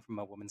had to come from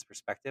a woman's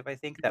perspective. I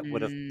think that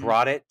would have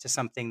brought it to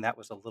something that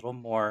was a little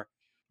more,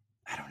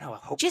 I don't know,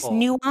 Just hopeful,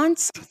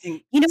 nuanced.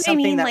 something You know what I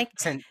something mean? that Like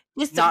wasn't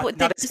just not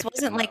that just escapism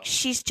wasn't like though.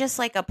 she's just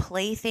like a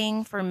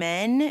plaything for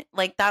men.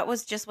 Like that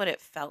was just what it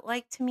felt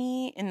like to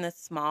me in the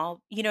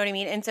small, you know what I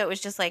mean? And so it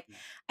was just like Yeah.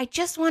 I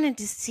just wanted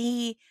to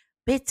see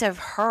bits of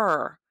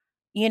her,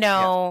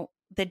 Yeah.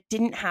 that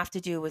didn't have to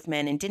do with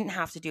men and didn't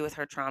have to do with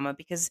her trauma,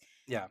 because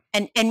Yeah.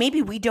 and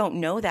maybe we don't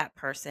know that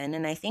person,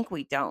 and I think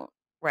we don't,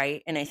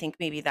 right? And I think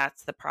maybe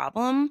that's the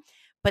problem,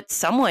 but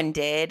someone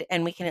did,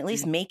 and we can at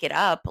least Mhm. make it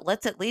up.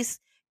 Let's at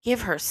least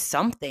give her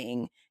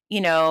something, you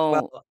know.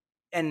 Well,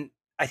 and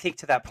I think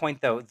to that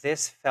point though,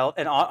 this felt,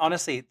 and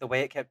honestly, the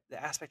way it kept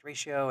the aspect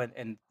ratio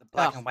and the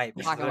black Oh, and white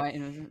versus black the and other,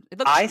 white. It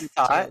looks I cheap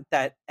thought too.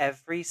 that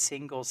every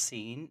single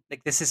scene,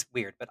 like this is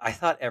weird, but I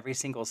thought every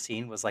single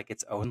scene was like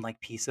its own like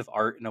piece of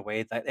art in a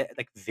way that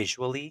like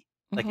visually,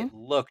 like Mhm. it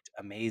looked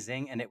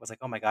amazing, and it was like,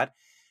 oh my God,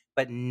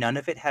 but none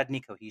of it had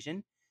any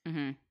cohesion.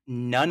 Mm-hmm.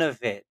 None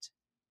of it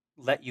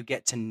let you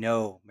get to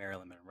know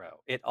Marilyn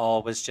Monroe. It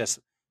all was just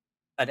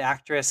an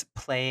actress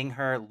playing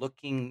her,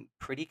 looking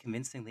pretty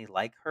convincingly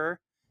like her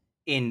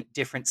in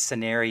different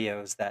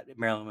scenarios that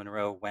Marilyn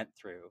Monroe went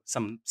through.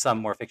 Some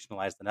more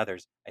fictionalized than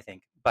others, I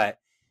think.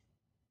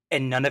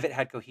 And none of it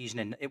had cohesion,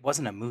 and it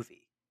wasn't a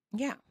movie.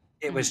 Yeah.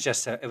 It was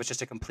Mm-hmm.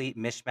 just a complete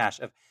mishmash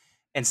of,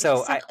 and It so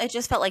just felt, it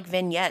just felt like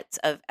vignettes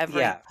of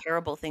every yeah.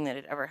 terrible thing that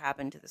had ever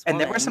happened to this And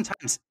there were some woman.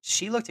 times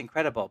she looked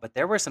incredible, but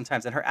there were some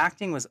times, and her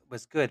acting was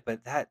good,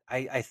 but that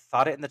I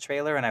thought it in the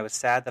trailer, and I was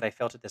sad that I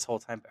felt it this whole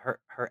time. But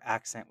her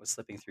accent was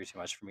slipping through too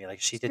much for me. Like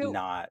she did So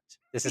not.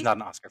 This is this, not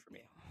an Oscar for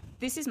me.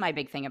 this is my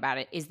big thing about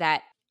it, is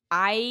that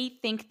I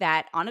think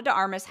that Ana de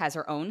Armas has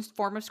her own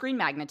form of screen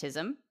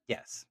magnetism.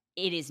 Yes.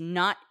 It is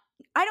not,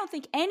 I don't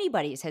think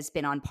anybody's has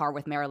been on par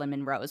with Marilyn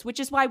Monroe's, which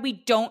is why we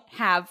don't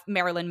have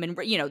Marilyn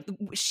Monroe.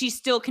 She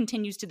still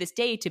continues to this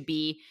day to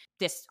be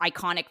this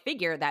iconic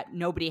figure that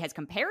nobody has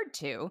compared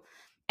to.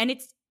 And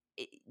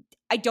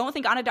I don't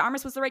think Ana de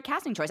Armas was the right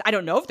casting choice. I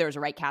don't know if there was a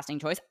right casting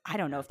choice. I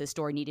don't know Yeah. if this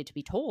story needed to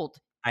be told,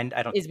 I don't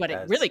is think it what it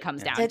does. really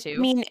comes Yeah. down to. I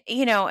mean,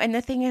 and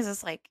the thing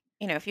is like,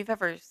 if you've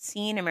ever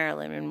seen a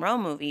Marilyn Monroe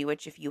movie,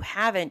 which if you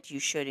haven't, you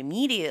should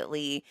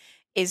immediately,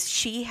 is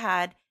she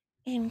had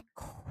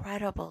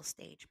incredible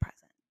stage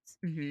presence.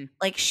 Mm-hmm.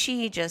 Like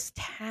she just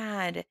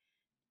had,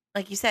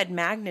 like you said,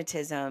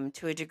 magnetism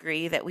to a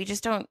degree that we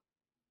just don't,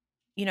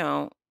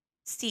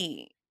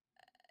 see.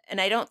 And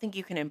I don't think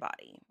you can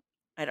embody.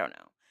 I don't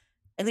know.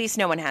 At least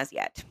no one has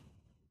yet.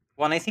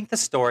 Well, and I think the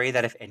story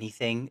that, if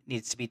anything,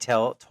 needs to be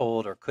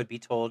told or could be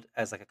told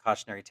as like a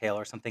cautionary tale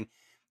or something,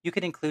 you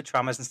could include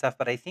traumas and stuff.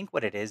 But I think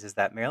what it is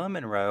that Marilyn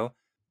Monroe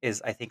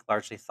is, I think,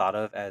 largely thought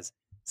of as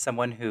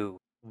someone who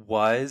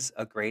was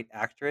a great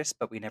actress,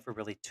 but we never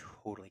really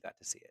totally got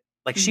to see it.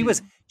 Like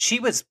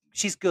Mm-hmm.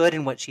 she's good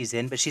in what she's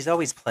in, but she's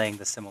always playing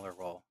the similar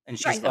role, and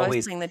she's She's always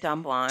always playing the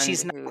dumb blonde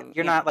she's not. who,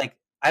 You're not like.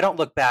 I don't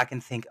look back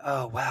and think,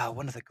 oh wow,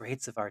 one of the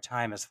greats of our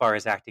time as far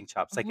as acting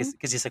chops. Like, Mhm.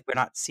 because it's like we're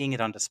not seeing it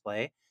on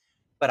display,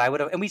 but I would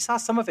have, and we saw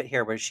some of it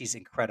here where she's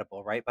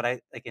incredible, right? But I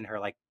like in her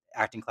like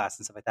acting class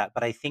and stuff like that.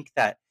 But I think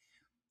that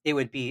it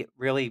would be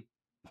really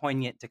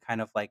poignant to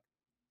kind of like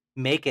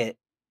make it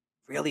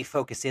really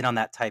focus in on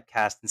that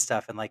typecast and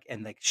stuff,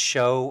 and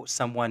show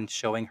someone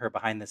showing her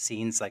behind the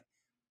scenes, like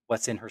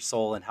what's in her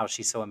soul and how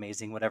she's so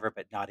amazing, whatever,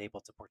 but not able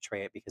to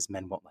portray it because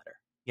men won't let her.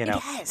 You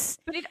know? Yes.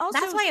 But it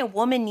That's also, why a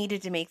woman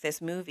needed to make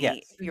this movie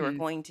Yes, if you were Mhm.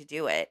 going to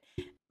do it.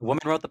 the woman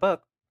wrote the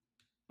book.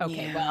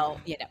 Okay, Yeah.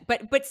 well,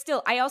 but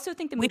still, I also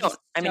think the We movie's don't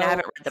I mean, I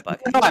haven't read the book. No,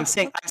 Have you read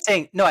the book? I'm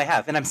saying, no, I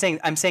have, and I'm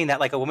saying that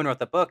like a woman wrote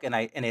the book, and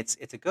it's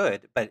a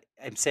good, but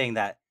I'm saying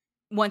that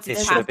once it's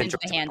this Does should it have passed been into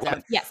the directed by hands a of,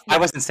 woman. yes, I yeah.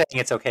 wasn't saying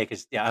it's okay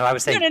because I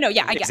was saying No,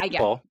 yeah, I get.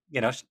 example,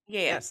 Yeah.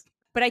 yes,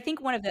 But I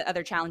think one of the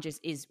other challenges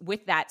is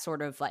with that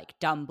sort of like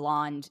dumb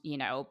blonde,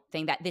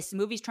 thing, that this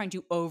movie's trying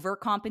to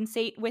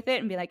overcompensate with it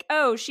and be like,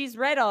 oh, she's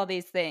read all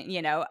these things,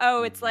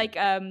 oh, it's Mhm. like,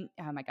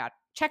 oh my God,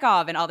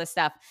 Chekhov and all this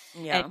stuff.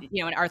 And,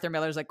 Yeah. and Arthur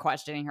Miller's like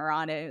questioning her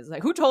on it. It's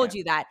like, who told Yeah.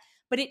 you that?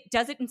 But it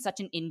does it in such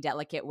an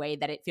indelicate way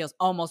that it feels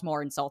almost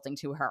more insulting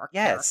to her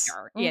Yes.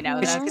 character. Because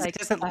Mhm. That's it like,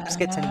 doesn't let us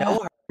get to know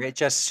her. It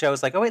just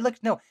shows like, oh wait,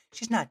 look, no,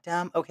 she's not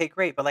dumb. Okay,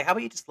 great. But like, how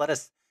about you just let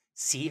us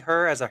see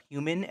her as a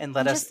human and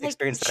let And us just like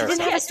experience that she didn't have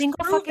yeah, a ourselves? just single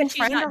prove fucking that she's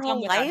friend not her dumb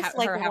whole without life.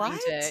 Like her having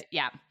what? to,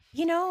 yeah.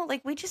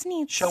 Like we just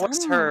need Show us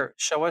some.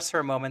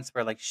 her moments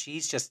where like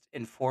she's just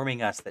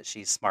informing us that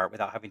she's smart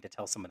without having to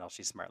tell someone else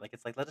she's smart. Like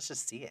it's like let us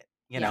just see it.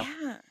 Yeah.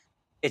 Yeah.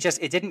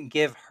 It didn't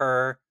give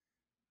her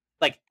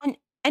like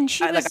And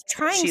she I like I was said,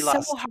 trying she so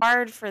lost.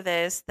 hard for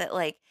this that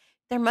like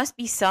there must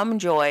be some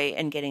joy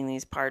in getting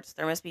these parts.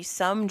 There must be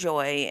some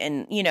joy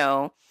in,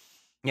 Yeah.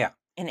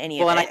 in any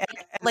Well, of and it.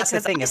 that's the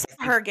Because thing I is,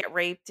 saw her get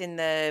raped in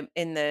the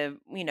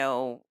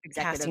casting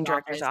Executive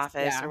director's office.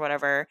 office Yeah. or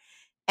whatever,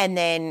 and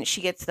then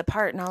she gets the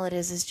part, and all it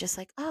is just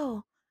like,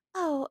 oh,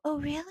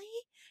 really?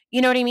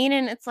 You know what I mean?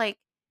 And it's like,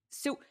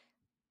 So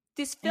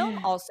this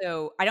film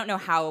also, I don't know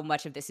how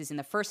much of this is in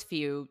the first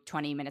few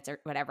 20 minutes or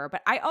whatever,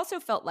 but I also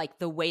felt like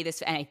the way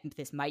this, and I think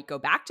this might go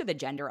back to the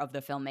gender of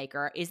the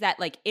filmmaker, is that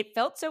like it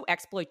felt so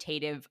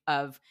exploitative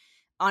of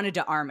Ana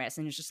de Armas.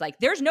 And it's just like,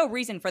 there's no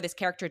reason for this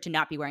character to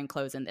not be wearing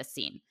clothes in this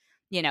scene.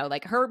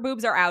 Like her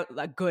boobs are out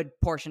a good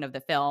portion of the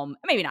film.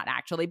 Maybe not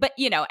actually, but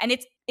and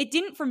it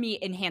didn't for me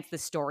enhance the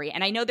story.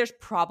 And I know there's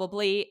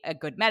probably a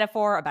good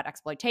metaphor about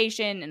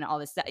exploitation and all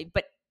this stuff,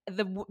 but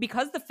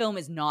because the film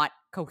is not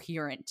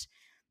coherent,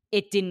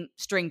 it didn't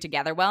string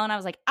together well. And I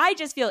was like, I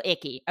just feel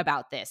icky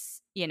about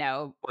this.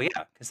 well,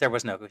 yeah, because there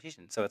was no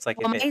cohesion. So it's like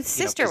well, if my it,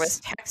 sister was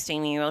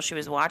texting me while she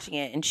was watching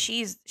it, and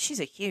she's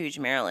a huge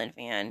Marilyn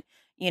fan,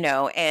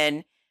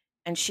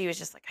 and she was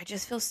just like, I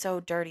just feel so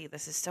dirty.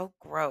 This is so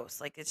gross.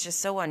 Like, it's just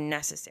so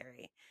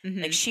unnecessary.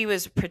 Like, she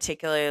was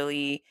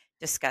particularly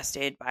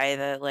disgusted by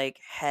the like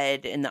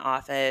head in the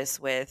office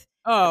with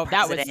the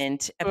that was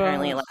president.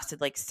 Apparently, it lasted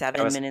like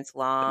 7 minutes it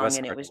long, was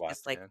and it hard to was watch,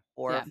 just like yeah.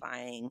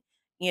 horrifying,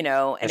 And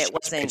and it she was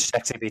wasn't. pitch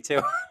texting me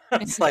too.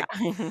 It's like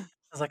I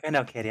was like, I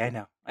know, Katie, I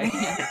know.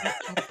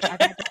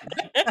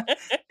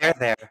 They're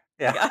there.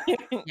 Yeah.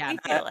 Yeah. We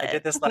feel I did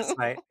it. this last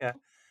night. Yeah.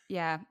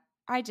 Yeah.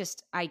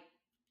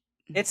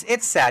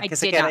 It's sad I because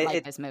did again, not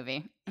like this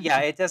movie. yeah,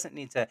 it doesn't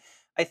need to.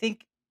 I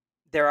think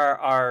there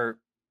are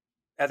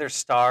other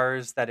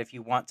stars that if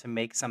you want to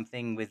make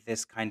something with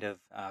this kind of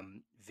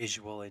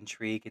visual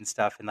intrigue and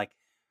stuff, and like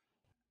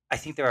I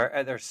think there are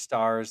other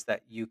stars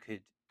that you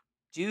could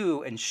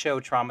do and show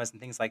traumas and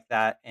things like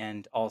that,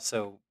 and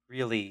also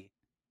really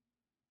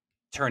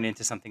turn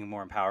into something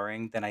more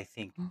empowering than I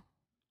think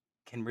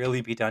can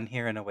really be done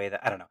here in a way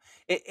that I don't know.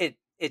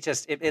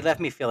 It left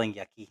me feeling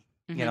yucky.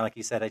 Like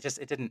you said, I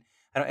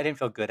didn't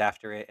feel good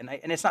after it, and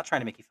it's not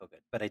trying to make you feel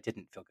good, but I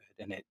didn't feel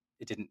good, and it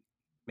didn't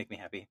make me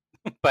happy.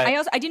 But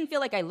I didn't feel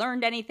like I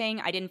learned anything.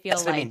 I didn't feel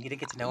that's what I like mean. You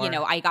didn't get to know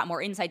her. I got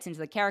more insights into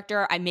the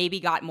character. I maybe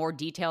got more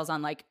details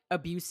on like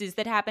abuses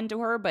that happened to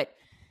her, but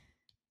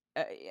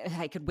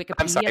I could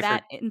I'm sorry Wikipedia for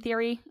that in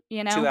theory.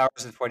 2 hours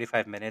and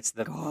 45 minutes.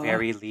 The God.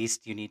 very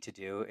least you need to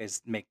do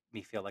is make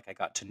me feel like I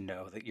got to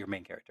know that your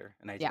main character,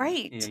 and I didn't.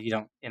 Right. You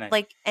don't.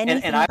 Like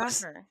anything And I about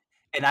was her.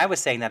 and I was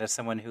saying that as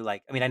someone who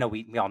like I mean I know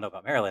we all know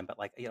about Marilyn, but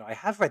like I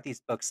have read these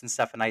books and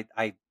stuff, and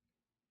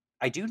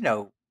I do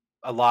know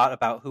a lot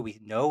about who we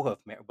know of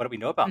what do we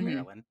know about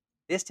Marilyn.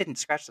 This didn't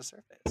scratch the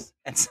surface,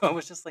 and so it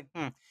was just like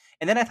And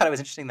then I thought it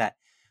was interesting that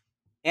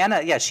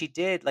Anna, yeah, she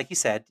did, like you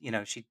said,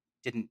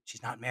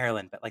 she's not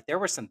Marilyn, but like there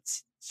were some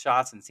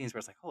shots and scenes where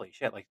it's like, holy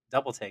shit, like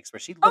double takes where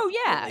she looked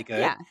really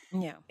good.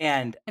 Yeah.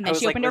 And And I then was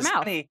she like, opened her it's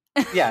mouth. funny.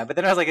 Yeah, but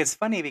then I was like, it's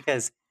funny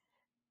because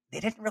they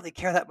didn't really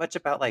care that much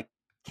about like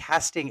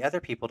casting other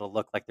people to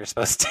look like they're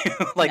supposed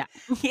to. Like,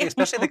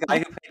 especially the guy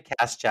who played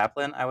Cass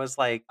Chaplin. I was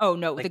like, Oh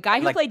no, like, the guy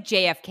who like, played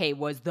JFK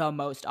was the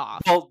most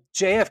off. well,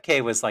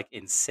 JFK was like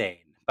insane,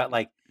 but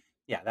like,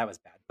 yeah, that was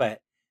bad.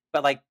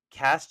 But like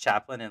Cass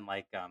Chaplin and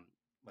like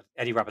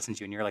Eddie Robinson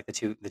Jr., like the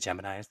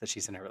Geminis that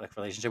she's in a like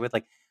relationship with,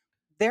 like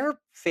they're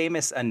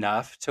famous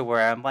enough to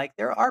where I'm like,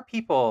 there are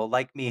people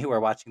like me who are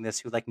watching this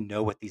who like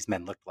know what these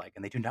men look like,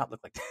 and they do not look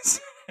like this.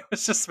 It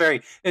was just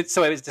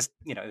so it was just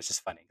it was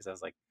just funny because I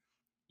was like,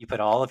 you put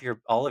all of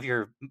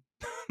your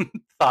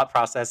thought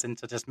process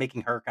into just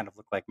making her kind of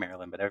look like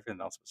Marilyn, but everything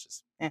else was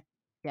just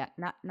Yeah,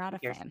 not a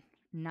cares? fan.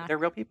 Not they're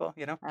real people,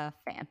 a fan.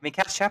 I mean,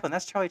 Cass Chaplin,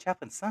 that's Charlie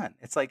Chaplin's son.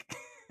 It's like,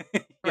 you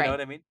Right. know what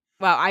I mean?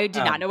 Well, I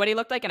did not know what he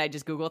looked like, and I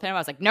just Googled him. I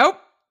was like, nope.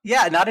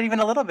 Yeah, not even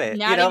a little bit.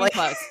 Not even like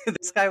close.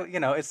 this guy,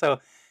 it's so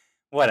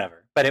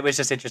whatever. But it was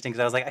just interesting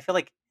because I was like, I feel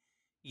like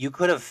you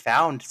could have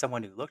found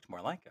someone who looked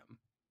more like him.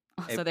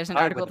 So there's an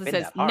probably article wouldn't that have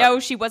been says, that hard. no,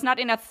 she was not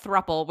in a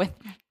throuple with.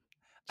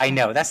 I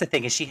know that's the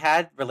thing is she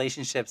had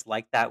relationships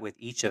like that with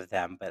each of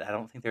them, but I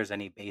don't think there's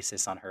any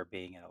basis on her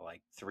being in a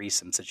like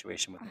threesome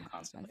situation with them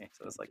constantly.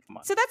 So it's like, come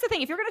on. So that's the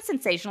thing. If you're going to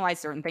sensationalize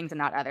certain things and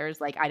not others,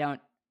 like I don't.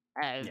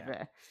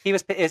 He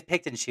was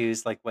picked and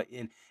choose like what,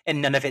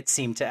 and none of it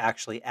seemed to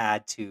actually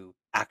add to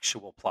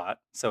actual plot.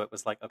 So it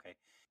was like, okay,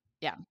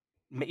 yeah.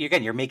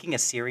 Again, you're making a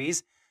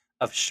series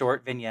of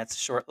short vignettes,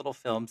 short little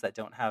films that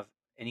don't have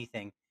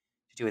anything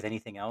to do with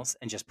anything else,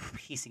 and just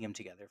piecing them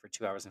together for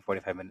 2 hours and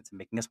 45 minutes and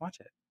making us watch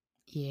it.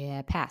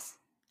 Yeah, pass.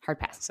 Hard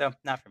pass. So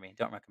not for me.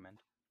 Don't recommend.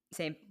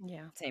 Same.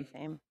 Yeah,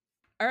 same.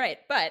 All right,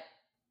 but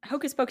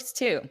Hocus Pocus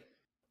 2.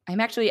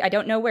 I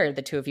don't know where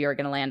the two of you are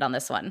going to land on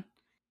this one.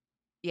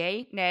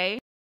 Yay? Nay?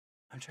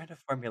 I'm trying to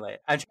formulate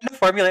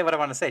what I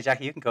want to say.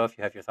 Jackie, you can go if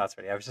you have your thoughts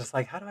ready. I was just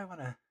like, how do I want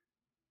to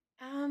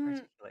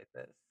articulate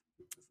this?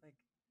 It's like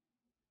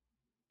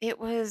it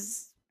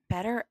was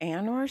better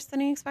and worse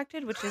than I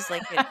expected, which is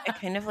like a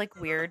kind of like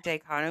weird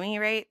dichotomy,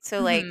 right?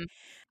 So like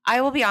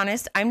I will be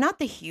honest, I'm not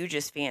the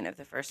hugest fan of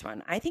the first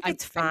one. I think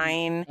it's I'm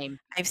fine. same.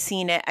 I've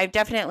seen it. I've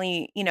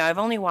definitely, I've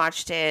only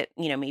watched it,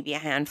 maybe a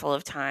handful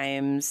of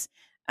times,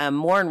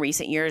 more in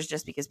recent years,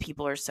 just because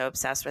people are so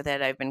obsessed with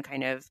it. I've been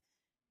kind of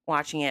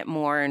watching it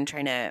more and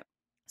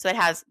so it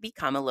has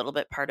become a little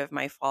bit part of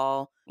my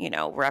fall,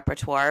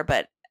 repertoire,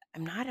 but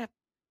I'm not a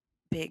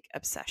big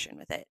obsession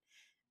with it.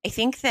 I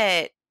think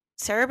that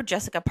Sarah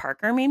Jessica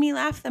Parker made me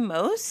laugh the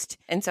most.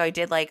 And so I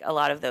did like a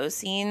lot of those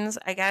scenes,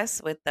 I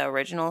guess, with the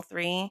original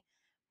three.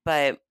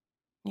 But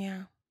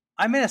yeah.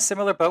 I'm in a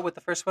similar boat with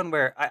the first one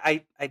where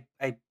I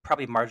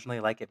probably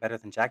marginally like it better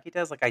than Jackie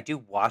does. Like I do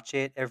watch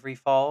it every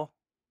fall.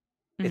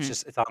 Mm-hmm.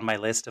 It's on my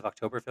list of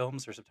October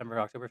films or September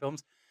October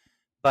films,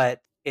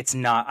 but it's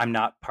not. I'm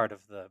not part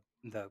of the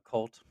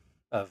cult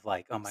of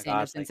like, oh my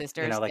god, Sanderson like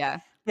sisters. like Yeah.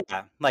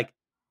 yeah, like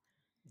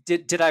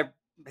did I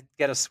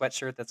get a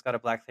sweatshirt that's got a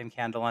black flame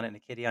candle on it and a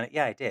kitty on it?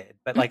 Yeah, I did.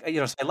 But like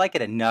so I like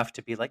it enough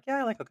to be like, yeah,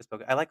 I like Hocus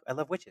Pocus. I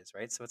love witches,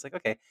 right? So it's like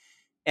okay,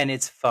 and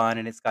it's fun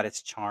and it's got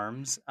its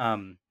charms.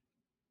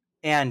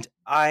 And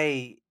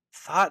I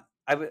thought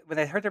when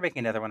I heard they're making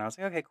another one, I was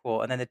like, okay,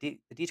 cool. And then the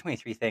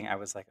D23 thing, I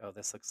was like, oh,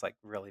 this looks like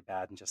really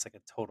bad and just like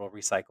a total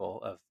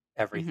recycle of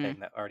Mm-hmm. everything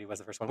that already was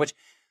the first one, which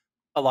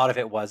a lot of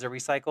it was a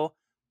recycle.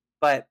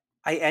 But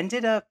I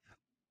ended up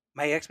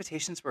my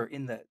expectations were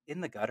in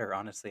the gutter,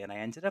 honestly, and I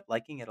ended up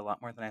liking it a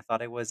lot more than I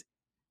thought I was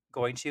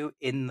going to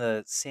in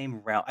the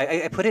same realm.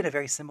 I put it in a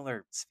very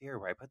similar sphere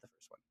where I put the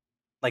first one.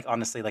 Like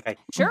honestly, like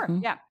Sure.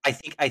 Mhm. Yeah. I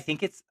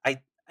think it's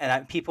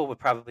people would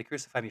probably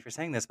crucify me for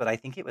saying this, but I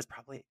think it was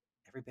probably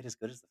every bit as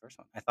good as the first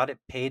one. I thought it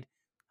paid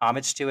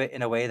homage to it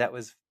in a way that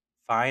was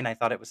fine. I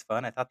thought it was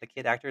fun. I thought the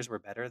kid actors were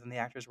better than the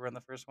actors were in the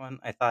first one.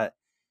 I thought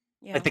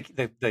like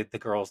Yeah. the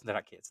girls, they're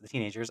not kids, the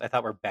teenagers, I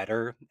thought were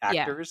better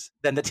Yeah. actors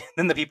than the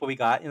than the people we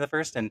got in the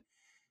first. And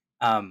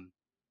um,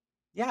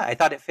 yeah, I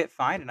thought it fit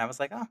fine, and I was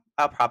like, oh,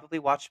 I'll probably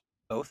watch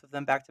both of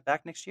them back to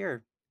back next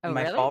year in Oh,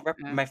 really?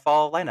 my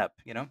fall lineup.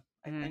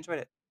 I Mm. enjoyed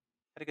it.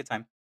 Had a good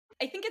time.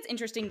 I think it's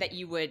interesting that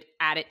you would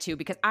add it too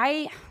because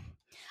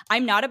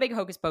I'm not a big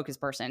Hocus Pocus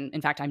person.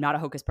 In fact, I'm not a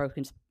Hocus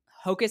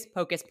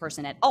Pocus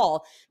person at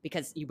all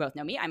because you both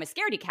know me. I'm a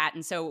scaredy cat,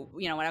 and so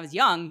when I was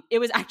young, it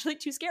was actually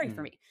too scary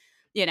for Mm. me.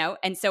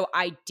 And so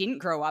I didn't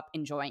grow up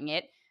enjoying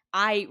it.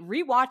 I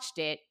rewatched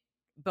it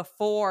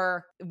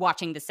before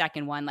watching the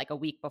second one, like a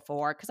week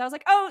before, because I was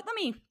like, oh, let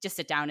me just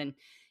sit down and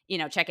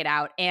check it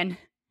out. And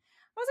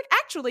I was like,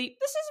 actually,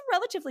 this is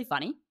relatively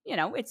funny.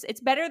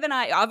 It's better than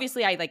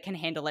I like can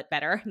handle it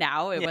better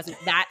now. It Yeah. wasn't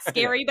that Yeah.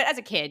 scary, but as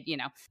a kid,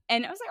 and I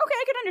was like, okay,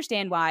 I could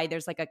understand why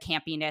there's like a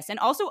campiness and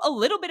also a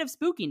little bit of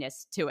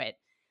spookiness to it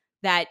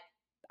that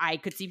I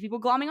could see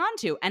people glomming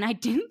onto. And I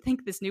didn't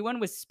think this new one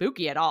was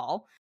spooky at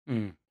all.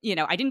 Mm.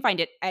 I didn't find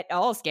it at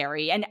all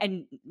scary, and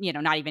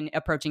not even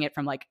approaching it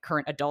from like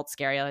current adult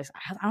scary. I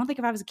don't think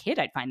if I was a kid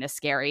I'd find this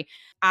scary.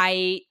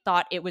 I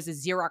thought it was a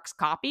Xerox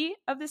copy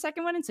of the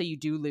second one, and so you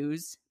do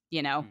lose,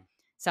 Mm.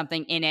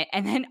 something in it,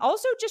 and then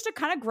also just a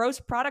kind of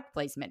gross product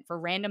placement for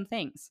random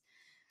things.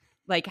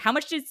 Like, how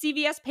much did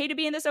CVS pay to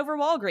be in this over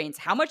Walgreens?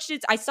 How much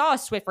did I saw a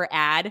Swiffer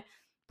ad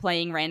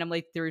playing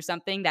randomly through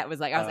something that was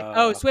like, I was like,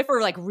 oh,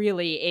 Swiffer like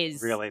really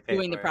is really paid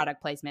doing the for it.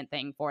 product placement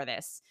thing for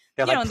this.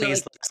 They're like, And they're please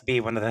like, let us be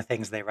one of the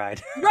things they ride.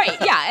 right,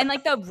 yeah, and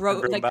like the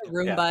Roomba. the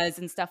Roombas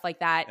and stuff like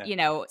that,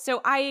 Yeah. So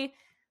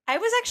I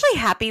was actually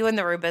happy when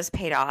the Roombas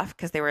paid off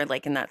because they were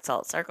like in that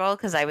salt circle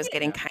because I was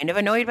getting kind of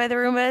annoyed by the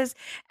Roombas.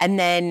 And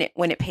then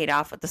when it paid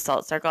off with the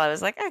salt circle, I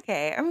was like,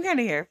 okay, I'm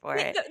kind of here for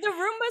it. the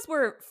Roombas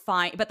were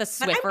fine, but the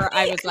But Swiffer,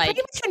 I was I'm like,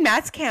 pretty much in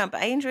Matt's camp.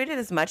 I enjoyed it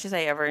as much as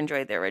I ever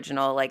enjoyed the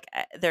original. Like,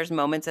 there's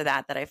moments of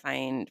that I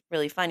find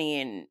really funny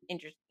and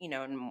interesting,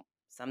 and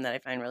some that I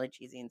find really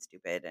cheesy and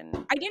stupid. And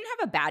I didn't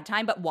have a bad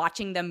time, but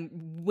watching them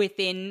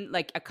within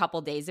like a couple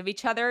days of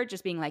each other,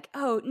 just being like,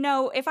 oh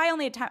no, if I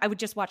only had time, I would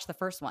just watch the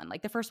first one.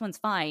 Like the first one's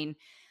fine.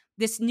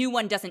 This new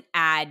one doesn't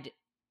add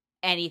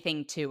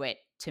anything to it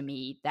to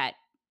me that,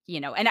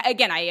 and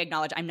again, I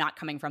acknowledge I'm not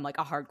coming from like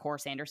a hardcore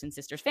Sanderson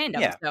sisters fandom.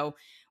 Yeah. So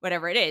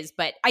whatever it is,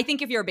 but I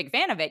think if you're a big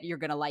fan of it, you're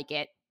going to like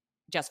it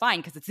just fine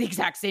because it's the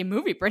exact same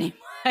movie pretty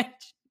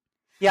much.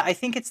 Yeah, I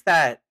think it's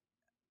that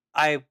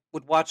I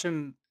would watch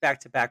them back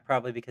to back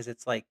probably because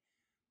it's like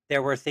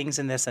there were things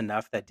in this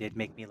enough that did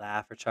make me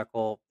laugh or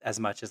chuckle as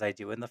much as I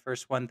do in the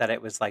first one that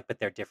it was like, but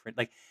they're different.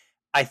 Like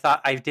I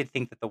did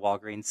think that the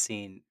Walgreens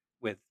scene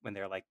with when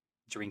they're like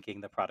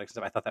drinking the products and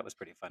stuff, I thought that was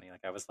pretty funny.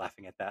 Like I was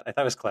laughing at that. I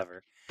thought it was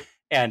clever.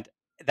 And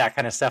that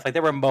kind of stuff. Like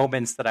there were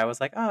moments that I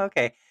was like, oh,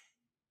 okay.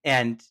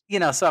 And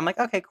so I'm like,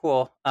 okay,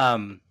 cool.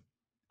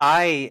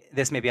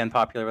 This may be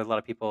unpopular with a lot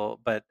of people,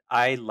 but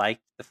I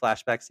liked the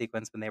flashback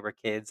sequence when they were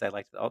kids. I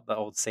liked the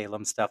old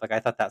Salem stuff. Like I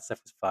thought that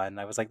stuff was fun.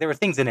 I was like, there were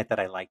things in it that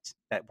I liked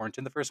that weren't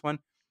in the first one.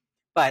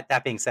 But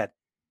that being said,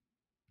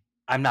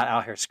 I'm not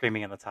out here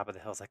screaming on the top of the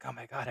hills like, oh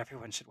my god,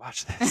 everyone should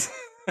watch this.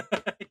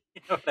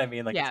 You know what I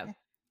mean? Like, Yeah.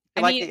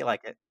 you like it, you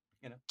like it.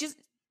 Just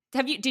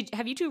have you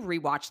two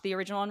rewatched the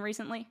original one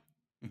recently?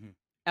 Mm-hmm.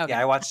 Okay. Yeah,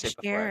 I watched it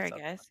Last before year, I I saw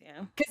the guess.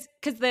 Yeah.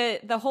 Because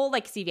the whole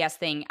like CVS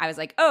thing, I was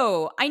like,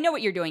 oh, I know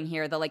what you're doing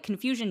here. The like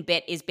confusion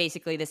bit is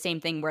basically the same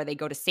thing where they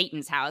go to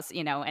Satan's house,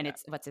 you know, and Yeah.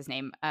 it's what's his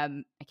name?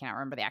 I cannot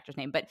remember the actor's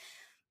name, but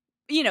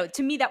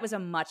to me that was a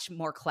much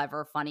more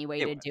clever, funny way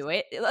It to was. do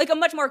it. Like a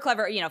much more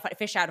clever,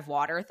 fish out of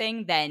water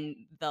thing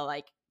than the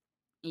like,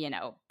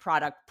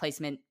 product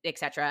placement,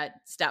 etc.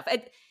 stuff. I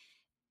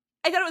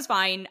thought it was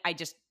fine. I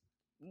just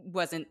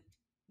wasn't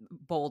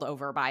bowled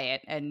over by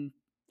it, and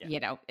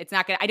Yeah. it's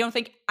not gonna. I don't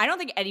think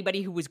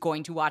anybody who was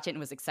going to watch it and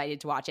was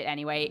excited to watch it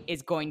anyway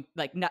is going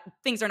like. Not,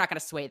 things are not going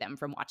to sway them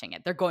from watching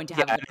it. They're going to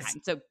have a Yeah, good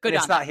time. So and good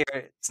it's on them. not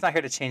here. It's not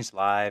here to change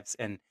lives,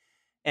 and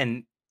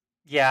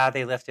yeah,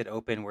 they left it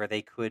open where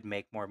they could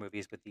make more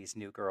movies with these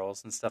new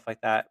girls and stuff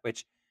like that.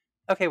 Which,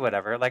 okay,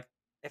 whatever. Like,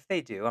 if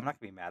they do, I'm not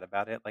gonna be mad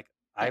about it. Like,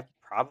 Yeah. I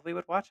probably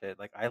would watch it.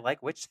 Like, I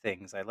like witch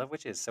things. I love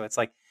witches. So it's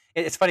like,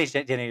 it's funny,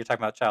 Jenna, you're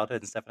talking about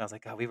childhood and stuff, and I was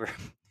like, oh, we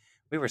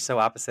were so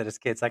opposite as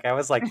kids. Like, I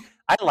was like,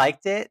 I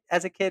liked it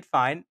as a kid,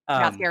 fine.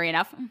 Not scary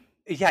enough.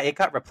 Yeah, it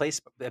got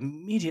replaced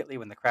immediately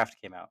when The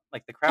Craft came out.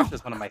 Like, The Craft Oh,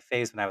 was one of my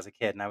faves when I was a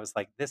kid, and I was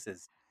like, this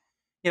is,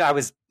 I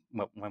was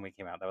when we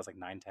came out, that was like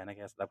 9, 10, I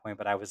guess, at that point.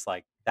 But I was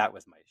like, that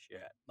was my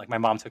shit. Like, my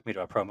mom took me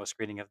to a promo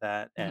screening of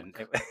that, and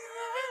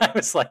I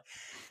was like,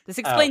 this oh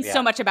explains so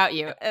yeah, much about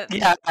you.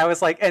 yeah. I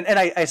was like, and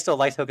I still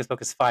liked Hocus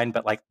Pocus fine,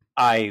 but like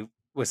I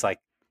was like,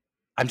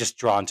 I'm just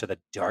drawn to the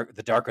dark.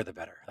 The darker, the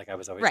better. Like I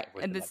was always Right,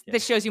 always and been this that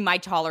this kid. shows you my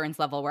tolerance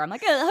level where I'm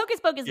like, Hocus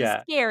Pocus is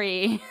Yeah,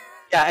 scary.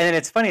 yeah. And then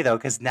it's funny though,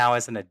 because now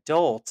as an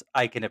adult,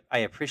 I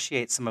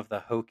appreciate some of the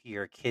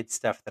hokier kid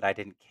stuff that I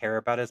didn't care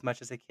about as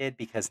much as a kid.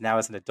 Because now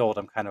as an adult,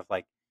 I'm kind of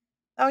like,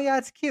 oh yeah,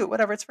 it's cute.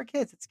 Whatever, it's for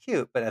kids. It's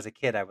cute. But as a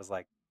kid, I was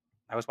like,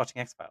 I was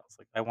watching X Files.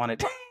 Like I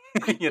wanted, Well,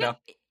 I you do know.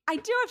 I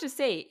do have to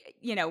say,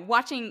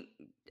 watching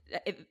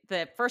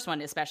the first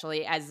one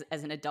especially as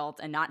an adult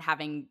and not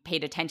having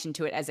paid attention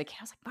to it as a kid,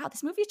 I was like, wow,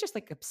 this movie is just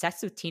like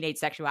obsessed with teenage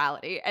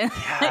sexuality and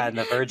Yeah, like and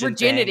the virgin thing.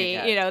 virginity.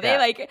 Yeah, They yeah,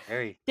 like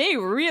very. they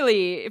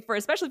really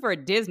especially for a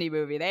Disney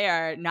movie, they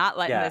are not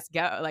letting Yeah, this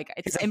go. Like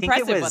it's because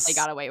impressive what they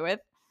got away with.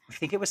 I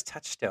think it was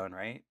Touchstone,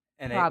 right?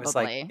 And it was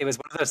like Probably. it was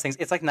one of those things.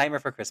 It's like Nightmare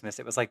for Christmas.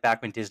 It was like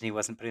back when Disney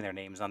wasn't putting their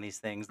names on these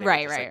things. They were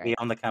Right, just right, like, we right.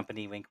 own the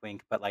company, wink,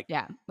 wink. But like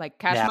Yeah, like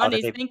cash now that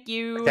monies, they, thank but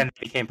you. then it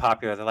became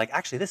popular, they're like,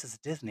 actually, this is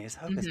Disney. It's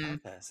Hocus Hmm.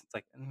 Pocus. It's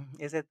like,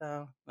 is it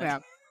though?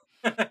 Like,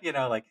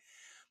 Yeah. like,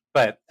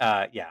 but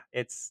yeah, yeah,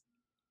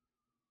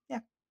 Yeah.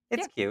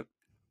 it's cute.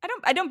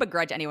 I don't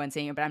begrudge anyone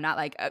seeing it, but I'm not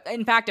like.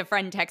 In fact, a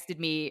friend texted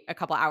me a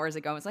couple hours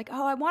ago and was like,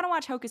 "Oh, I want to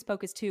watch Hocus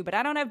Pocus too, but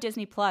I don't have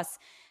Disney Plus,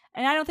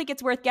 and I don't think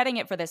it's worth getting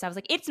it for this." I was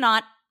like, "It's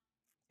not.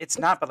 It's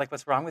It's not, but like,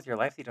 what's wrong with your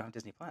life that you don't have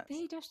Disney Plus?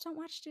 they just don't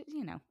watch it.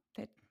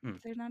 That Hmm.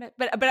 they're not it."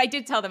 But I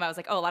did tell them I was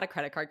like, "Oh, a lot of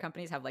credit card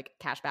companies have like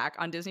cash back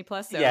on Disney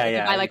Plus. So Yeah, if you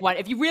yeah, buy like one,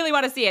 if you really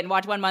want to see it and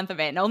watch 1 month of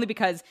it, and only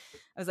because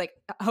I was like,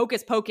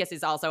 Hocus Pocus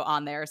is also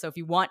on there. So if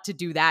you want to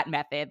do that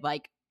method,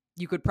 like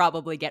you could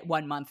probably get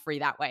 1 month free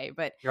that way.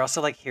 But You're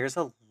also like, here's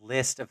a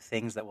list of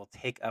things that will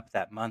take up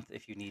that month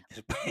if you need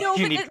to, no, if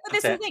you but, need but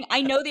this is the content. thing.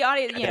 I know the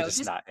audience, And they're just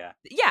just not. Yeah.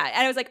 yeah.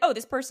 And I was like, oh,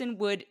 this person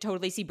would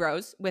totally see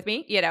Bros with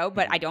me, but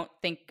Mhm. I don't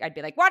think I'd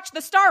be like, watch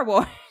the Star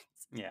Wars.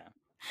 Yeah.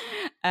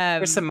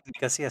 Here's um, some money.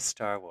 Go see a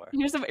Star Wars.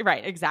 here's some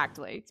right,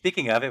 exactly.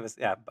 Speaking of, it was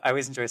I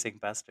always enjoy seeing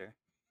Buster.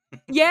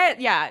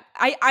 Yeah.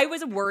 I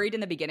was worried in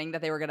the beginning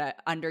that they were gonna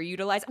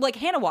underutilize, like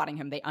Hannah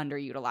Waddingham. They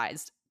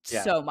underutilized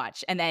Yeah, so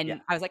much, and yeah,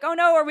 then I was like, oh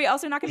no, are we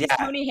also not gonna use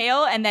yeah. Tony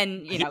Hale? And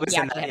then He was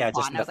he in actually that. had a Yeah, plot,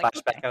 just and in I the was like,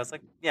 flashback. okay, I was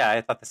like, yeah,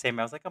 I thought the same.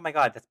 I was like, oh my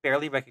god, that's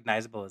barely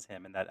recognizable as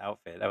him in that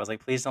outfit. I was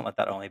like, please don't let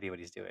that only be what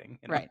he's doing.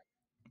 right.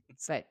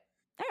 But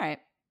all right,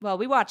 well,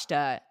 we watched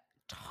a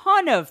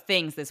ton of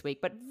things this week,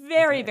 but We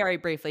very, did. very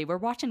briefly, we're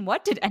watching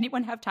what? Did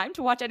anyone have time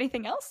to watch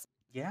anything else?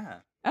 Yeah.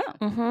 Oh,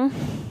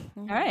 Mm-hmm.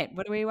 all right.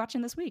 What are we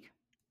watching this week?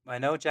 I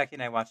know Jackie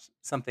and I watched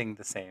something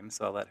the same,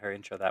 so I'll let her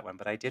intro that one.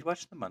 But I did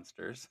watch The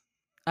Munsters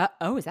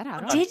Oh, is that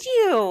out? on, Did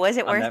you? Was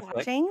it on worth Netflix.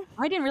 watching?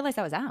 Oh, I didn't realize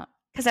that was out.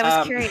 Because I was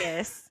Um,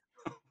 curious.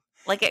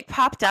 Like it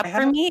popped up I for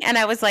haven't. me, and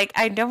I was like,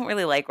 I don't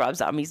really like Rob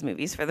Zombie's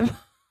movies for the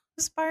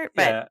most part,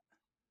 but Yeah,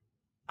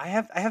 I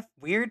have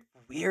weird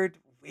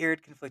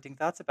conflicting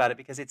thoughts about it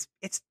because it's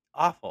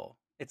awful.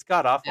 It's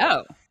god awful.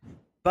 Oh,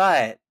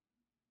 But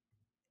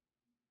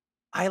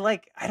I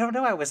don't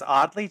know, I was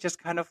oddly just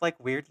kind of like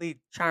weirdly,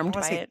 I don't charmed want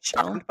by to say it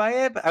still. charmed by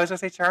it, but I was gonna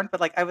say charmed, but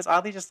like I was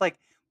oddly just like,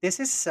 this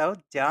is so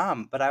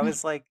dumb. But I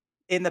was like,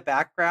 in the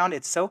background,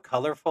 it's so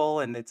colorful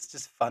and it's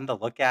just fun to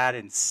look at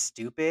and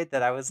stupid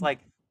that I was like,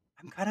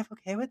 I'm kind of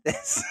okay with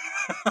this.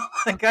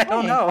 Like I don't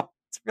okay. know.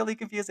 It's really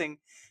confusing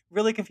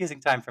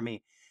time for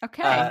me.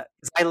 Okay.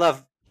 'Cause I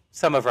love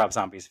some of Rob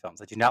Zombie's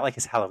films. I do not like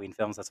his Halloween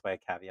films. That's why I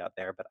caveat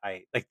there. But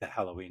I like the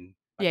Halloween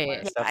Yeah, Michael yeah.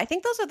 Myers Yeah, stuff. I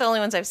think those are the only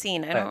ones I've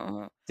seen. I But don't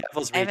know.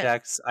 Devil's I haven't.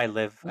 Rejects, I No,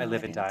 I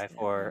live and didn't die see that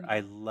for. one. I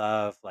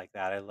love like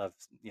that. I love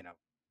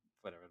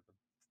whatever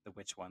the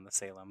witch one, the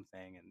Salem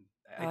thing, and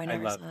Oh, I I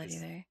never love saw that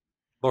his either.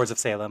 Lords of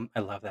Salem. I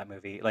love that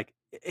movie. Like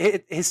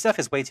his stuff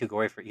is way too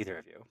gory for either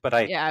of you.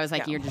 But Yeah, I was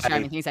like, Yeah. you're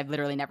describing things I've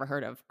literally never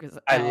heard of because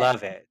I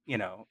love it.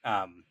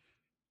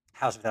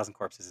 House of a Thousand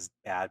Corpses is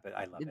bad, but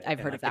I love it. I've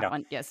And heard of like that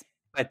one. Yes.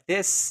 But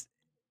this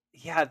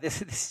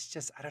is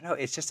just, I don't know.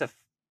 It's just a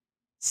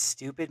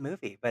stupid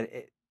movie, but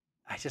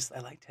I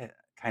like to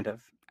kind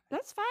of.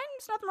 That's fine.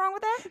 There's nothing wrong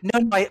with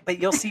that. No, but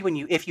you'll see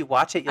if you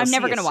watch it, you'll I'm see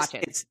never gonna watch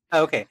it. It's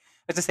okay. I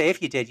was to say,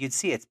 if you did, you'd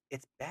see it's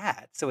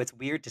bad. So it's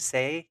weird to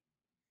say,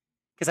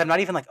 because I'm not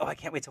even like, oh, I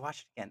can't wait to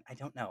watch it again. I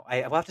don't know.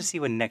 I will have to see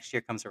when next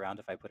year comes around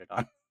if I put it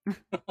on.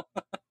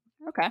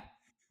 Okay.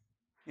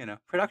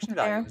 Production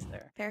value is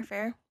there.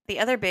 Fair. The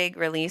other big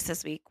release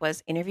this week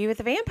was Interview with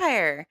the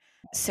Vampire.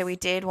 So we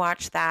did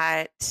watch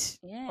that,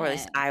 or at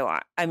least I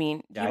watched. I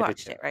mean, Yeah, you I did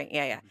watched too. it, right?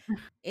 Yeah.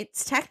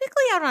 It's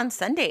technically out on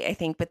Sunday, I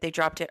think, but they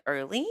dropped it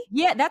early.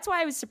 Yeah, that's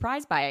why I was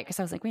surprised by it, because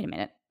I was like, wait a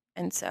minute.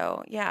 And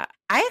so, yeah,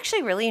 I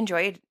actually really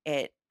enjoyed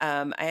it.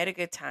 I had a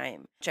good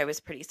time, which I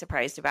was pretty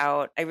surprised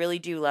about. I really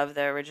do love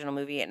the original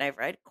movie, and I've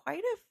read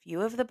quite a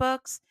few of the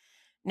books.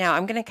 Now,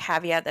 I'm going to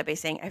caveat that by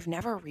saying I've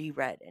never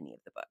reread any of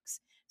the books.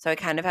 So I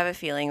kind of have a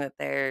feeling that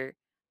they're,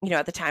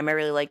 at the time I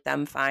really liked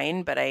them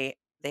fine, but they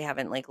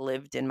haven't like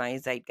lived in my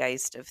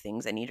zeitgeist of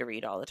things I need to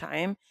read all the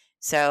time.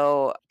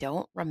 So I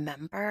don't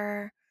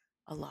remember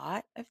a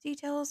lot of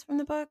details from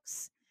the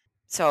books.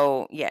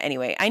 So yeah,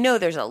 anyway, I know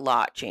there's a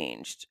lot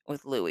changed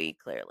with Louis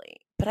clearly,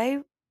 but I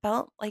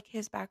felt like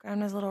his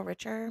background was a little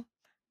richer.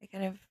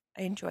 I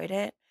enjoyed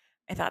it.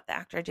 I thought the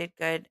actor did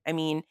good. I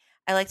mean,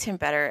 I liked him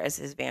better as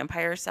his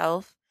vampire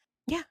self.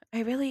 Yeah, I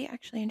really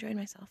actually enjoyed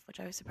myself,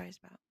 which I was surprised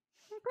about.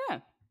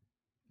 Okay.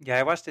 Yeah,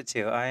 I watched it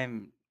too.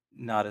 I'm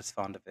not as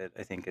fond of it,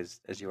 I think, as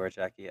you are,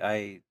 Jackie.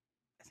 I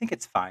think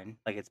it's fine.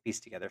 Like, it's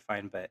pieced together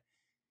fine, but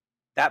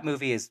that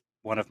movie is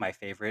one of my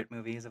favorite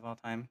movies of all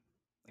time.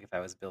 Like, if I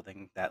was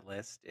building that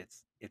list,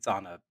 it's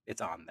on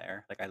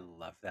there. Like, I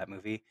love that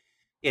movie.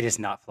 It is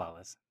not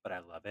flawless, but I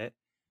love it.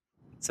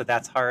 So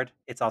that's hard.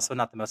 It's also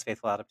not the most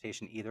faithful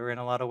adaptation either in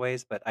a lot of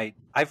ways, but I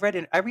read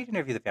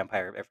Interview the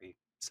Vampire every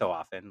so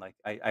often. Like,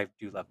 I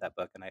do love that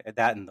book, and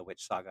that and the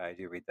Witch Saga, I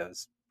do read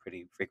those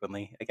pretty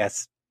frequently. I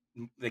guess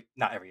like,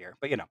 not every year,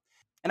 but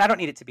and I don't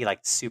need it to be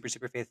like super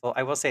super faithful.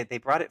 I will say they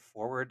brought it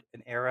forward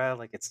an era,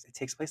 like it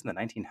takes place in the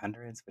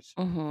 1900s, which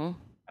Mm-hmm.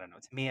 I don't know.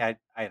 To me, I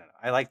don't know.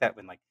 I like that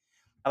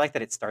I like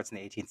that it starts in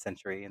the 18th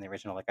century in the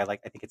original. Like, I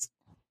think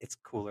it's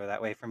cooler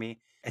that way for me.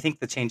 I think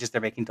the changes they're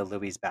making to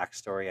Louis'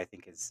 backstory, I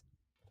think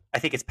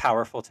it's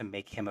powerful to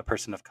make him a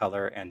person of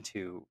color and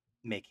to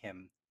make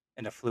him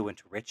an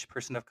affluent, rich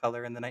person of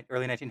color in the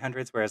early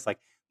 1900s, whereas like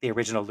the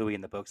original Louis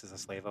in the books is a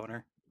slave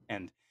owner,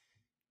 and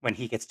when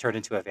he gets turned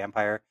into a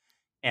vampire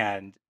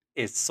and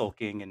is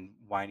sulking and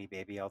whiny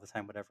baby all the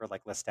time, whatever,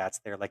 like Lestat's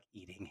there like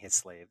eating his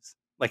slaves.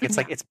 Like, it's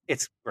Yeah. like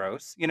it's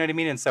gross, you know what I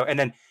mean? And so, and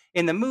then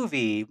in the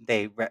movie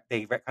they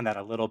retcon that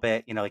a little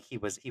bit, like he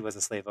was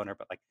a slave owner,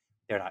 but like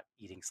they're not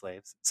eating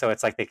slaves, so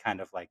it's like they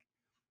kind of like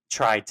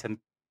tried to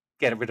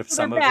get rid of Well,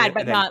 some they're of bad, it, but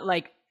and then not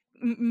like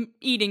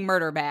eating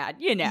murder bad,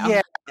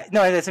 yeah,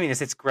 no, that's I mean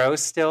it's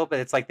gross still, but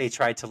it's like they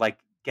tried to like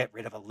get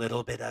rid of a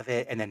little bit of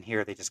it, and then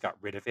here they just got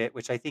rid of it,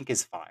 which I think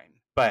is fine.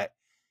 But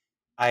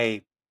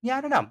I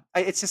don't know.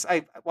 It's just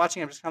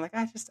watching. I'm just kind of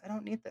like I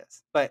don't need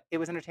this, but it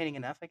was entertaining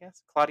enough, I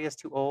guess. Claudia's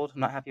too old. I'm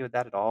not happy with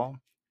that at all,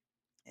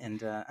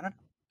 and I don't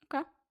know.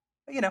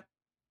 Okay.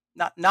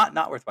 But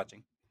not worth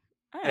watching.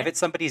 All And if right. it's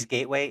somebody's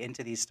gateway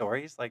into these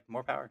stories, like,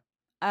 more power.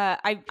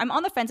 I'm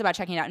on the fence about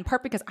checking it out, in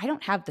part because I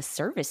don't have the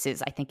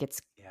services I think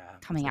it's Yeah,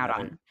 coming out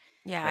on.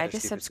 Yeah, I another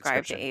just stupid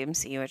subscribed to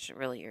subscription. AMC, which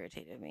really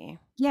irritated me.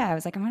 Yeah, I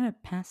was like, I'm gonna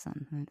pass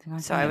on.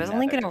 So I was Yeah,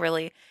 only they're-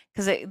 going to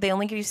because they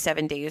only give you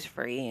 7 days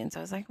free. And so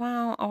I was like,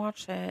 well, I'll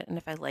watch it. And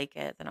if I like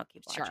it, then I'll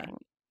keep Sure. watching.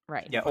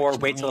 Right. Yeah, or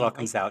wait till it all Unfortunately,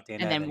 comes out,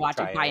 Dana, And then you watch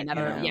try it by it,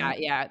 another. know.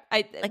 Yeah.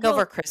 Like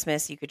over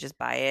Christmas, you could just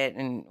buy it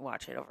and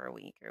watch it over a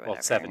week or whatever.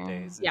 Well, 7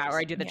 days. Yeah, or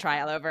I do the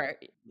trial over.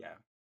 Yeah.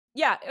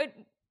 Yeah,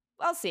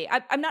 I'll see.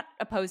 I'm not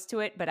opposed to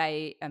it, but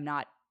I am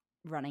not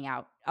running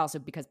out. Also,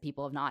 because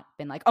people have not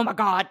been like, "Oh my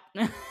god,"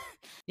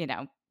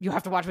 you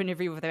have to watch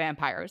Interview with a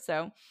Vampire.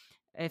 So,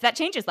 if that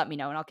changes, let me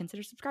know, and I'll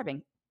consider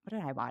subscribing. What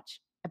did I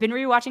watch? I've been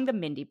rewatching The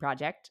Mindy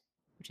Project,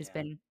 which has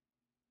been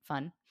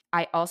fun.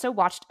 I also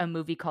watched a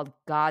movie called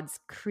God's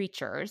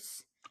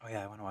Creatures. Oh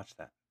yeah, I want to watch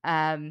that.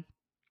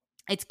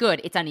 It's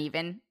good. It's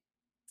uneven.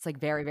 It's like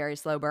very, very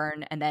slow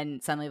burn, and then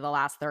suddenly the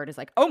last third is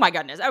like, oh my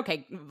goodness,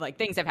 okay, like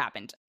things have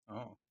happened.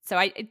 Oh. So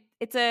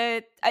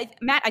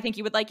Matt, I think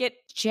you would like it.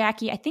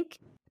 Jackie, I think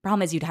the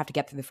problem is you'd have to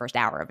get through the first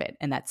hour of it,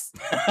 and that's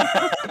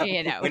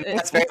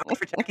that's very hard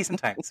for Jackie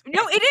sometimes.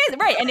 No, it is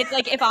right, and it's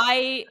like if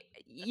I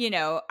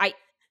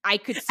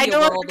could see I a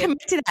don't want world to commit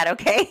to that,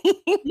 okay?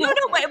 No,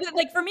 but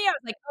like for me, I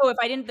was like, oh, if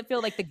I didn't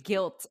feel like the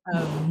guilt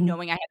of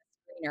knowing I had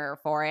a screener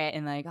for it,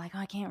 and like, oh,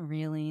 I can't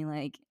really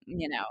I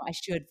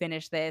should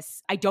finish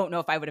this. I don't know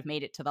if I would have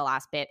made it to the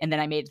last bit, and then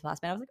I made it to the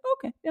last bit. I was like, oh,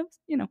 okay,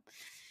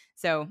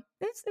 so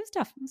it was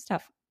tough. It was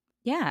tough.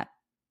 Yeah,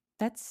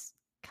 that's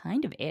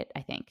kind of it, I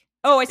think.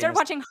 Oh, I started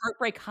watching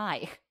Heartbreak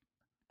High.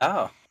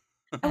 Oh.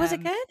 Was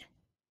it good?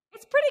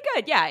 It's pretty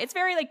good. Yeah, it's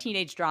very like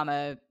teenage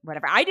drama,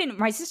 whatever.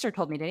 My sister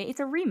told me today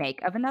it's a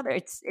remake of another.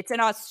 It's an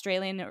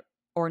Australian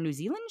or New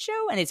Zealand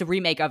show, and it's a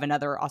remake of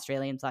another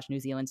Australian/New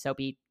Zealand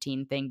soapy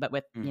teen thing, but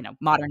with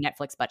modern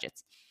Netflix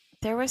budgets.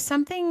 There was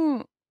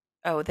something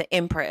Oh, The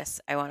Empress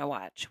I want to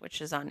watch,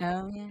 which is on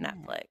Oh, yeah.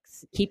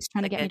 Netflix. Keeps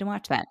trying to Like get me to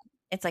watch that.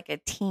 It's like a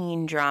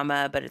teen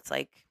drama, but it's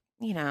like,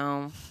 Is it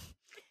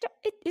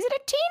a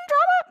teen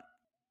drama?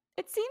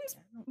 It seems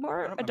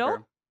more adult.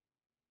 Remember.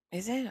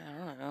 Is it?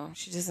 I don't know.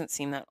 She doesn't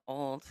seem that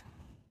old.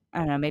 I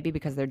don't know. Maybe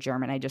because they're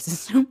German, I just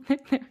assume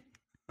that they're.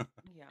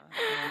 Yeah,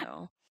 I don't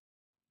know.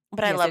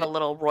 But I love a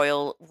little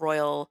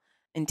royal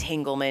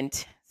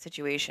entanglement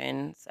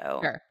situation, so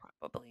Sure.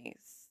 probably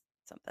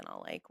something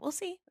I'll like. We'll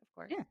see, of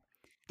course. Yeah.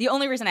 The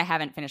only reason I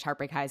haven't finished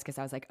Heartbreak High is because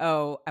I was like,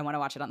 oh, I want to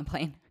watch it on the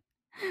plane.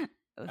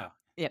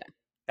 Yeah,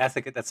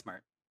 that's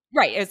smart.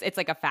 Right. It's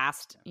like a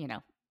fast, Yeah,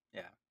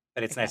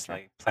 but it's nice to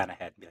like plan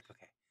ahead and be like,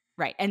 okay.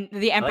 Right, and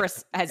The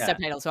Empress has yeah.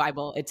 subtitles,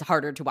 so it's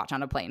harder to watch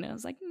on a plane. And I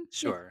was like,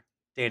 Sure.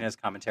 Dana's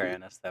commentary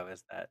on us, though,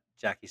 is that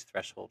Jackie's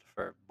threshold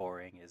for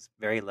boring is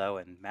very low,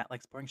 and Matt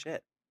likes boring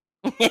shit.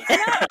 It's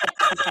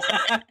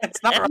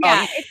not wrong.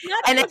 Yeah, it's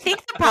not. And I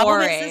think the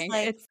problem is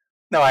like,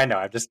 no, I know.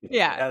 I'm just kidding.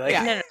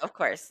 Yeah. No, of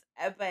course.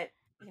 But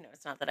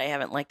it's not that I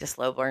haven't liked a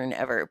slow burn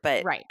ever.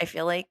 But Right. I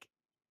feel like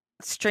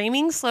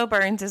streaming slow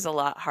burns is a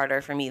lot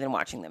harder for me than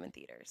watching them in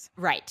theaters.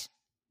 Right.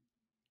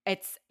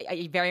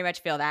 I very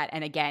much feel that,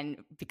 and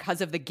again,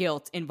 because of the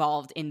guilt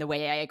involved in the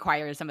way I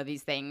acquire some of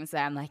these things,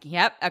 I'm like,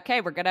 yep,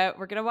 okay, we're gonna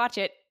watch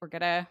it. We're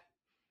gonna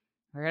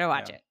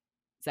watch it.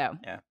 So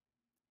yeah.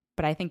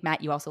 But I think,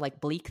 Matt, you also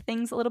like bleak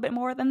things a little bit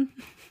more than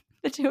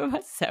the two of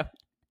us. So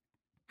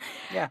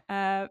yeah.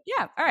 All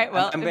right.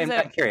 Well,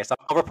 I'm curious.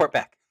 I'll report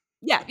back.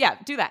 Yeah,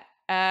 do that.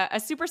 A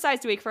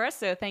supersized week for us,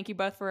 so thank you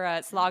both for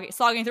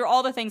slogging through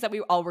all the things that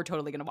we all were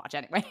totally going to watch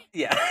anyway.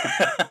 Yeah.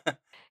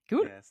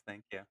 Cool. Yes,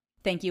 thank you.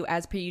 Thank you,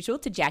 as per usual,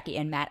 to Jackie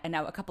and Matt. And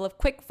now a couple of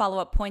quick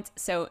follow-up points.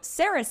 So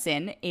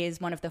Saracen is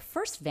one of the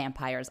first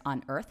vampires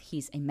on Earth.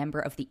 He's a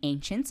member of the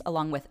Ancients,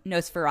 along with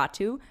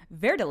Nosferatu,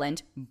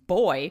 Verdilent,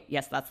 Boy,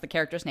 yes, that's the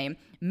character's name,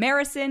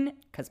 Maricin,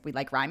 because we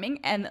like rhyming,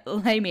 and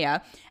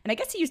Lamia. And I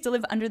guess he used to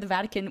live under the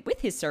Vatican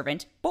with his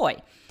servant, Boy.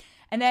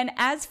 And then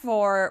as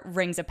for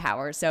Rings of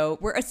Power, so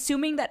we're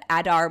assuming that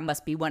Adar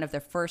must be one of the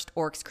first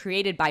orcs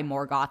created by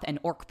Morgoth, an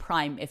orc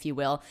prime, if you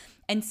will.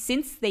 And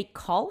since they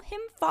call him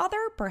father,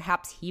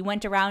 perhaps he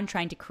went around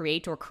trying to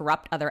create or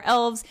corrupt other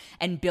elves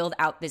and build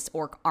out this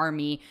orc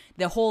army.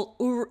 The whole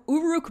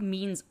Uruk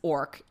means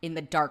orc in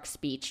the dark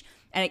speech.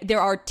 And there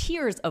are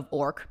tiers of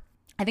orc.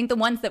 I think the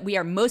ones that we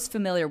are most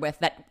familiar with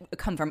that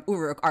come from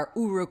Uruk are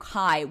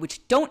Uruk-hai,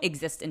 which don't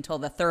exist until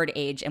the Third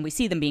Age, and we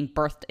see them being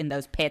birthed in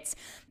those pits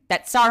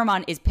that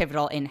Saruman is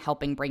pivotal in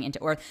helping bring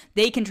into Earth.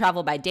 They can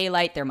travel by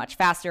daylight. They're much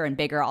faster and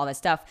bigger, all this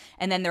stuff.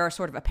 And then there are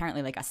sort of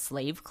apparently like a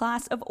slave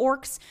class of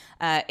orcs.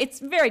 It's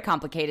very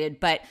complicated,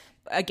 but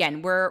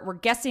again, we're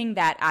guessing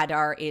that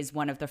Adar is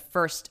one of the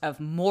first of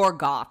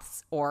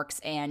Morgoth's orcs,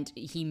 and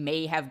he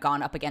may have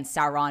gone up against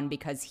Sauron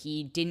because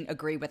he didn't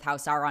agree with how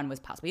Sauron was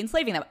possibly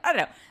enslaving them. I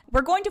don't know.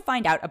 We're going to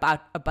find out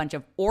about a bunch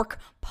of orc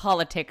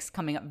politics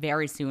coming up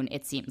very soon,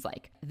 it seems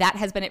like. That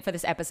has been it for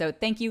this episode.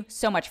 Thank you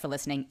so much for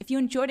listening. If you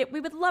enjoyed it, we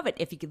would love it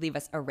if you could leave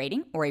us a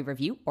rating or a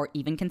review or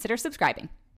even consider subscribing.